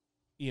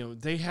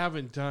 they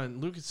haven't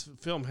done,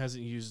 Lucasfilm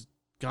hasn't used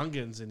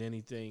Gungans in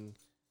anything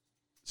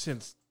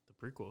since the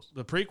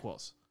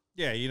prequels.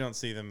 Yeah, you don't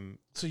see them.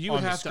 So you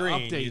would have to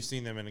update. You've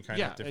seen them in a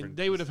kind of different. And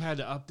they would have had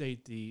to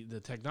update the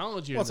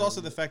technology. Well, it's also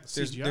the fact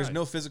that there's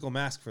no physical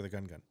mask for the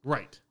Gungan.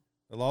 Right.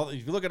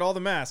 If you look at all the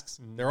masks,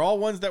 they're all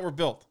ones that were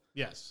built.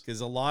 Yes.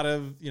 Because a lot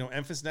of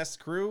Enfys Nest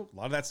crew, a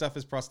lot of that stuff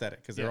is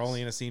prosthetic because they're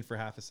only in a scene for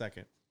half a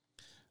second.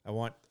 I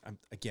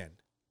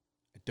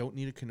don't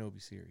need a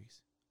Kenobi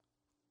series.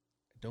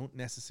 I don't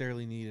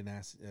necessarily need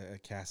a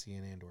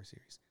Cassian Andor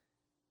series.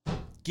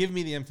 Give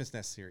me the Enfys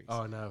Nest series.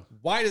 Oh no.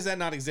 Why does that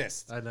not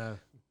exist? I know.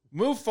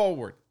 Move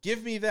forward.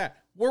 Give me that.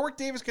 Warwick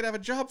Davis could have a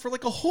job for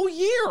like a whole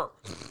year.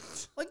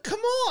 Like,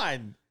 come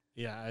on.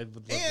 Yeah, I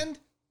would love And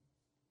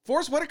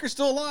Forrest Whitaker's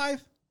still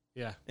alive.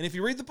 Yeah. And if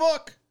you read the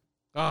book.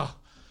 Oh,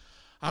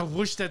 I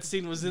wish that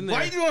scene was in there.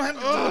 Why do you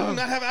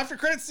not have after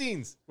credit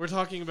scenes? We're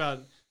talking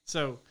about,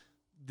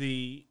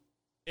 the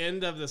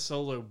end of the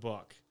Solo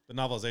book. The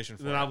novelization.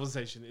 The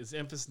novelization is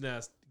Enfys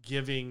Nest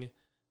giving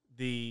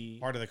the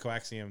part of the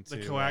coaxium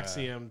to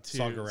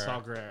Saw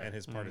Gerrera and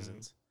his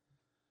partisans.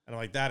 And I'm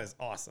like, that is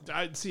awesome.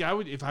 I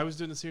would, if I was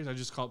doing the series, I'd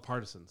just call it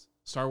Partisans.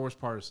 Star Wars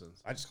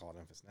Partisans. I just call it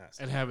Enfys Nest.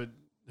 And have it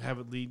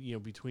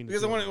lead, between the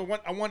because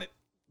I want it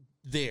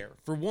there.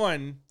 For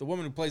one, the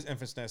woman who plays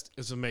Enfys Nest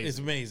is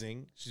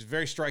amazing. She's a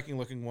very striking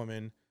looking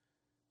woman.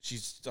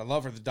 I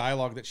love her, the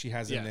dialogue that she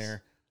has in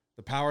there.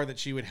 The power that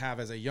she would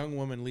have as a young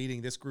woman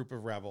leading this group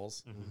of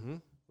rebels,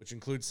 which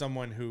includes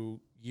someone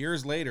who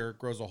years later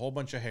grows a whole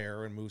bunch of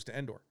hair and moves to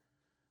Endor.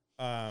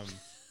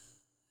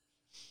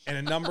 And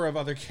a number of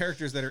other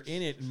characters that are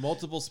in it in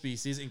multiple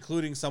species,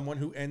 including someone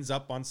who ends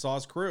up on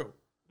Saw's crew.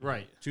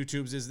 Right. Two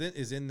Tubes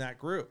is in that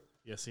group.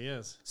 Yes, he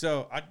is.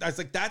 So I was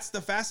like, that's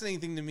the fascinating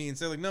thing to me. And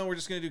so like, no, we're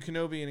just going to do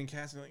Kenobi and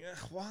Cassian. Like,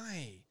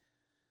 why?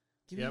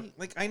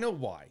 I know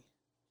why.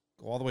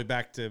 Go all the way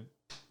back to,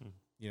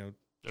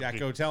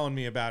 Jacko telling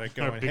me about it,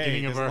 going,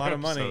 hey, there's a lot of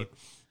money.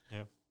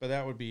 Yeah. But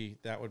that would be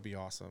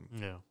awesome.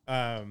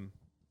 Yeah.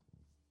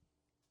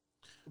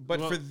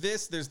 But for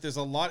this, there's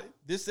a lot.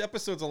 This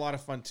episode's a lot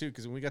of fun too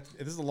because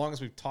this is the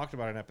longest we've talked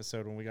about an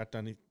episode when we got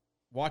done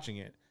watching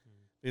it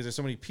because there's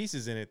so many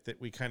pieces in it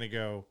that we kind of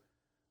go,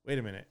 wait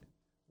a minute,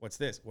 what's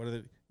this?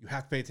 You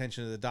have to pay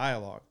attention to the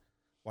dialogue.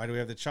 Why do we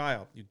have the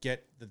child? You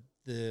get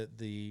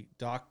the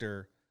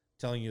doctor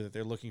telling you that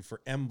they're looking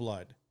for M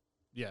blood.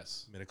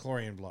 Yes,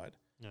 midichlorian blood.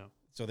 Yeah.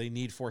 So they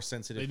need force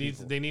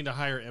sensitive. They need a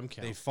higher M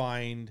count. They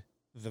find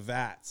the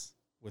vats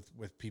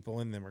with people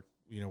in them or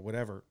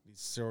whatever, these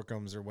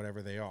sorghums or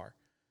whatever they are.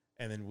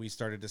 And then we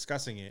started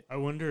discussing it. I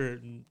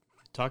wonder,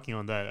 talking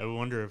on that,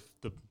 if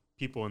the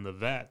people in the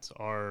vats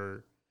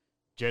are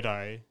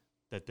Jedi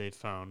that they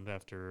found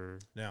after.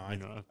 No, I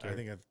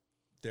think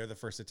they're the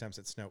first attempts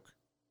at Snoke.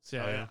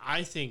 So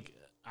I think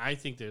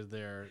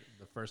they're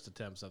the first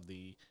attempts of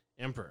the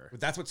Emperor.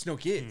 But that's what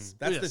Snoke is.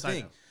 That's the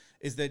thing,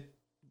 is that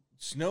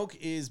Snoke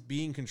is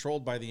being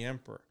controlled by the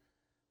Emperor.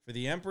 For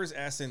the Emperor's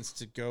essence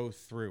to go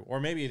through, or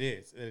maybe it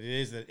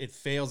is that it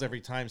fails every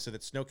time, so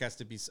that Snoke has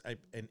to be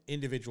an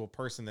individual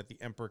person that the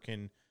Emperor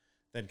can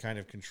then kind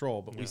of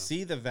control. But we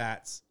see the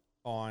vats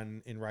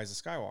in Rise of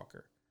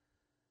Skywalker.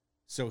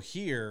 So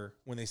here,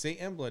 when they say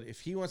M-Blood, if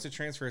he wants to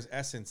transfer his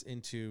essence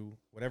into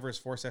whatever his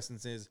Force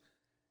essence is,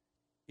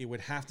 it would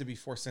have to be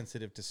Force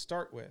sensitive to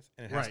start with,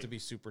 and it has to be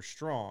super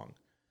strong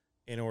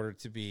in order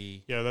to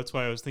be. Yeah, that's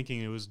why I was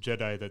thinking it was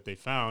Jedi that they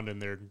found,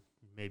 and they're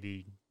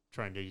maybe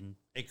trying to.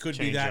 It could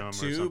be that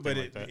too, but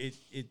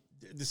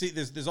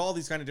there's all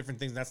these kind of different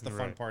things. That's the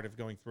fun part of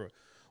going through it.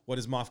 What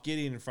is Moff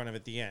Gideon in front of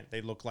at the end?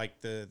 They look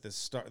like the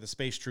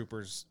space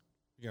troopers.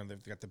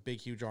 They've got the big,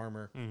 huge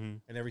armor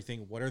and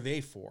everything. What are they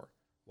for?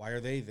 Why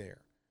are they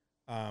there?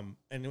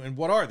 And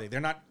what are they?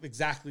 They're not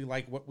exactly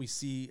like what we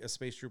see as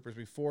space troopers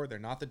before. They're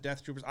not the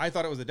Death Troopers. I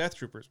thought it was the Death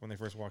Troopers when they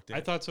first walked in.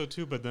 I thought so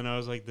too, but then I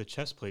was like, the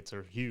chest plates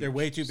are huge. They're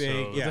way too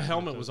big. The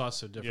helmet was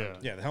also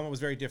different. Yeah, the helmet was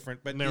very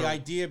different. But the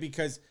idea,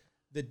 because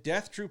the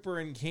Death Trooper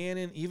in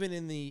canon, even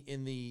in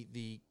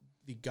the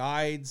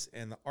guides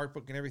and the art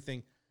book and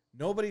everything,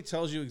 nobody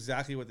tells you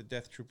exactly what the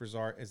Death Troopers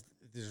are.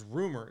 There's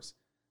rumors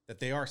that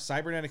they are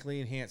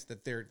cybernetically enhanced,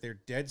 that they're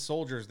dead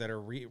soldiers that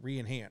are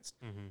re-enhanced,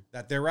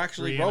 that they're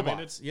actually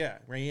robots. Yeah,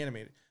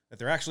 reanimated. That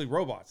they're actually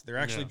robots. They're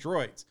actually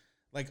droids.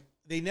 Like,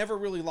 they never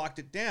really locked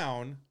it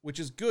down, which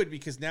is good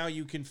because now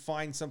you can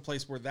find some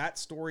place where that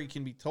story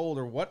can be told,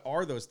 or what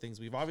are those things?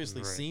 We've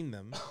obviously seen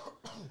them.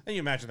 And you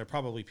imagine they're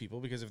probably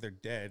people because if they're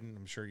dead, and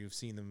I'm sure you've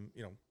seen them,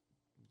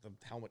 the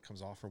helmet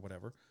comes off or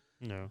whatever.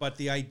 No. But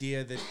the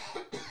idea that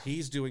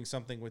he's doing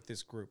something with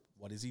this group,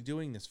 what is he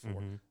doing this for?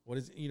 What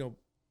is,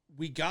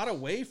 we got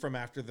away from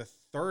after the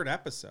third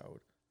episode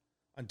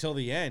until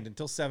the end,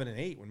 until 7 and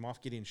 8, when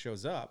Moff Gideon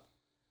shows up,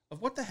 of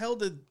what the hell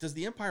does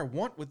the Empire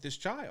want with this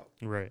child?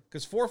 Right.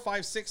 Because 4, 5,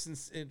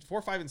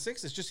 and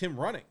 6 is just him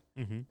running,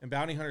 and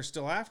bounty hunters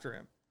still after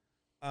him,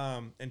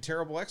 and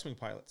terrible X-Wing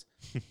pilots.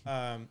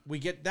 We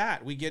get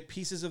that. We get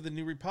pieces of the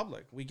New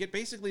Republic. We get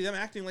basically them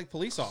acting like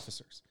police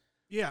officers.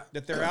 Yeah.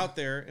 That they're out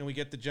there, and we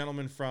get the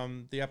gentleman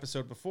from the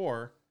episode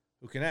before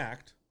who can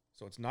act,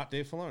 so it's not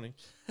Dave Filoni,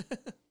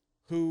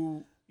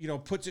 who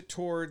puts it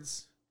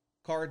towards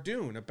Cara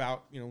Dune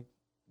about,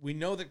 we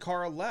know that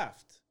Cara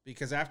left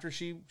because after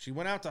she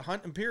went out to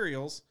hunt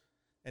Imperials,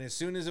 and as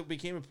soon as it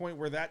became a point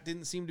where that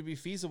didn't seem to be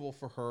feasible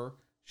for her,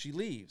 she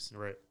leaves.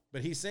 Right.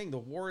 But he's saying the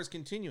war is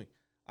continuing.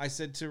 I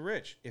said to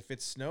Rich, if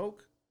it's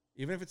Snoke,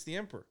 even if it's the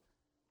Emperor,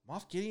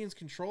 Moff Gideon's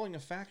controlling a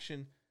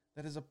faction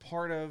that is a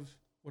part of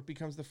what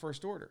becomes the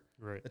First Order.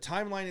 Right. The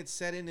timeline it's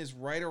set in is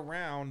right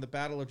around the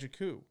Battle of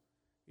Jakku,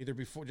 either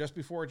just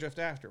before or just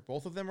after.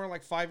 Both of them are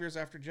like 5 years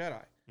after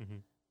Jedi. Mm-hmm.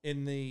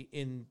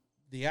 In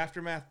the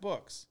Aftermath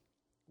books,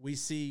 we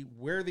see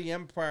where the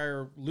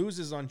Empire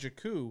loses on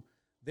Jakku.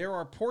 There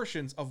are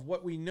portions of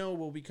what we know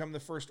will become the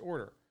First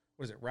Order.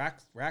 What is it,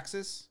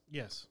 Raxus?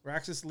 Yes.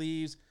 Raxus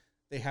leaves.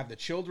 They have the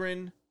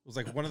children. It was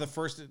like one of the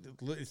first.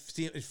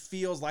 It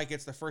feels like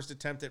it's the first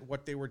attempt at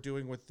what they were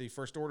doing with the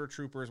First Order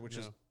troopers, which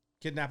is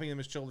kidnapping them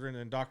as children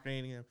and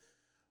indoctrinating them.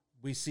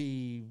 We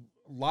see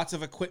lots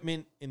of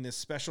equipment in this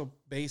special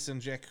base in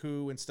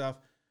Jakku and stuff.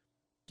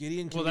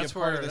 Gideon can be a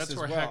part of this as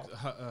well.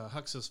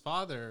 Hux's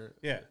father.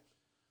 Yeah.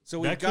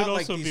 So that could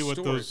also be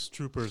what those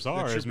troopers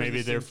are. Is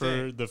maybe they're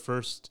for the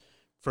first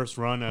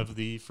run of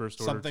the First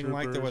Order something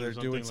troopers, like that, where they're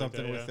doing like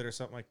something that, with it or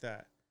something like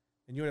that.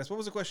 And you would ask, what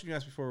was the question you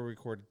asked before we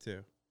recorded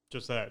too?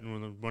 Just that,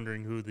 and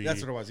wondering who the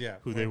that's what it was. Yeah,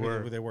 who they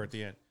were at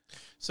the end.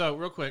 So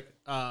real quick,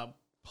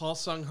 Paul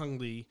Sung-Hung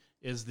Lee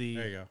is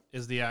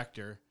the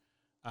actor.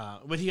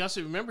 But he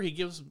also, remember, he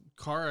gives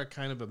Cara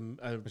kind of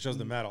it shows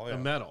the medal. A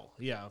medal,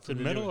 yeah. The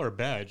medal or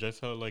badge? I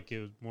felt like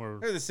it was more.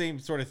 They're the same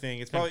sort of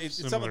thing. It's probably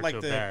it's something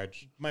like the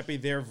badge. Might be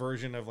their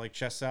version of like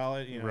chess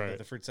salad, right.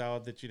 the fruit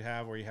salad that you'd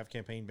have where you have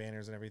campaign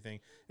banners and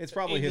everything. It's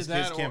probably his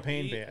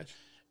campaign badge.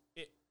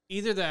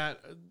 Either that,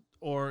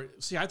 or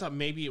see, I thought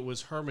maybe it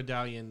was her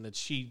medallion that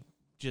she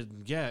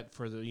didn't get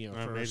for the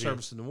for her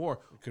service in the war.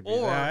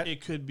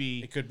 It could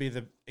be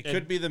that. It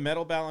could be the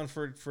medal balance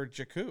for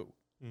Jakku.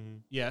 Mm-hmm.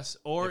 Yes,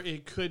 or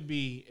it could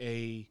be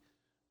a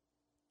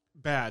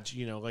badge,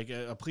 like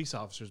a police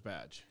officer's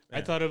badge. Yeah.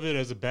 I thought of it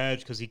as a badge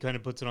because he kind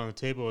of puts it on the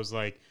table as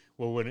like,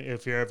 well,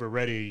 if you're ever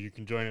ready, you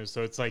can join us.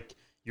 So it's like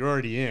you're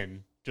already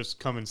in. Just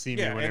come and see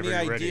me whenever you're ready.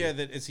 And the idea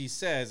that, as he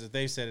says, as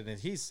they said and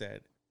as he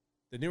said,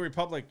 the New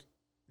Republic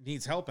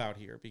needs help out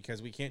here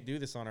because we can't do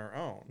this on our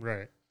own.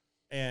 Right.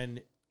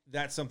 And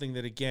that's something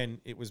that, again,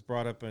 it was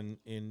brought up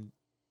in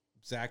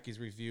Zaki's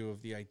review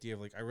of the idea of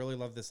like, I really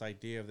love this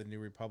idea of the New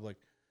Republic.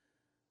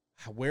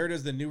 Where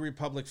does the New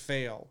Republic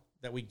fail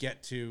that we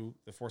get to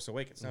The Force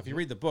Awakens? Now, if you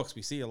read the books,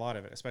 we see a lot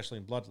of it, especially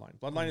in Bloodline.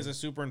 Bloodline is a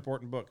super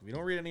important book. If you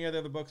don't read any of the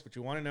other books, but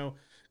you want to know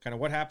kind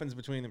of what happens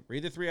between them,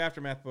 read the 3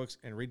 Aftermath books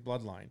and read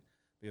Bloodline,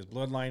 because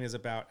Bloodline is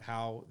about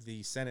how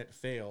the Senate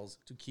fails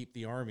to keep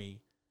the army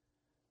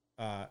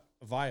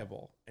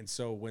viable. And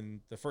so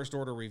when the First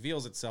Order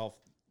reveals itself,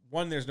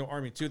 1, there's no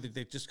army. 2,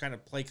 they just kind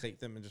of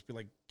placate them and just be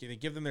like, they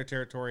give them their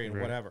territory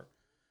and whatever,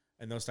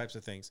 and those types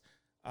of things.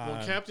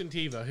 Well, Captain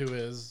Teva, who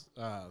is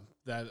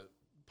that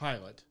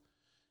pilot,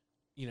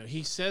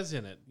 he says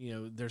in it,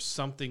 there's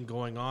something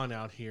going on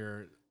out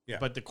here,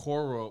 but the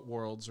core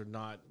worlds are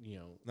not,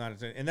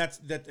 not, and that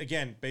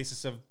again,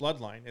 basis of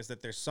Bloodline is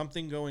that there's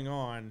something going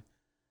on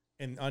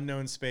in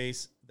unknown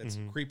space that's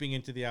creeping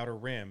into the Outer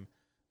Rim.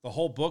 The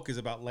whole book is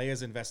about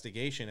Leia's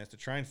investigation as to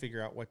try and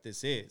figure out what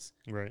this is.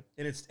 Right.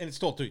 And it's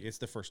told to you, it's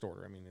the First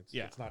Order. I mean,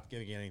 it's not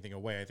giving anything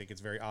away. I think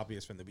it's very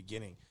obvious from the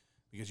beginning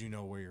because you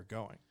know where you're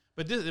going.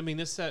 But this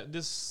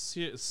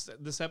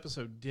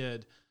episode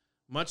did,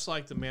 much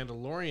like the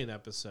Mandalorian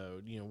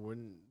episode,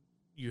 when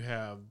you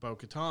have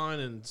Bo-Katan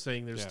and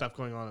saying there's stuff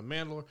going on in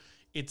Mandalore,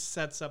 it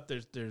sets up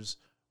there's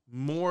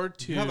more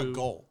to... You have a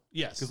goal.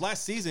 Yes. Because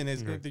last season,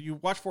 you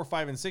watch 4,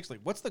 5, and 6, like,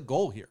 what's the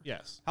goal here?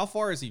 Yes. How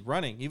far is he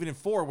running? Even in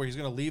 4, where he's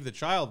going to leave the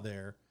child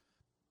there,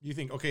 you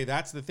think, okay,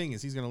 that's the thing,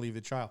 is he's going to leave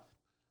the child.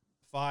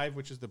 5,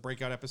 which is the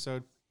breakout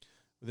episode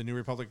with the New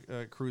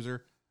Republic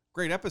cruiser.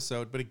 Great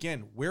episode, but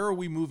again, where are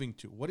we moving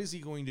to? What is he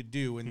going to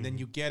do? And then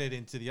you get it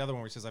into the other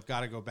one where he says, I've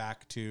got to go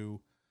back to,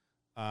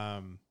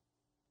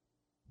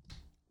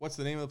 what's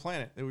the name of the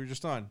planet that we were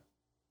just on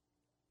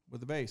with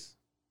the base?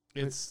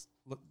 I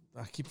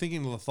keep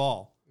thinking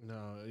Lothal.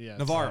 No, yeah.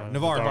 Navarro.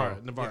 Navarro.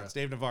 Yeah, it's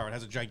Dave Navarro. It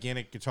has a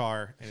gigantic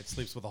guitar, and it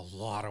sleeps with a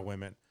lot of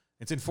women.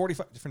 It's in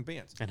 45 different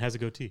bands. And has a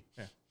goatee.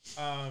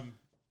 Yeah.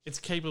 It's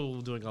capable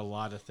of doing a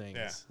lot of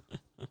things.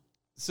 Yeah.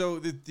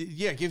 So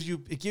it gives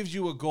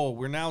you a goal.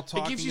 We're now talking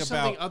about... It gives you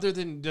something other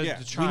than the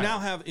child. We now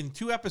have, in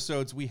 2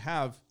 episodes, we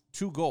have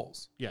 2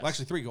 goals. Yes. Well,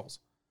 actually 3 goals.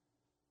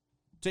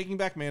 Taking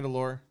back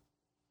Mandalore,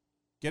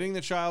 getting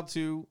the child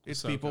to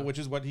its people, which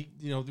is what he,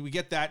 we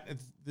get that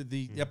at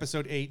the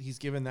episode 8, he's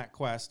given that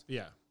quest.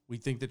 Yeah. We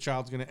think the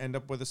child's going to end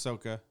up with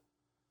Ahsoka.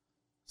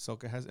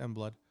 Ahsoka has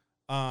M-blood.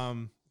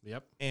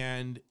 Yep.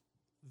 And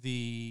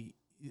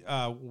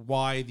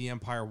why the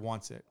Empire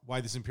wants it,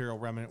 why this Imperial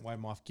remnant, why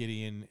Moff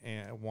Gideon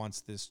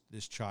wants this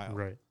child.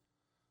 Right.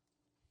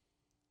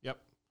 Yep.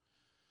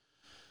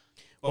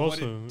 But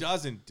also, what it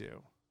doesn't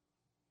do,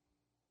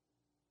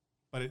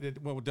 what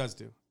it does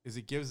do, is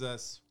it gives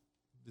us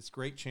this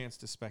great chance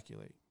to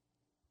speculate.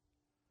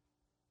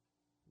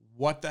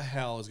 what the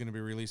hell is going to be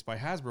released by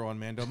Hasbro on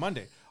Mando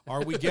Monday?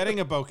 Are we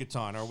getting a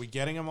Bo-Katan? Are we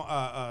getting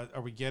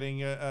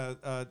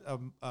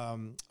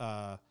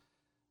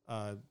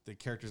the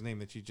character's name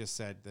that you just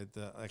said?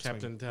 The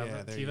Captain Teva?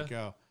 Yeah, there you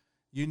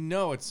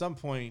go. At some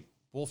point,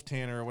 Wolf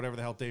Tanner or whatever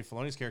the hell Dave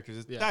Filoni's character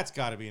is, that's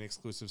got to be an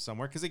exclusive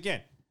somewhere. Because again,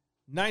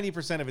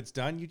 90% of it's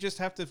done. You just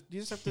have to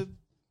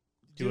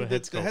do a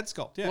head sculpt. The head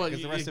sculpt. Yeah,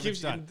 because the rest of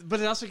it's done. But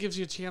it also gives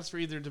you a chance for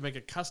either to make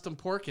a custom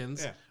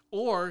Porkins,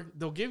 or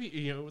they'll give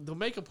you, they'll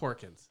make a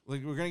Porkins.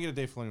 Like, we're gonna get a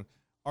Dave Filoni.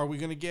 Are we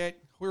gonna get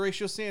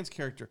Horatio Sands'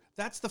 character?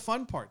 That's the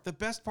fun part. The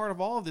best part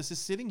of all of this is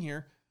sitting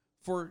here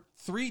for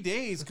 3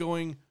 days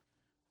going,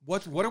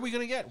 what are we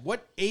gonna get?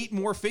 What 8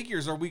 more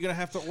figures are we gonna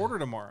have to order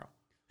tomorrow?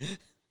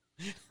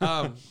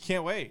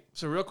 Can't wait.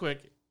 So real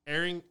quick,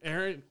 Aaron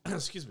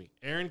Kellyman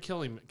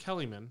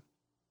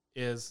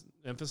is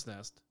Memphis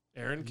Nest.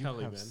 Aaron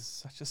Kellyman.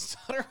 Such a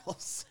stutter.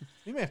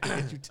 We may have to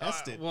get you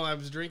tested. Well, I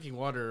was drinking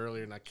water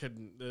earlier and I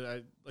couldn't.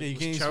 You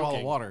can't even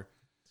swallow water.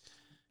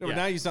 No, but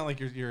now you sound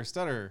like you're a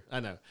stutterer. I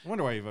know. I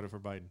wonder why you voted for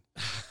Biden.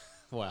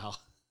 Wow.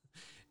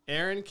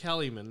 Aaron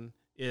Kellyman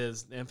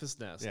is Memphis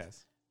Nest.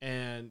 Yes.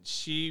 And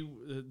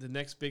the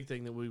next big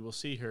thing that we will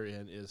see her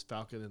in is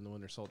Falcon and the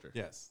Winter Soldier.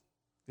 Yes.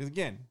 Because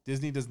again,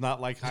 Disney does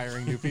not like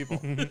hiring new people.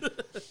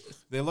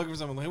 They're looking for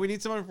someone. Like, we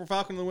need someone for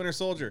Falcon and the Winter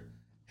Soldier.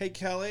 Hey,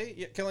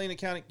 Kelly. Kelly in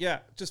accounting. Yeah,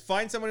 just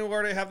find someone who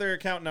already have their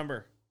account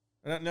number.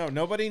 No,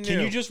 nobody knew. Can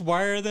you just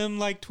wire them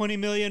like $20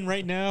 million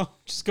right now?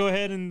 Just go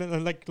ahead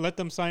and let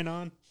them sign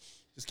on.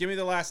 Just give me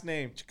the last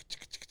name.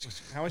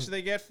 How much do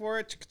they get for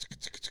it?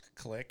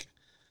 Click.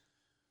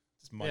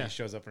 Just money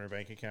shows up in her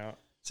bank account.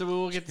 So we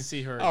will get to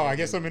see her. Oh, I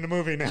guess I'm in a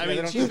movie now. I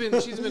mean, she's been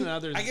in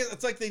others. I guess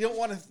it's like they don't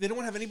want to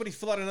have anybody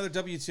fill out another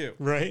W-2.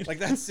 Right. Like,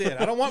 that's it.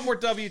 I don't want more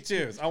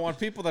W-2s. I want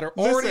people that are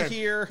already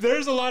here.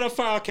 There's a lot of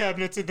file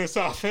cabinets in this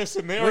office,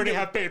 and they already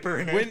have paper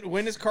in it.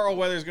 When is Carl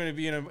Weathers going to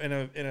be in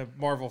a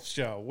Marvel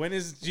show? When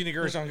is Gina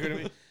Gershon going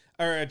to be?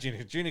 Or Gina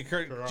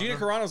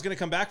Carano is going to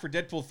come back for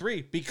Deadpool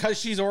 3 because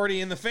she's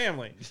already in the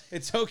family.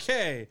 It's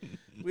okay.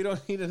 We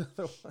don't need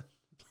another one.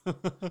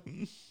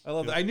 I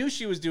love that. I knew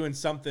she was doing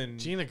something.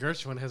 Gina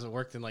Gershon hasn't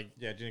worked in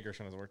Gina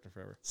Gershon hasn't worked in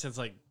forever. Since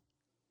late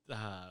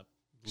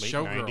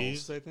Showgirls,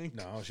 90s, I think.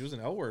 No, she was in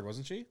L Word,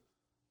 wasn't she?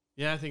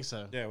 Yeah, I think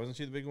so. Yeah, wasn't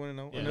she the big one in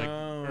L Word? Yeah,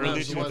 no,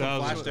 early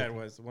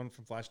 2000s. The one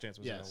from Flashdance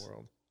was in L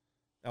World.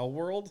 L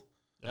World?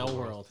 L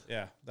World.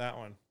 Yeah, that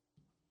one.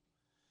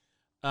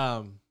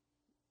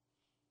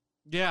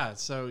 Yeah,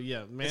 so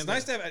man, it's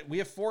nice to have. We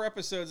have 4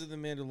 episodes of The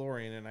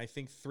Mandalorian, and I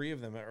think 3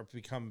 of them are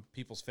become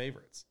people's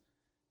favorites.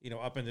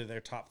 Up into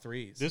their top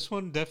 3s. This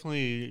one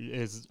definitely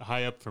is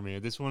high up for me.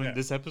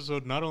 This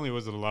episode, not only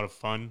was it a lot of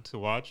fun to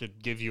watch,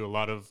 it gave you a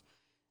lot of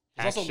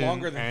action. It's also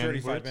longer than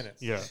 35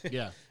 minutes. Yeah.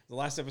 Yeah. The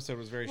last episode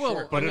was very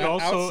short. But it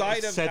also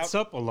sets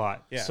up a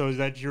lot so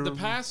that you're the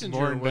passenger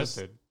more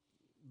invested.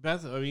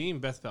 Beth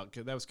felt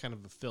that was kind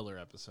of a filler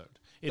episode.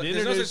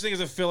 There's no such thing as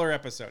a filler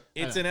episode.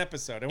 It's an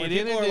episode. And when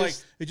people are like,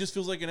 it just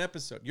feels like an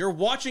episode. You're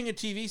watching a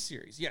TV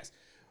series. Yes.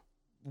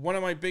 One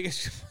of my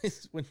biggest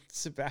complaints when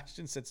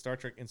Sebastian said Star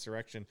Trek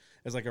Insurrection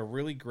is like a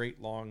really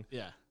great long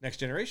Next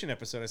Generation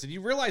episode. I said,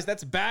 you realize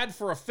that's bad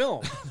for a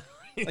film.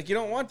 Like, you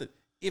don't want it.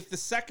 If the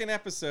second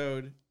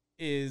episode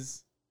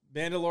is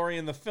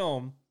Mandalorian the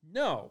film,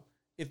 no.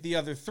 If the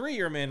other 3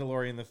 are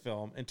Mandalorian the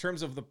film, in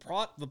terms of the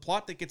plot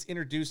that gets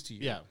introduced to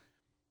you,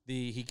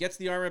 he gets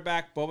the armor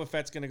back, Boba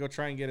Fett's going to go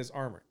try and get his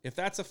armor. If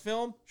that's a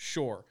film,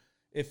 sure.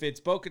 If it's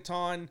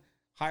Bo-Katan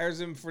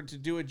hires him to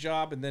do a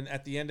job, and then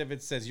at the end of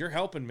it says, you're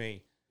helping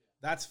me,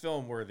 that's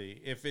film worthy.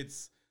 If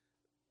it's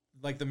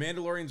like the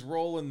Mandalorian's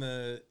role in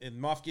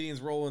Moff Gideon's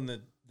role in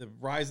the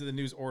rise of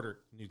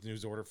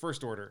the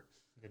First Order.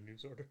 The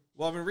News Order.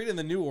 Well, I've been reading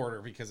the New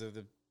Order because of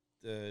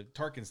the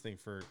Tarkin's thing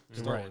for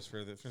Star Wars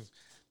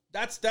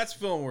that's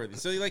film worthy.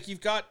 So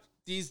you've got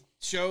these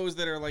shows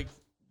that are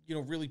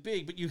really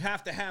big, but you're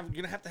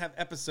gonna have to have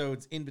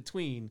episodes in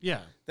between. Yeah,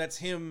 that's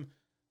him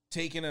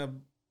taking a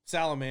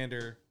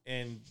salamander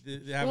and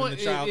having the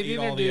child eat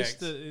all the eggs.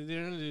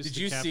 Did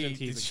you see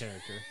the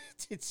character?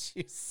 Did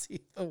you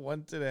see the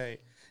one today?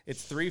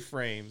 It's 3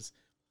 frames,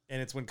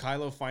 and it's when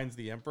Kylo finds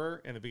the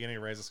Emperor in the beginning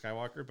of Rise of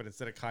Skywalker, but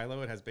instead of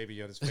Kylo, it has Baby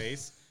Yoda's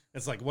face.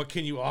 It's like, what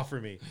can you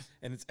offer me?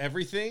 And it's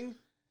everything.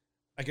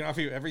 I can offer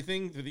you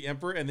everything to the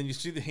Emperor, and then you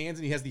see the hands,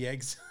 and he has the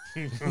eggs.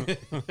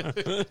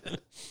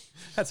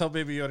 That's how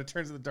Baby Yoda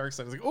turns to the dark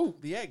side. It's like, oh,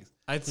 the eggs.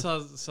 I saw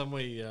some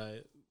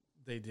way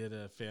they did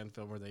a fan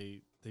film where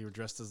they were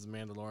dressed as the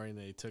Mandalorian.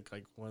 They took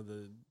one of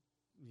the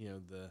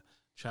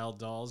child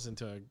dolls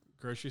into a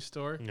grocery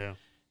store. Yeah.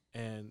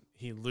 And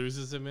he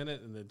loses him in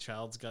it, and the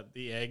child's got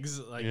the eggs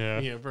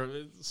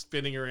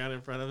spinning around in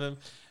front of him,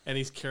 and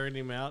he's carrying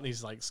him out, and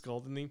he's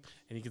scolding him,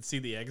 and you can see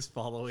the eggs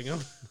following him.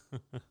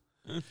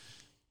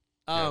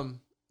 I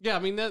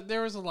mean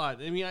there was a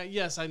lot. I mean,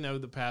 yes, I know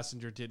the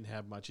passenger didn't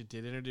have much. It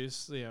did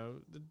introduce the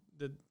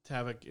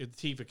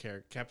Teva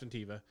character, Captain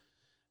Teva,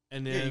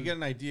 and then you get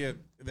an idea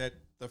that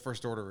the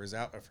First Order is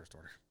out. First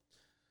Order.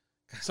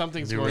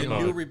 Something's going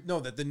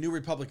on. That the New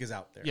Republic is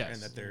out there, yes.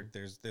 And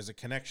that there's a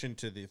connection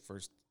to the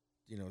first,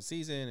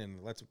 season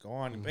and lets him go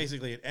on. And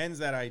basically, it ends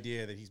that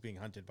idea that he's being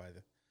hunted by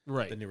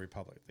the New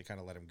Republic. They kind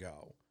of let him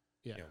go.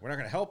 Yeah, we're not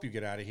going to help you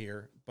get out of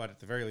here, but at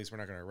the very least, we're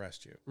not going to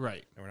arrest you.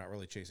 Right, and we're not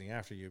really chasing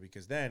after you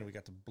because then we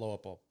got to blow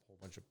up a whole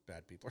bunch of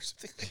bad people or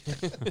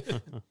something.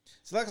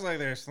 So looks like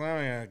they're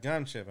slowing a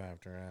gunship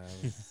after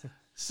us.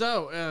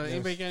 So,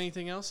 anybody got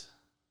anything else?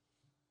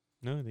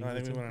 No, I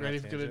think we went ready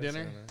to go to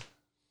dinner.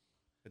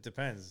 It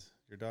depends.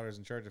 Your daughter's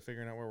in charge of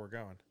figuring out where we're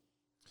going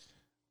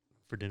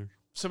for dinner.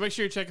 So make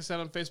sure you check us out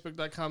on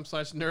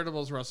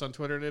Facebook.com/Nerdables. We're also on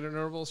Twitter at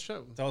Nerdables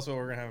Show. Tell us what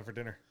we're going to have for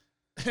dinner.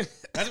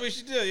 That's what we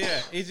should do,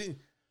 yeah.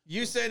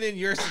 You send in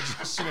your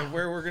suggestion of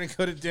where we're going to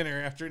go to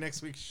dinner after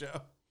next week's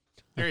show.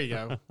 There you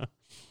go.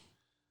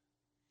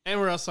 And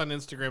we're also on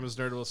Instagram as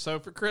Nerdables. So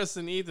for Chris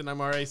and Ethan,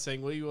 I'm RA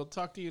saying we will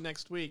talk to you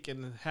next week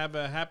and have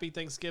a happy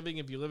Thanksgiving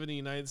if you live in the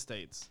United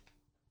States.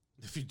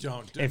 If you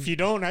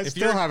don't, I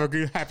still have a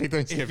good happy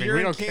Thanksgiving. If you're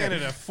in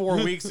Canada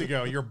 4 weeks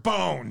ago, you're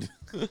boned.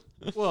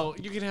 Well,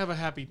 you can have a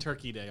happy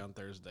Turkey Day on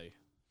Thursday.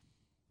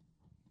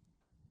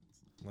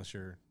 Unless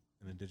you're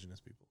an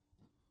indigenous people.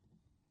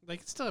 They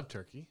can still have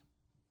turkey.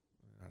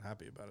 They're not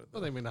happy about it, though.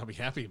 Well, they may not be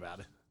happy about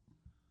it.